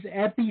phrase,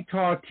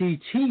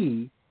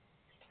 epitautiti,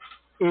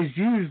 is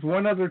used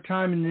one other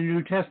time in the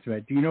New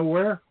Testament. Do you know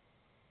where?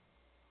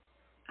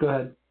 Go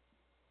ahead.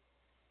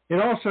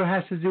 It also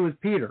has to do with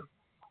Peter.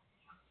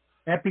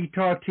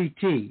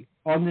 Epitautiti.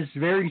 On this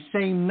very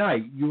same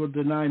night, you will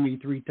deny me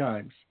 3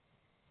 times.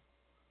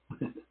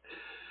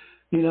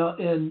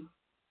 And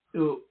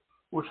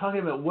we're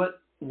talking about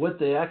what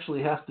they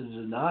actually have to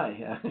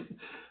deny.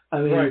 I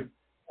mean, right.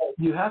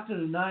 You have to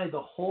deny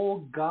the whole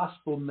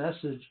gospel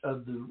message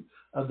of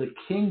the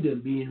kingdom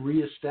being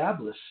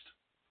reestablished.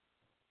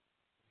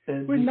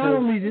 And well, not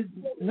only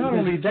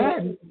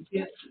that, you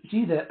can't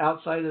see that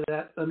outside of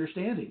that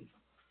understanding.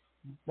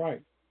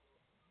 right?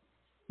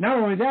 Not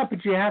only that,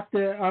 but you have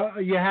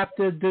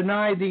to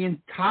deny the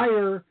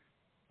entire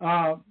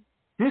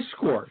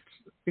discourse,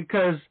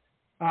 because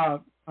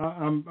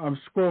I'm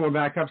scrolling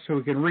back up so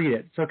we can read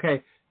it. It's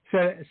okay.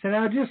 So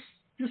now just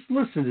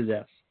listen to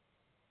this.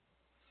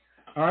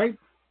 All right?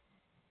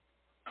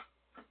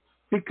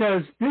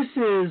 Because this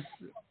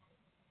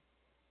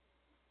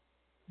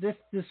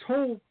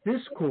whole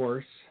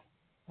discourse.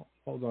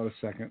 Hold on a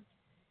second.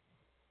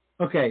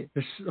 Okay,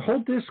 this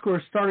whole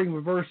discourse starting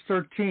with verse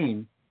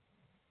 13.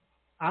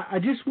 I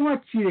just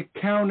want you to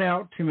count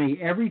out to me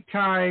every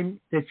time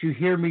that you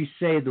hear me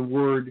say the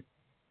word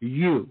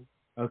 "you."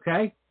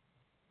 Okay?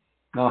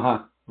 Okay.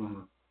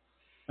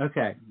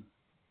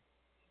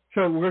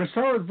 So we're going to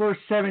start with verse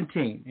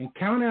 17 and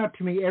count out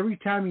to me every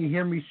time you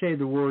hear me say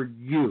the word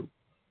 "you."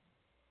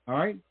 All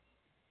right?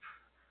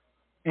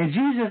 And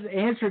Jesus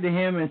answered to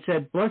him and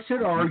said,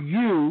 "Blessed are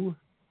you,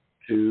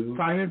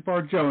 Simon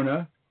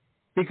Bar-Jonah,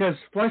 because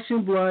flesh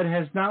and blood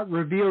has not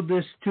revealed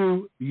this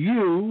to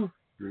you,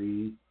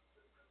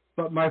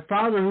 but my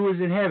Father who is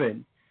in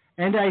heaven.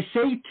 And I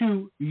say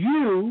to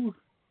you,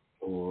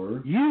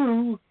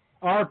 you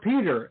are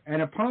Peter,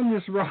 and upon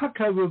this rock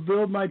I will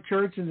build my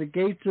church, and the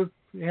gates of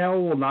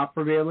hell will not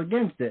prevail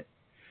against it.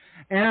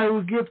 And I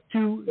will give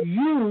to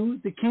you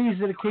the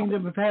keys of the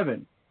kingdom of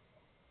heaven.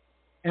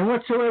 And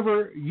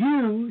whatsoever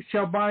you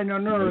shall bind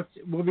on earth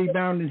will be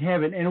bound in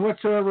heaven, and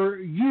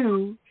whatsoever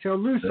you shall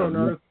loose on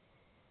earth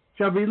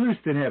shall be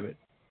loosed in heaven."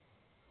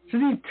 So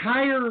the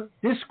entire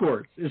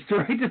discourse is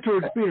directed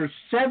towards Peter.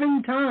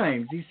 7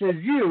 times he says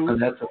 "you."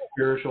 And that's a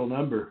spiritual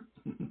number.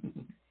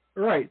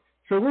 Right.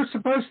 So we're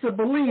supposed to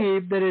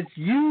believe that it's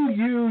you,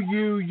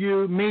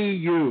 me,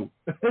 you.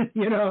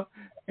 You know,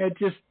 and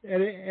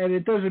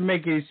it doesn't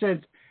make any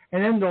sense.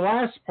 And then the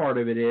last part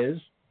of it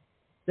is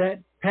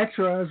that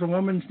Petra is a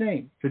woman's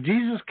name. So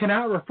Jesus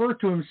cannot refer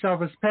to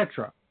himself as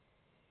Petra.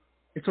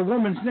 It's a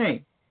woman's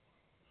name.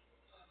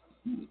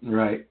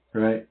 Right.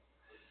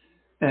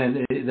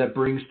 And that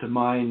brings to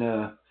mind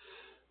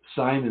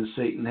Simon,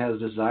 Satan has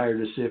desire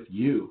to sift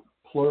you,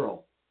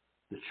 plural,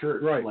 the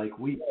church, right, like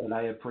wheat, and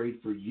I have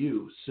prayed for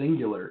you,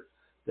 singular,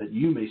 that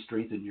you may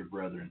strengthen your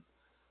brethren.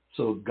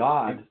 So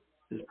God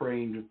is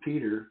praying to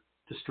Peter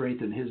to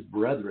strengthen his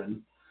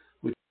brethren,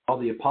 which are all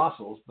the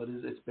apostles, but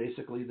it's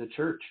basically the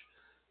church.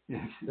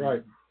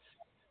 Right.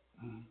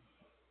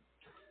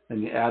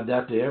 And you add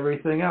that to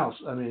everything else.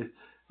 I mean,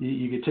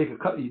 you could take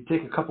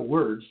a couple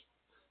words,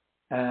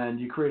 and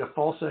you create a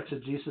false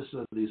exegesis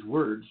of these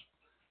words,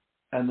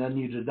 and then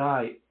you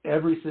deny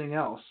everything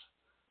else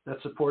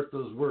that supports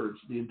those words.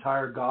 The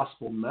entire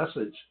gospel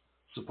message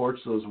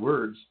supports those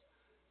words,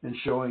 and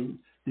showing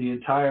the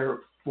entire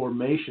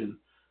formation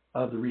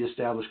of the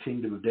reestablished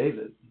kingdom of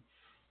David.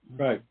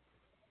 Right.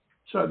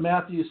 So at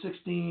Matthew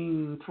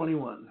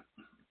 16:21.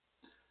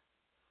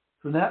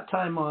 From that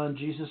time on,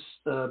 Jesus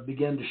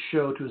began to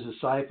show to his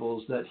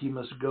disciples that he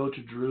must go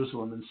to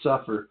Jerusalem and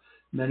suffer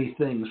many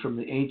things from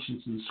the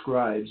ancients and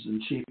scribes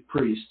and chief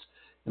priests,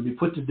 and be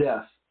put to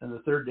death, and the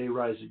third day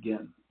rise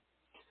again.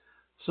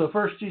 So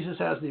first, Jesus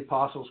has the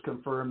apostles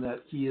confirm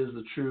that he is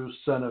the true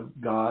Son of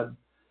God,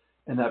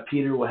 and that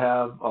Peter will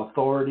have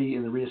authority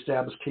in the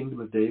reestablished kingdom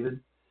of David.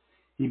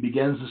 He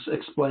begins to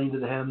explain to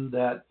them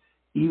that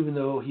even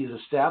though he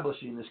is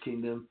establishing this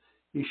kingdom,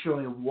 he's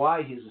showing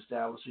why he is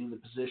establishing the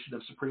position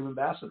of supreme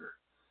ambassador.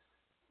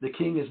 The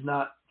king is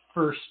not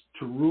first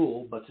to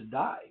rule, but to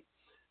die.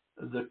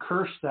 The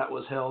curse that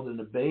was held in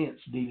abeyance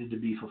needed to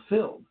be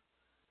fulfilled.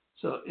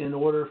 So in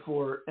order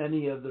for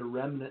any of the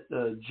remnant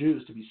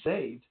Jews to be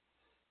saved,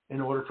 in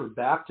order for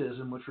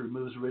baptism, which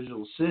removes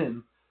original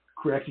sin,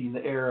 correcting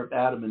the error of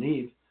Adam and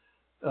Eve,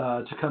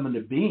 to come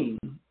into being,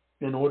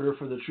 in order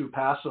for the true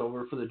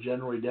Passover, for the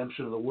general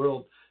redemption of the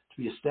world to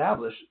be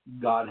established,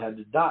 God had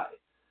to die.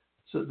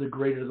 So the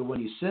greater the one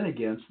you sin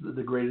against,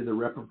 the greater the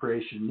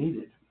reparation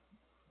needed.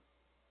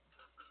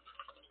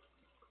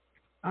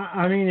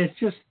 I mean, it's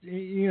just,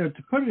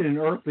 to put it in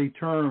earthly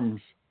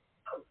terms,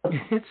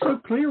 it's so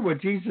clear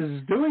what Jesus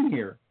is doing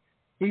here.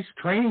 He's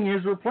training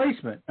his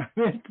replacement. I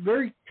mean, it's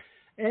very,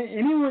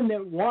 anyone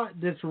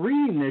that's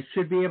reading this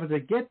should be able to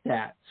get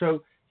that.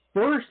 So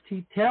first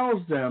he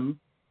tells them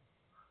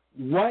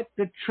what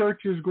the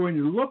church is going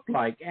to look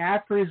like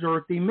after his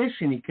earthly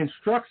mission. He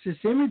constructs this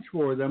image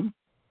for them,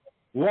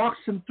 walks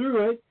them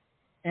through it,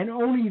 and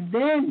only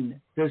then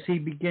does he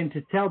begin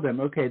to tell them,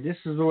 okay, this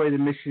is the way the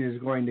mission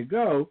is going to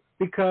go,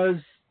 because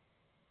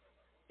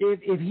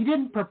if he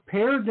didn't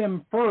prepare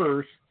them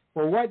first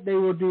for what they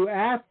will do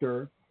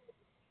after,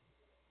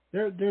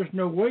 there's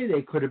no way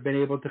they could have been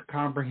able to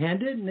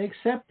comprehend it and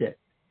accept it.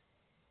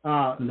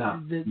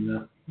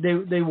 No.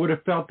 They would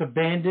have felt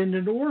abandoned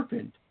and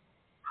orphaned.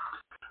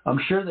 I'm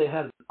sure they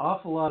had an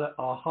awful lot of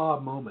aha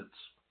moments.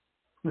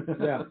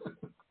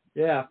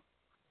 Yeah.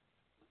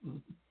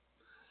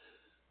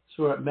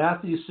 So we're at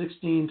Matthew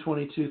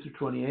 16:22 through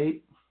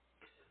 28.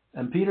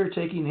 And Peter,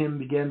 taking him,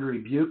 began to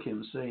rebuke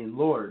him, saying,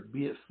 Lord,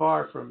 be it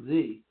far from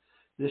thee.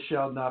 this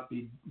shall not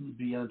be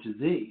unto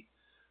thee.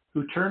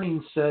 Who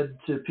turning said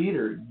to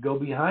Peter, Go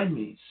behind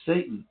me,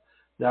 Satan,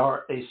 thou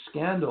art a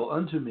scandal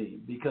unto me,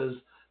 because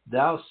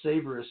thou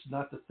savorest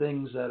not the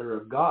things that are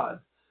of God,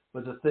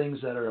 but the things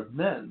that are of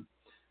men.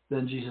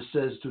 Then Jesus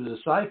says to his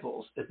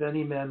disciples, If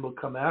any man will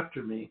come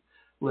after me,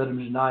 let him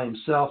deny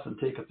himself and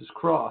take up his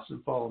cross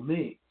and follow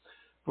me.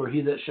 For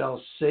he that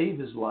shall save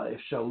his life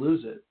shall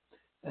lose it,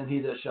 and he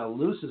that shall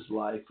lose his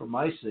life for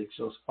my sake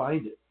shall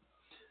find it.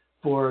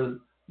 For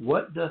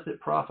what doth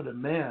it profit a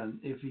man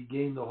if he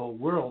gain the whole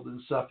world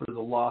and suffer the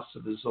loss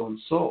of his own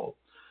soul?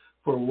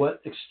 For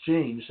what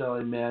exchange shall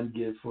a man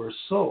give for his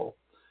soul?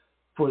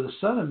 For the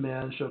Son of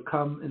Man shall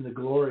come in the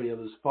glory of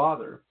his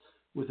Father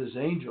with his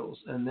angels,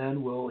 and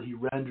then will he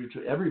render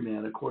to every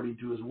man according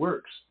to his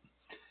works.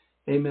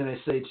 Amen, I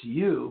say to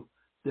you,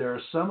 there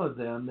are some of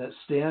them that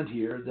stand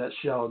here that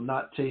shall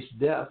not taste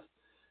death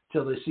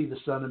till they see the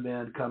Son of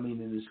Man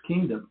coming in his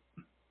kingdom.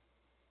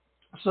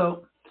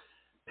 So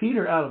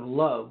Peter, out of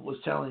love, was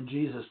telling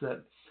Jesus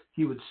that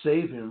he would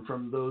save him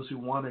from those who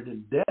wanted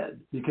him dead,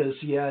 because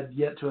he had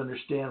yet to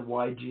understand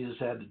why Jesus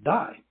had to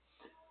die.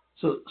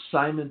 So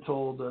Simon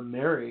told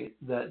Mary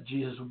that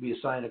Jesus would be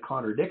a sign of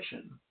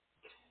contradiction.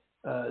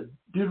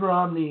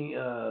 Deuteronomy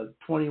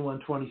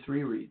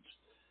 21:23 reads,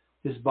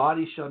 His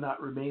body shall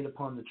not remain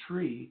upon the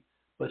tree,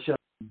 but shall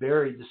be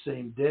buried the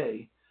same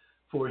day,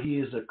 for he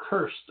is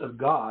accursed of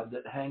God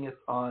that hangeth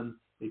on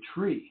a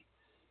tree.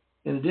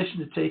 In addition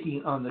to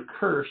taking on the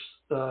curse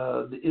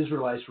the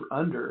Israelites were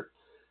under,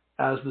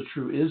 as the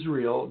true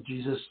Israel,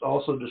 Jesus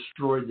also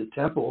destroyed the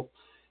temple,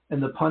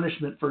 and the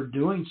punishment for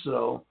doing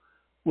so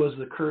was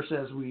the curse,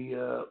 as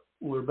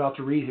we're about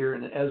to read here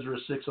in Ezra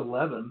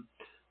 6:11.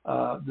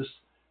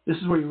 This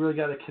is where you really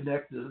got to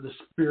connect the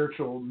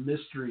spiritual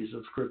mysteries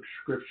of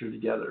Scripture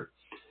together.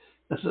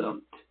 And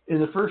so, in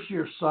the first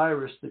year of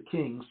Cyrus the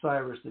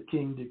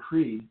king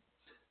decreed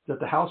that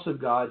the house of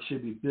God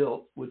should be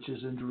built, which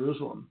is in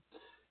Jerusalem,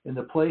 in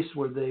the place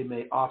where they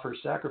may offer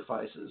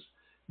sacrifices,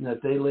 and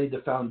that they laid the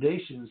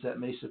foundations that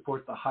may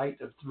support the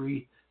height of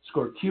 80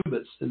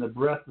 cubits and the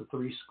breadth of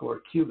 80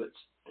 cubits,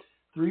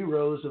 3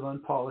 rows of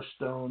unpolished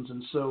stones,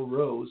 and so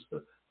rows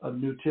of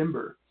new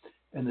timber.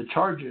 And the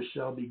charges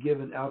shall be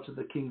given out to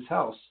the king's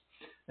house.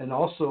 And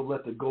also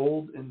let the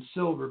gold and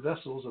silver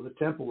vessels of the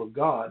temple of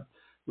God,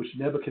 which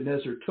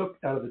Nebuchadnezzar took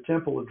out of the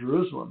temple of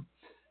Jerusalem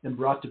and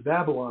brought to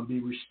Babylon, be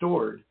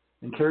restored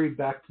and carried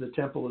back to the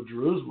temple of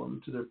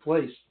Jerusalem, to their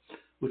place,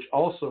 which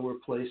also were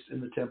placed in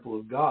the temple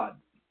of God.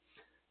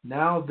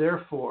 Now,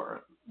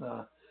 therefore,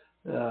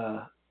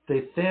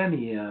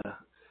 Thethania,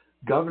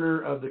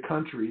 governor of the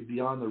country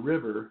beyond the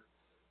river,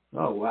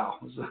 oh, wow.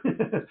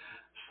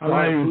 I'm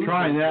not even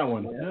trying that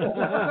one.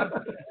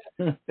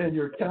 And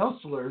your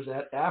counselors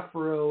at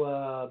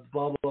Afro,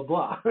 blah, blah,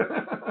 blah.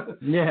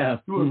 Yeah.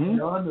 Who are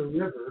beyond the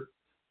river,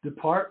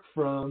 depart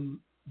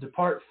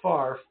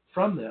far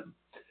from them.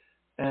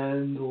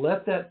 And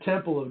let that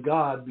temple of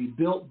God be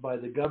built by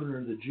the governor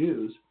of the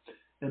Jews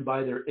and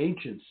by their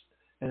ancients,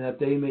 and that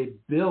they may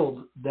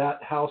build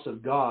that house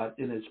of God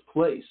in its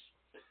place,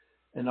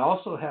 and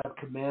also have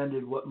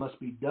commanded what must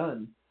be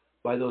done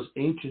by those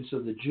ancients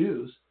of the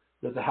Jews,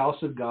 that the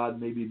house of God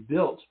may be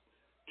built,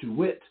 to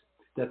wit,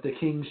 that the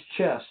king's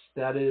chest,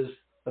 that is,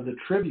 of the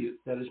tribute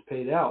that is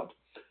paid out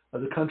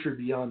of the country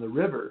beyond the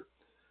river,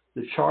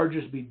 the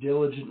charges be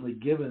diligently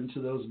given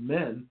to those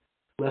men,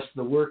 lest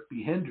the work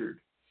be hindered.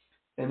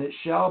 And it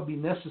shall be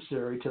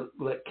necessary to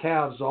let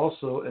calves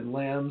also and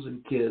lambs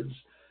and kids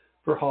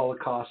for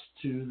holocaust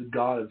to the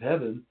God of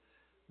heaven,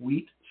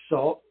 wheat,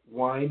 salt,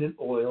 wine, and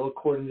oil,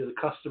 according to the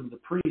custom of the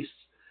priests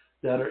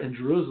that are in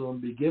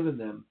Jerusalem, be given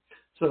them.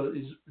 So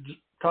he's just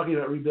talking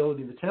about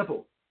rebuilding the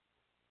temple.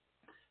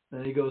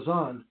 And he goes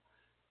on,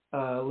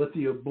 let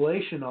the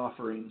oblation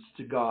offerings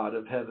to God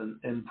of heaven,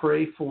 and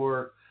pray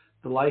for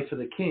the life of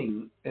the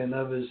king and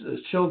of his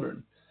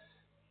children.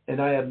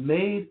 And I have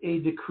made a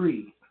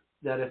decree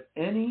that if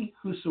any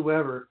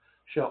whosoever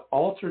shall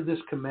alter this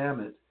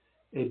commandment,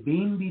 a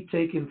beam be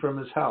taken from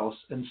his house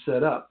and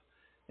set up,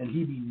 and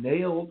he be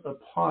nailed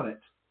upon it,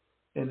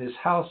 and his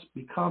house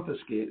be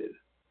confiscated.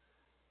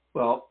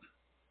 Well,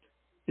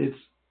 it's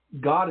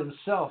God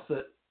himself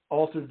that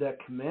altered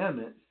that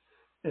commandment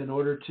in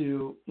order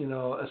to,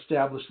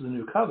 establish the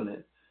new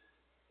covenant.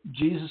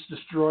 Jesus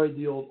destroyed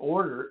the old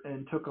order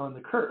and took on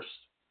the curse.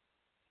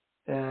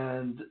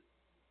 And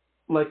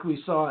like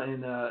we saw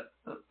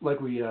like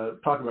we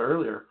talked about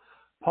earlier,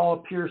 Paul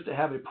appears to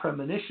have a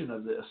premonition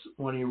of this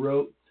when he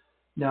wrote,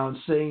 Now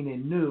in saying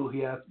anew, he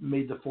hath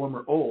made the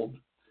former old,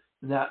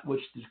 and that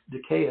which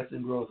decayeth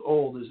and groweth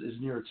old is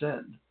near its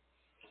end.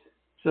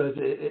 So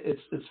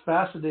it's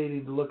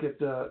fascinating to look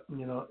at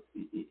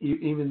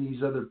even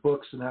these other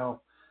books and how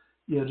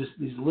just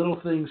these little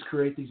things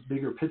create these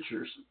bigger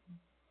pictures.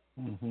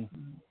 Mm-hmm.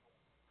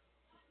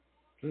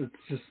 It's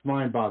just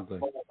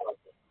mind-boggling.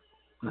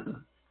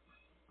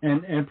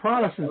 And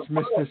Protestants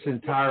miss this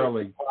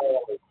entirely.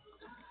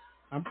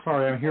 I'm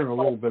sorry, I'm hearing a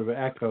little bit of an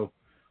echo.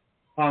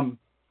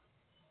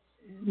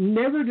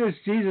 never does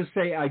Jesus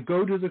say, I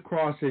go to the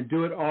cross and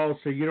do it all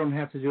so you don't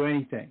have to do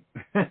anything.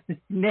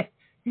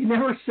 He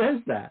never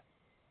says that.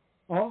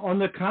 On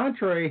the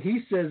contrary,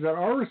 he says that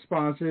our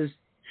responses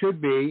should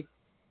be,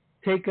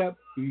 take up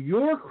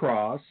your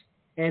cross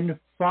and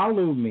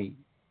follow me.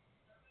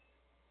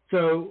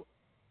 So,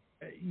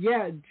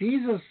 yeah,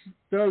 Jesus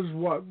does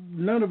what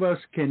none of us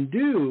can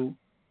do,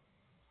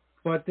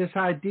 but this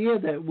idea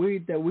that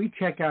we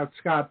check out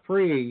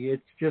scot-free,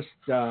 it's just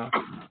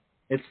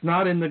it's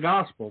not in the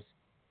Gospels.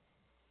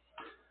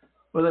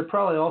 Well, they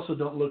probably also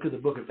don't look at the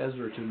book of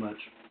Ezra too much.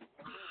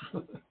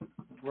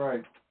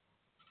 Right.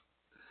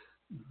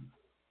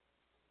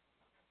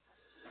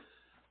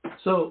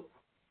 So,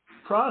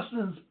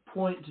 Protestants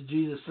point to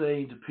Jesus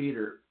saying to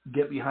Peter,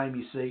 "Get behind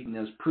me, Satan,"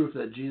 as proof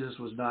that Jesus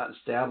was not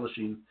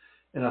establishing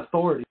an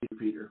authority to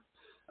Peter.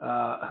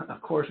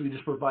 Of course, we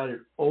just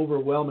provided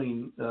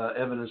overwhelming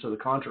evidence of the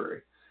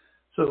contrary.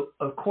 So,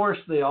 of course,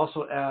 they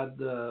also add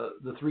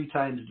the 3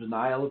 times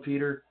denial of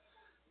Peter,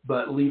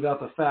 but leave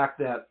out the fact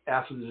that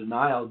after the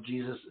denial,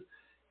 Jesus,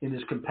 in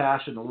his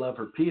compassion and love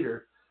for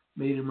Peter,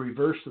 made him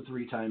reverse the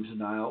 3 times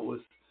denial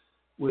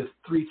with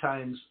 3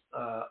 times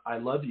I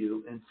love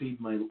you and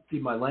feed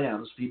my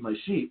lambs, feed my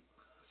sheep.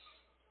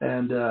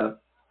 And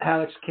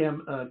Haddock's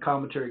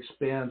commentary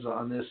expands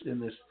on this in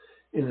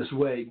this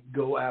way: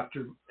 go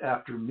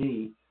after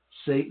me,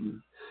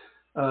 Satan.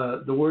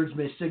 The words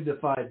may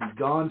signify be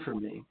gone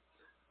from me,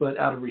 but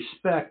out of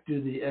respect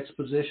to the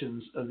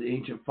expositions of the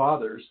ancient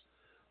fathers,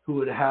 who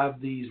would have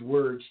these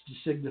words to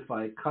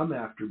signify come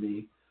after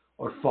me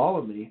or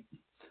follow me,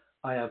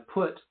 I have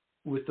put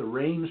with the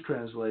Reims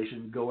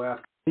translation, go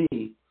after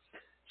me.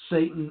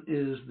 Satan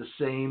is the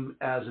same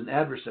as an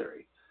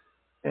adversary,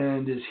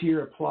 and is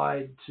here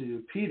applied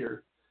to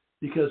Peter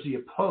because he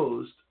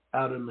opposed,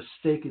 out of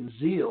mistaken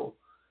zeal,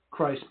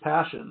 Christ's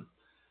passion,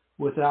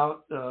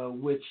 without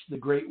which the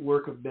great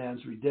work of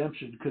man's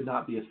redemption could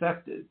not be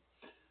effected.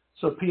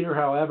 So Peter,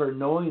 however,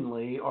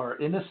 knowingly or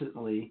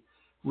innocently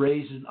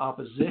raised an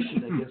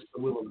opposition against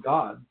the will of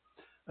God,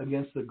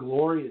 against the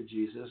glory of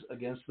Jesus,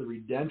 against the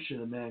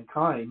redemption of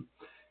mankind,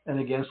 and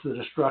against the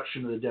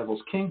destruction of the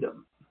devil's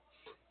kingdom.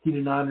 He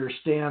did not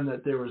understand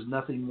that there was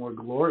nothing more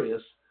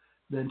glorious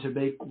than to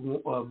make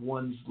of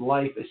one's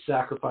life a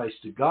sacrifice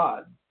to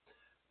God.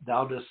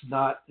 Thou dost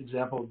not,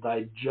 example,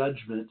 thy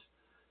judgment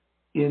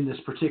in this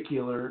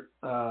particular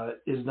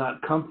is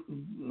not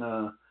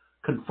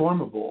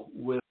conformable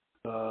with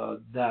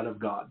that of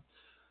God.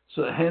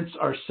 So hence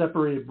our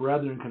separated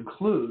brethren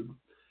conclude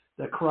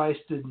that Christ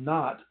did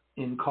not,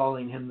 in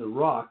calling him the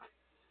rock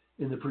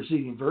in the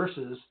preceding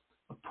verses,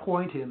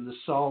 appoint him the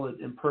solid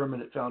and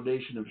permanent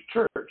foundation of his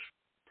church.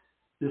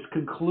 This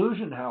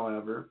conclusion,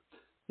 however,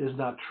 is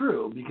not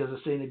true, because as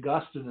St.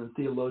 Augustine and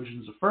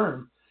theologians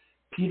affirm,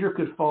 Peter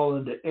could fall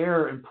into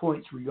error in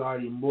points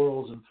regarding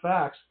morals and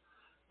facts,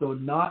 though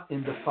not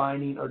in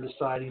defining or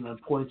deciding on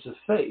points of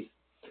faith.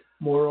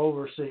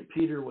 Moreover, St.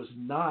 Peter was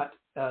not,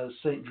 as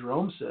St.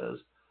 Jerome says,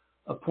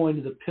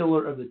 appointed the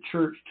pillar of the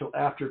church till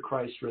after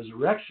Christ's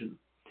resurrection.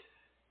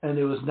 And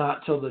it was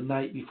not till the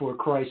night before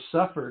Christ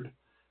suffered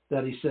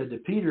that he said to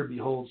Peter,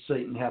 behold,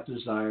 Satan hath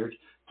desired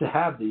to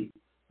have thee,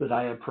 but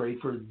I have prayed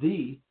for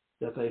thee,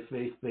 that thy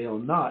faith fail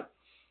not,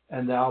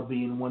 and thou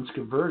being once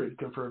converted,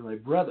 confirm thy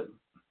brethren.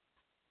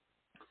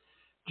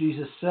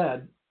 Jesus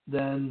said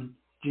to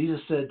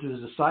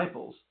his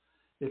disciples,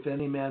 if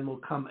any man will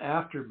come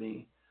after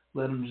me,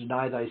 let him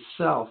deny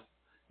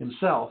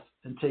himself,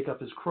 and take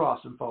up his cross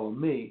and follow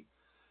me.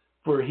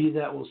 For he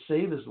that will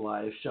save his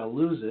life shall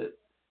lose it,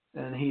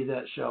 and he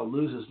that shall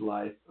lose his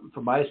life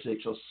for my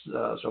sake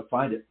shall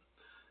find it.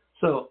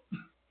 So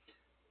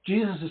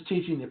Jesus is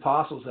teaching the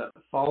apostles that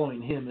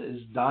following him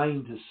is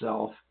dying to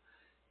self,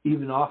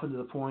 even often to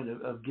the point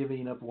of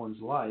giving up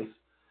one's life.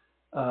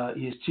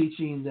 He is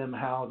teaching them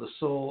how the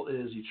soul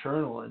is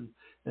eternal, and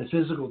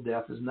physical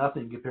death is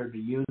nothing compared to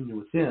union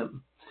with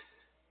him.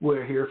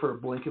 We're here for a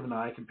blink of an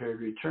eye compared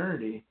to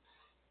eternity.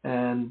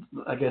 And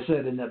like I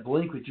said, in that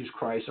blink, we choose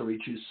Christ or we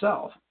choose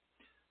self.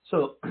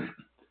 So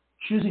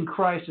choosing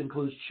Christ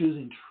includes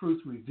choosing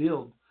truth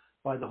revealed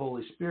by the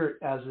Holy Spirit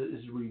as it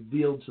is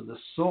revealed to the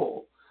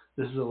soul.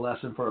 This is a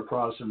lesson for our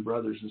Protestant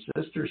brothers and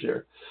sisters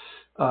here.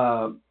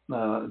 I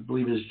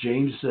believe as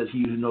James said,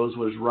 he who knows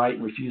what is right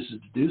and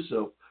refuses to do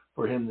so,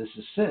 for him this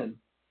is sin.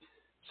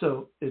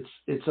 So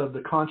it's of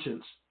the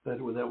conscience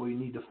that we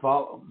need to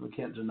follow. We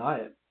can't deny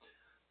it.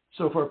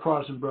 So for our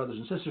Protestant brothers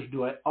and sisters,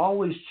 do I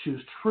always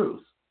choose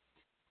truth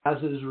as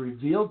it is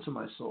revealed to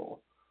my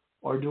soul,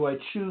 or do I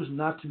choose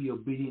not to be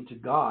obedient to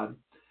God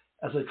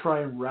as I try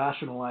and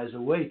rationalize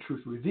away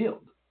truth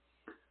revealed?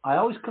 I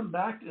always come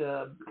back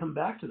to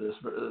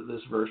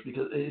this verse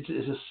because it's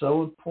just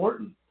so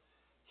important.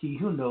 He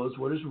who knows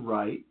what is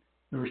right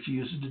and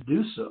refuses to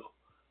do so,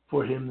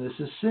 for him this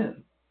is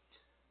sin.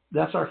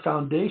 That's our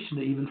foundation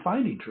to even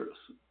finding truth.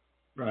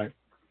 Right.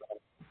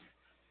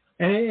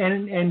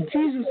 And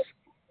Jesus,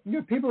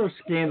 people are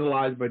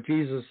scandalized by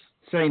Jesus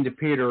saying to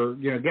Peter,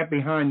 get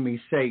behind me,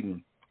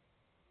 Satan.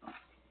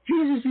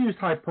 Jesus used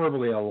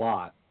hyperbole a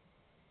lot.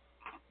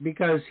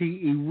 because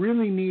he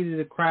really needed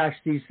to crash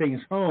these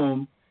things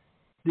home.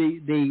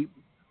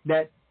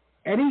 That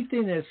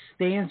anything that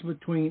stands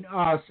between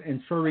us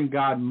and serving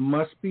God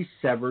must be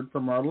severed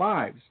from our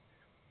lives.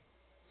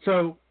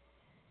 So,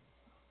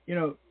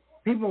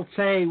 people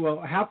say, well,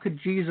 how could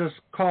Jesus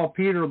call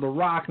Peter the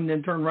rock and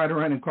then turn right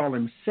around and call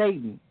him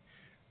Satan?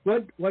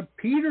 What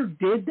Peter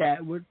did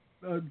what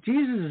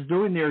Jesus is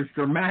doing there is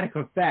dramatic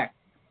effect.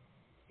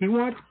 He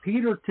wants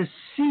Peter to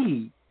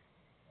see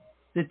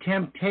the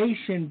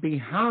temptation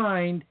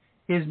behind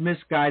his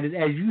misguided,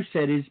 as you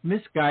said, his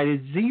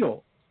misguided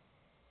zeal.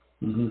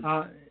 Mm-hmm.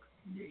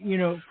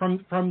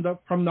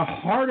 From the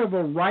heart of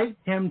a right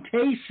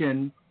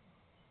temptation,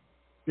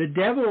 the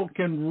devil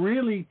can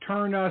really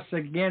turn us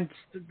against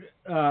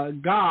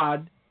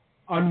God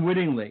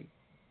unwittingly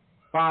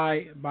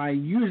by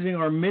using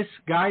our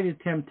misguided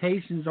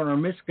temptations or our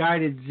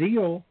misguided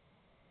zeal.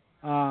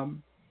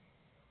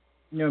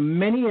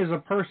 Many as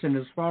a person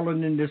has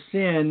fallen into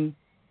sin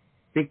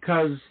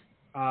because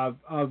of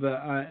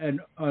an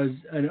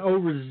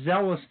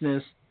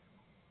overzealousness.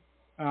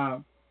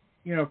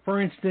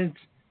 For instance,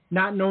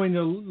 not knowing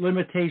the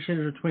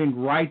limitations between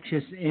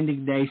righteous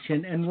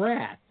indignation and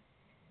wrath.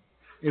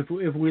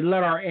 If we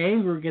let our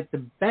anger get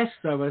the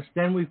best of us,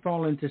 then we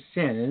fall into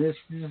sin. And this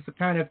is the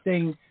kind of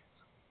thing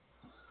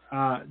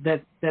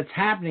that's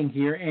happening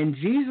here. And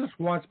Jesus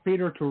wants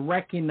Peter to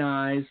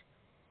recognize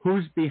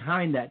who's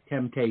behind that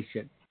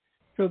temptation.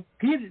 So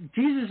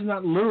Jesus is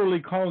not literally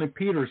calling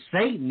Peter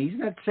Satan. He's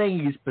not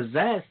saying he's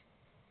possessed.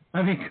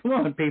 I mean, come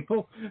on,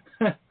 people.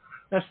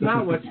 That's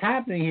not what's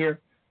happening here.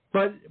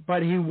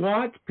 But he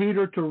wants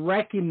Peter to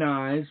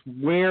recognize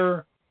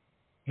where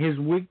his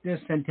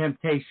weakness and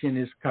temptation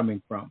is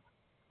coming from.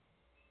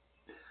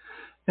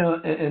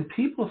 And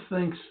people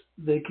think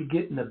they could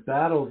get in a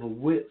battle of the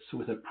wits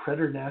with a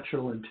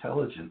preternatural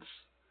intelligence.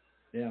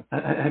 Yeah.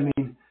 I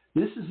mean,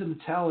 this is an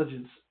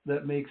intelligence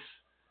that makes,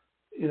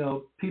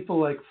 people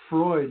like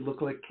Freud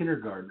look like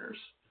kindergartners.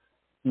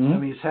 Mm-hmm. I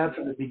mean, he's had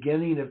from the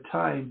beginning of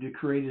time to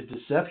create his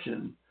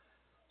deception.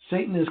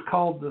 Satan is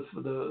called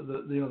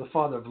the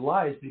father of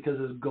lies because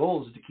his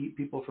goal is to keep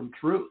people from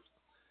truth.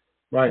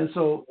 Right. And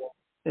so,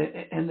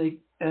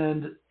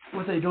 and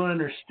what they don't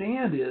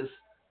understand is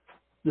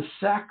the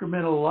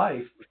sacramental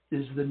life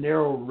is the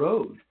narrow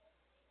road.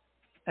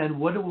 And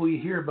what do we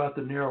hear about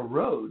the narrow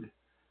road?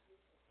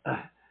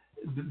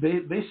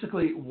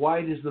 Basically,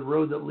 wide is the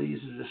road that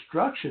leads to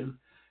destruction,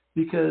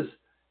 because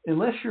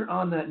unless you're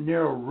on that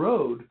narrow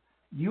road,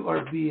 you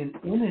are being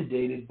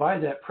inundated by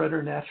that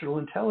preternatural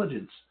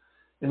intelligence.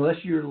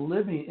 Unless you're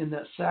living in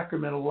that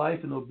sacramental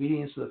life and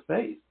obedience to the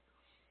faith.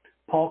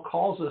 Paul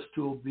calls us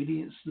to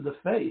obedience to the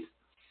faith.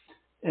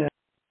 And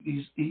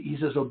he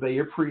says, obey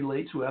your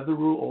prelates who have the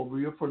rule over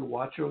you for the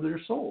watch over their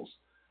souls.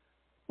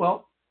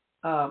 Well,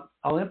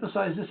 I'll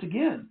emphasize this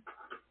again.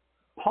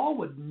 Paul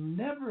would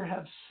never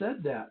have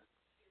said that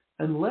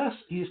unless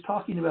he is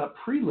talking about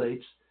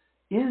prelates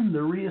in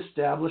the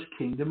reestablished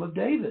kingdom of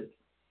David.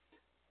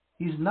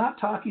 He's not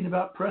talking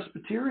about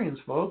Presbyterians,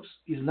 folks.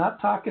 He's not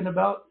talking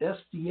about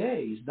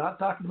SDA. He's not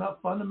talking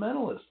about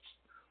fundamentalists.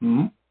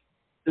 Mm-hmm.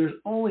 There's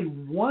only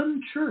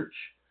one church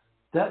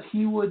that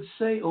he would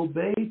say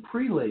obey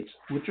prelates,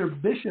 which are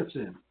bishops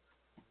in.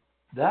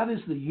 That is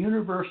the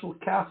universal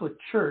Catholic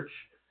Church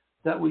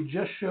that we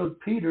just showed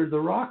Peter the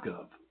rock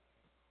of.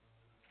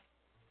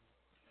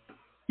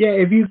 Yeah,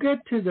 if you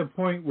get to the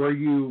point where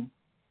you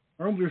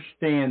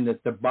understand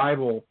that the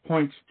Bible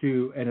points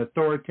to an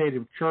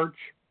authoritative church,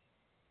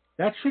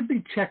 that should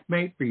be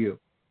checkmate for you.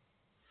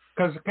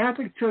 Because the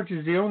Catholic Church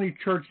is the only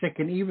church that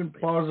can even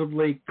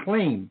plausibly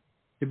claim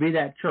to be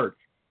that church.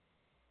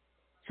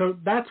 So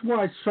that's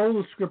why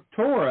sola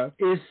scriptura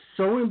is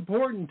so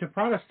important to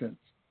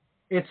Protestants.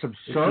 It's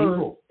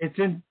absurd.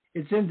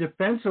 It's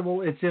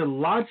indefensible. It's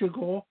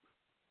illogical.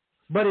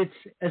 But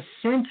it's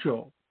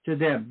essential to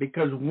them,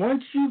 because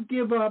once you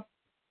give up,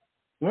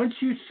 once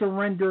you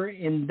surrender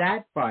in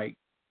that fight,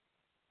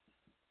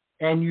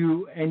 and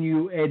you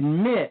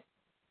admit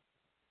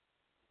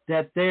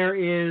that there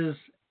is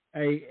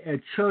a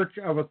church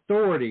of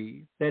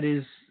authority that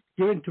is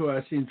given to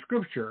us in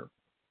Scripture,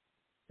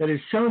 that is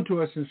shown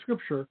to us in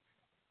Scripture,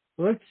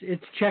 well,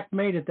 it's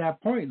checkmate at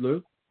that point,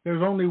 Luke.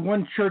 There's only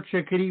one church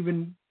that could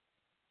even,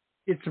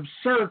 it's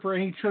absurd for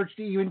any church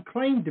to even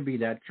claim to be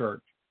that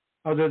church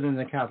other than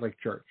the Catholic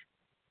Church.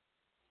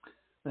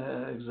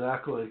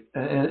 Exactly.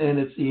 And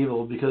it's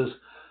evil, because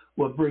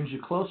what brings you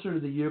closer to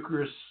the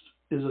Eucharist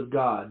is of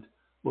God.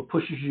 What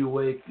pushes you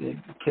away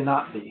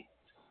cannot be.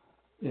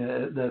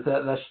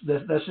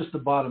 That's just the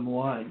bottom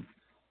line.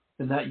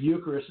 And that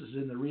Eucharist is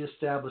in the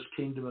reestablished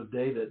kingdom of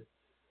David.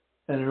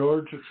 And in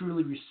order to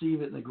truly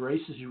receive it and the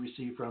graces you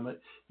receive from it,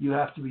 you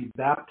have to be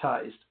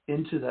baptized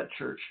into that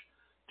church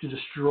to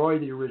destroy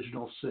the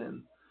original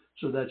sin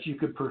so that you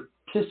could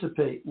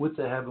participate with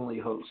the heavenly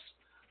hosts.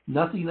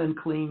 Nothing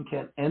unclean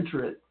can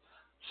enter it,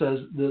 says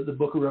the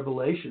book of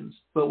Revelations.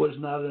 But what is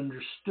not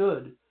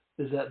understood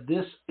is that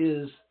this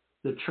is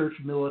the church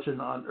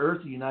militant on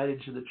earth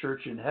united to the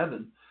church in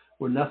heaven,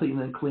 where nothing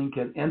unclean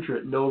can enter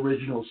it. No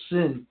original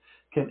sin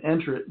can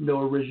enter it.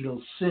 No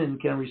original sin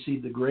can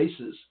receive the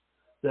graces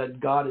that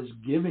God has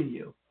given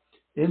you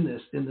in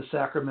the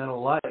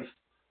sacramental life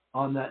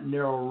on that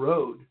narrow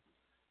road,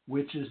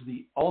 which is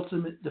the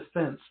ultimate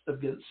defense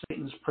against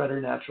Satan's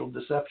preternatural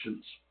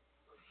deceptions.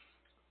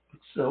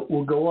 So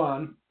we'll go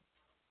on,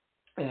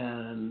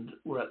 and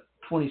we're at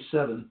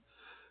 27.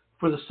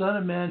 For the Son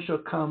of Man shall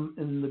come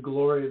in the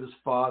glory of his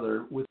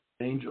Father with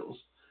angels,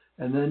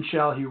 and then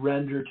shall he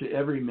render to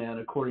every man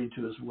according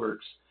to his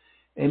works.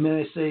 Amen,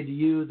 I say to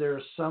you, there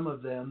are some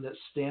of them that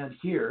stand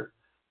here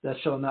that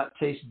shall not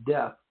taste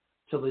death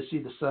till they see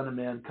the Son of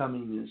Man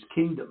coming in his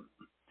kingdom.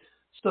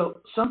 So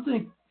some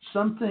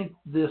think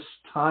this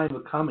time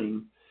of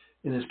coming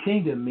in his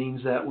kingdom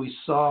means that we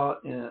saw,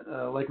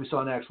 like we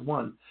saw in Acts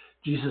 1,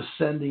 Jesus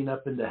ascending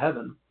up into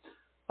heaven.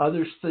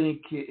 Others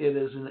think it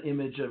is an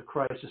image of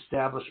Christ's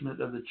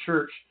establishment of the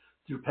church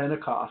through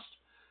Pentecost,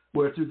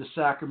 where through the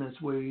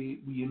sacraments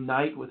we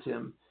unite with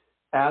him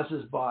as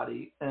his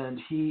body, and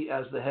he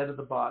as the head of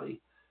the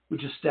body,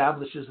 which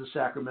establishes the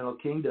sacramental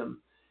kingdom.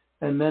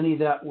 And many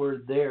that were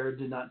there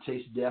did not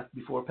taste death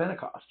before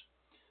Pentecost.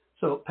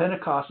 So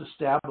Pentecost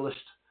established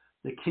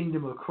the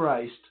kingdom of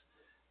Christ,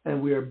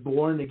 and we are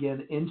born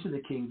again into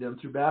the kingdom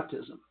through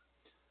baptism.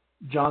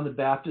 John the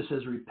Baptist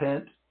says,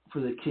 repent, for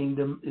the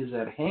kingdom is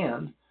at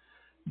hand.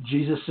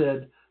 Jesus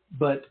said,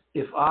 but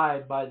if I,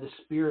 by the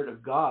Spirit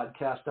of God,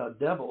 cast out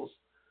devils,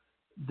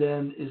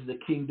 then is the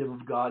kingdom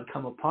of God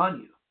come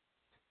upon you.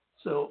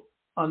 So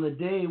on the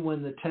day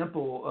when the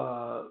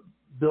temple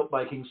built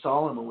by King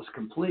Solomon was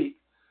complete,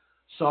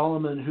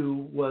 Solomon,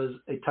 who was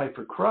a type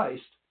for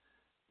Christ,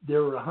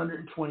 there were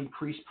 120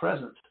 priests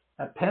present.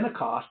 At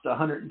Pentecost,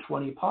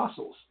 120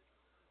 apostles.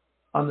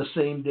 On the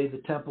same day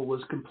the temple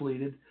was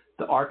completed,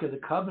 the Ark of the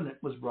Covenant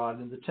was brought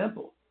into the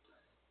temple.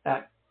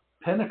 At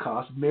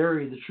Pentecost,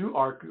 Mary, the true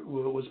Ark,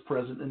 was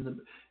present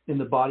in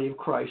the body of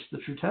Christ, the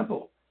true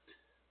temple.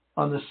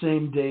 On the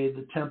same day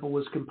the temple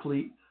was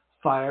complete,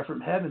 fire from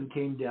heaven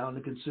came down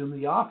to consume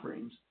the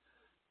offerings.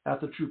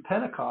 At the true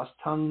Pentecost,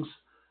 tongues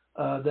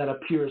that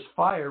appear as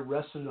fire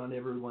rested on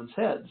everyone's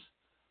heads.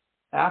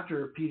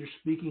 After, Peter,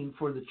 speaking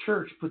for the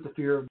church, put the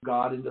fear of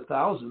God into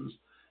thousands,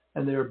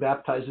 and they were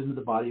baptized into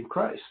the body of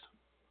Christ.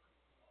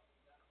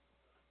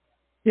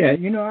 Yeah,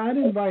 I'd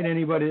invite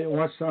anybody that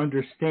wants to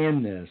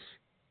understand this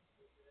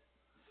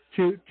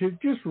to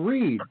just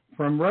read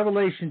from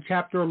Revelation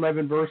chapter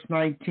 11, verse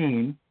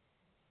 19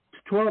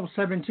 to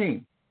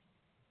 12:17.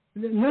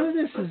 None of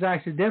this is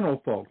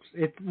accidental, folks.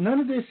 None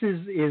of this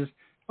is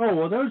oh,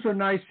 well, those are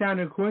nice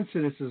sounding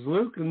coincidences,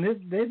 Luke, and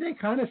they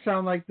kind of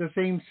sound like the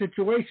same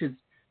situations.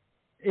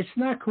 It's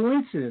not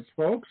coincidence,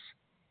 folks.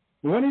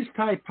 One is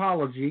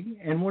typology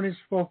and one is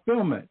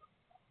fulfillment.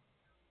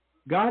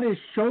 God is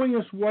showing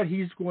us what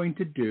he's going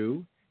to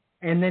do,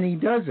 and then he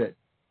does it.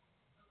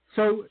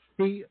 So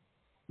the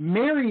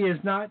Mary is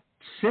not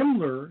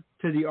similar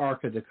to the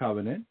Ark of the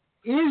Covenant,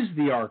 is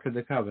the Ark of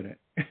the Covenant.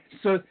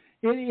 So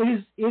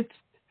it's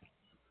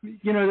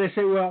they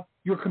say, well,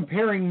 you're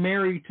comparing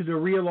Mary to the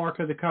real Ark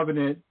of the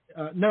Covenant.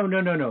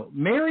 No.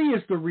 Mary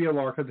is the real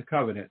Ark of the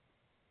Covenant.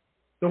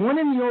 The one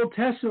in the Old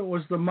Testament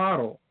was the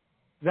model.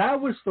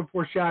 That was the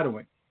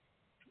foreshadowing.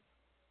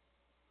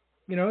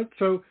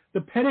 So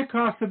the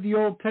Pentecost of the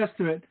Old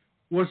Testament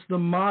was the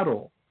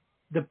model.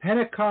 The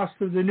Pentecost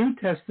of the New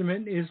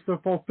Testament is the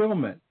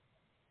fulfillment.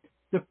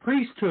 The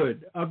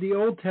priesthood of the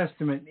Old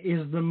Testament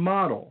is the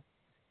model.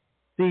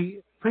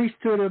 The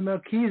priesthood of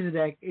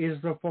Melchizedek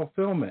is the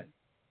fulfillment.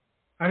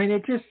 I mean,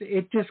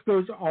 it just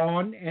goes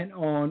on and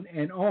on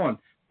and on.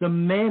 The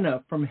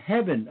manna from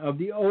heaven of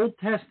the Old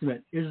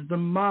Testament is the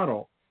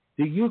model.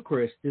 The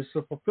Eucharist is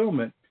the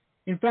fulfillment.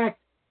 In fact,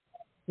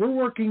 we're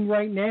working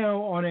right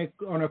now on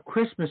a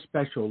Christmas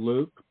special,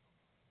 Luke,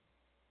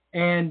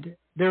 and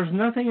there's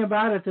nothing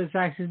about it that's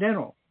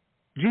accidental.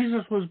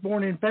 Jesus was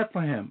born in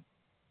Bethlehem.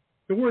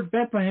 The word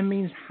Bethlehem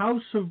means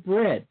house of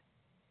bread.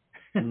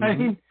 Mm-hmm. I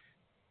mean,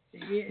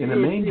 in a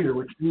manger,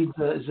 which means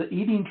is an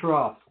eating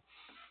trough.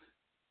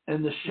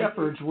 And the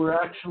shepherds were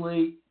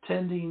actually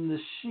tending the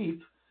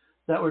sheep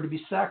that were to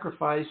be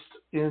sacrificed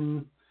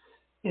in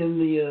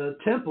the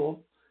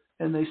temple,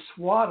 and they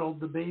swaddled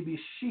the baby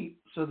sheep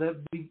so that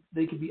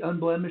they could be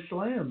unblemished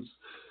lambs.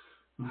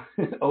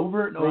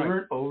 Over and over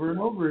and over and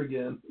over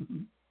again.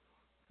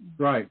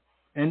 Right.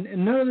 And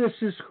none of this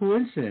is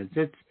coincidence.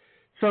 It's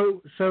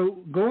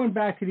so going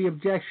back to the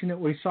objection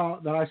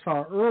that I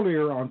saw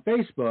earlier on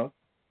Facebook,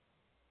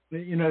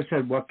 it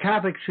said, well,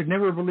 Catholics should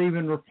never believe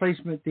in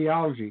replacement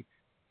theology.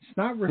 It's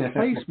not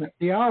replacement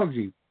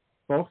theology,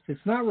 folks.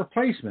 It's not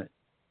replacement.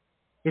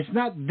 It's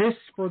not this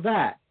for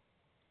that.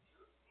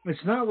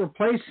 It's not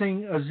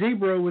replacing a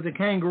zebra with a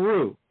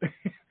kangaroo.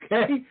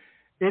 Okay?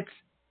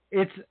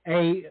 It's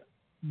a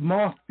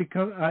moth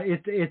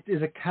it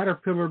is a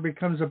caterpillar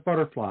becomes a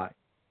butterfly.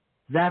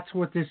 That's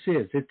what this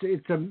is.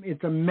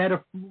 It's a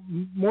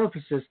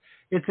metamorphosis.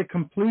 It's a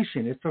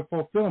completion. It's a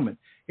fulfillment.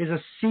 It's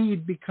a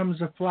seed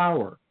becomes a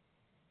flower.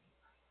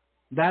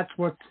 That's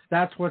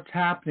what's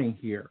happening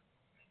here.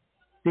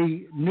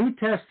 The New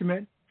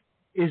Testament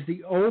is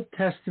the Old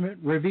Testament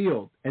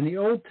revealed, and the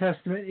Old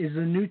Testament is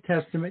the New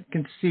Testament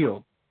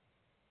concealed.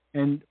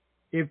 And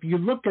if you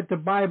look at the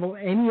Bible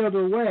any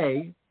other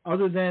way,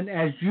 other than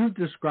as you've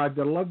described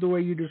it, I love the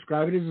way you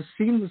describe it, as a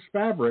seamless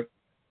fabric,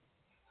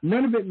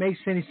 none of it makes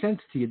any sense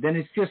to you. Then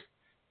it's just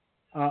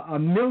a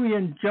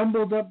million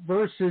jumbled up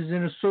verses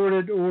in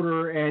assorted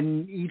order,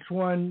 and each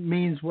one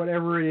means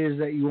whatever it is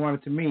that you want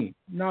it to mean.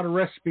 Not a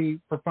recipe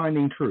for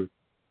finding truth.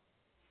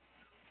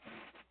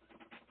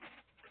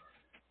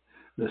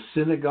 The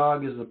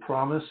synagogue is the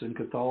promise, and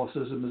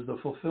Catholicism is the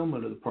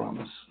fulfillment of the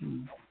promise.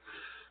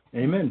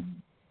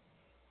 Amen.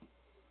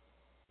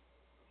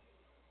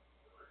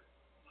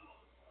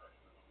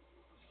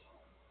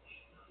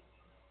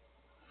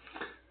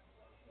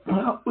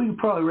 Well, we can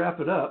probably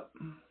wrap it up.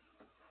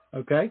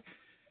 Okay.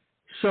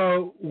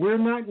 So we're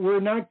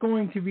not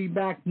going to be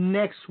back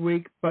next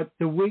week, but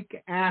the week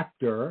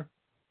after.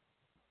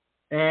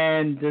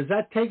 And does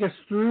that take us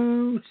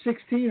through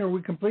 16? Are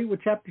we complete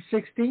with chapter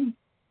 16?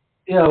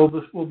 Yeah,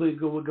 we'll be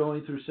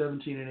going through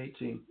 17 and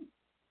 18.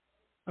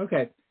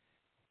 Okay.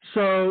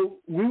 So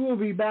we will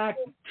be back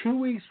 2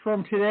 weeks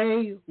from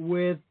today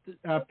with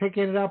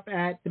picking it up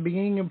at the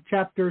beginning of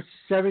chapter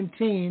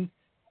 17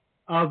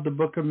 of the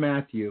book of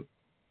Matthew.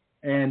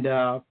 And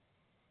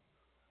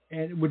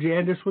would you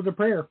end us with a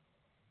prayer?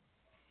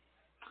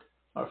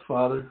 Our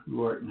Father,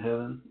 who art in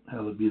heaven,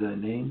 hallowed be thy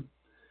name.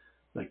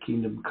 Thy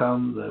kingdom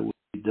come, thy will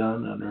be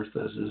done on earth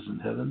as it is in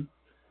heaven.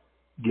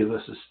 Give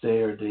us this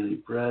day our daily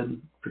bread.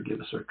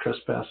 Forgive us our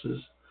trespasses,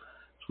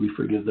 as we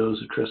forgive those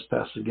who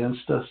trespass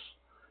against us.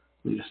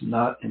 Lead us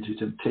not into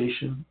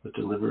temptation, but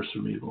deliver us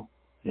from evil.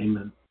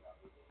 Amen.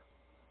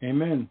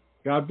 Amen.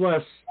 God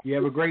bless. You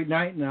have a great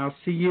night, and I'll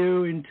see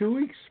you in 2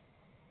 weeks.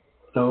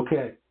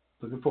 Okay.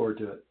 Looking forward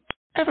to it.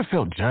 Ever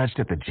feel judged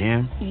at the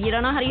gym? You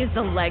don't know how to use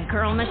the leg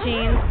curl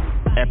machine?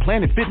 At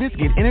Planet Fitness,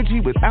 get energy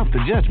without the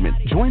judgment.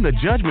 Join the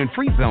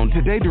judgment-free zone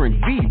today during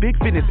VII Big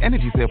Fitness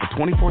Energy Sale for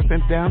 24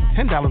 cents down,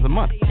 $10 a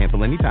month.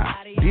 Cancel anytime.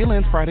 Deal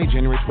ends Friday,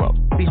 January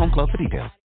 12th. See Home Club for details.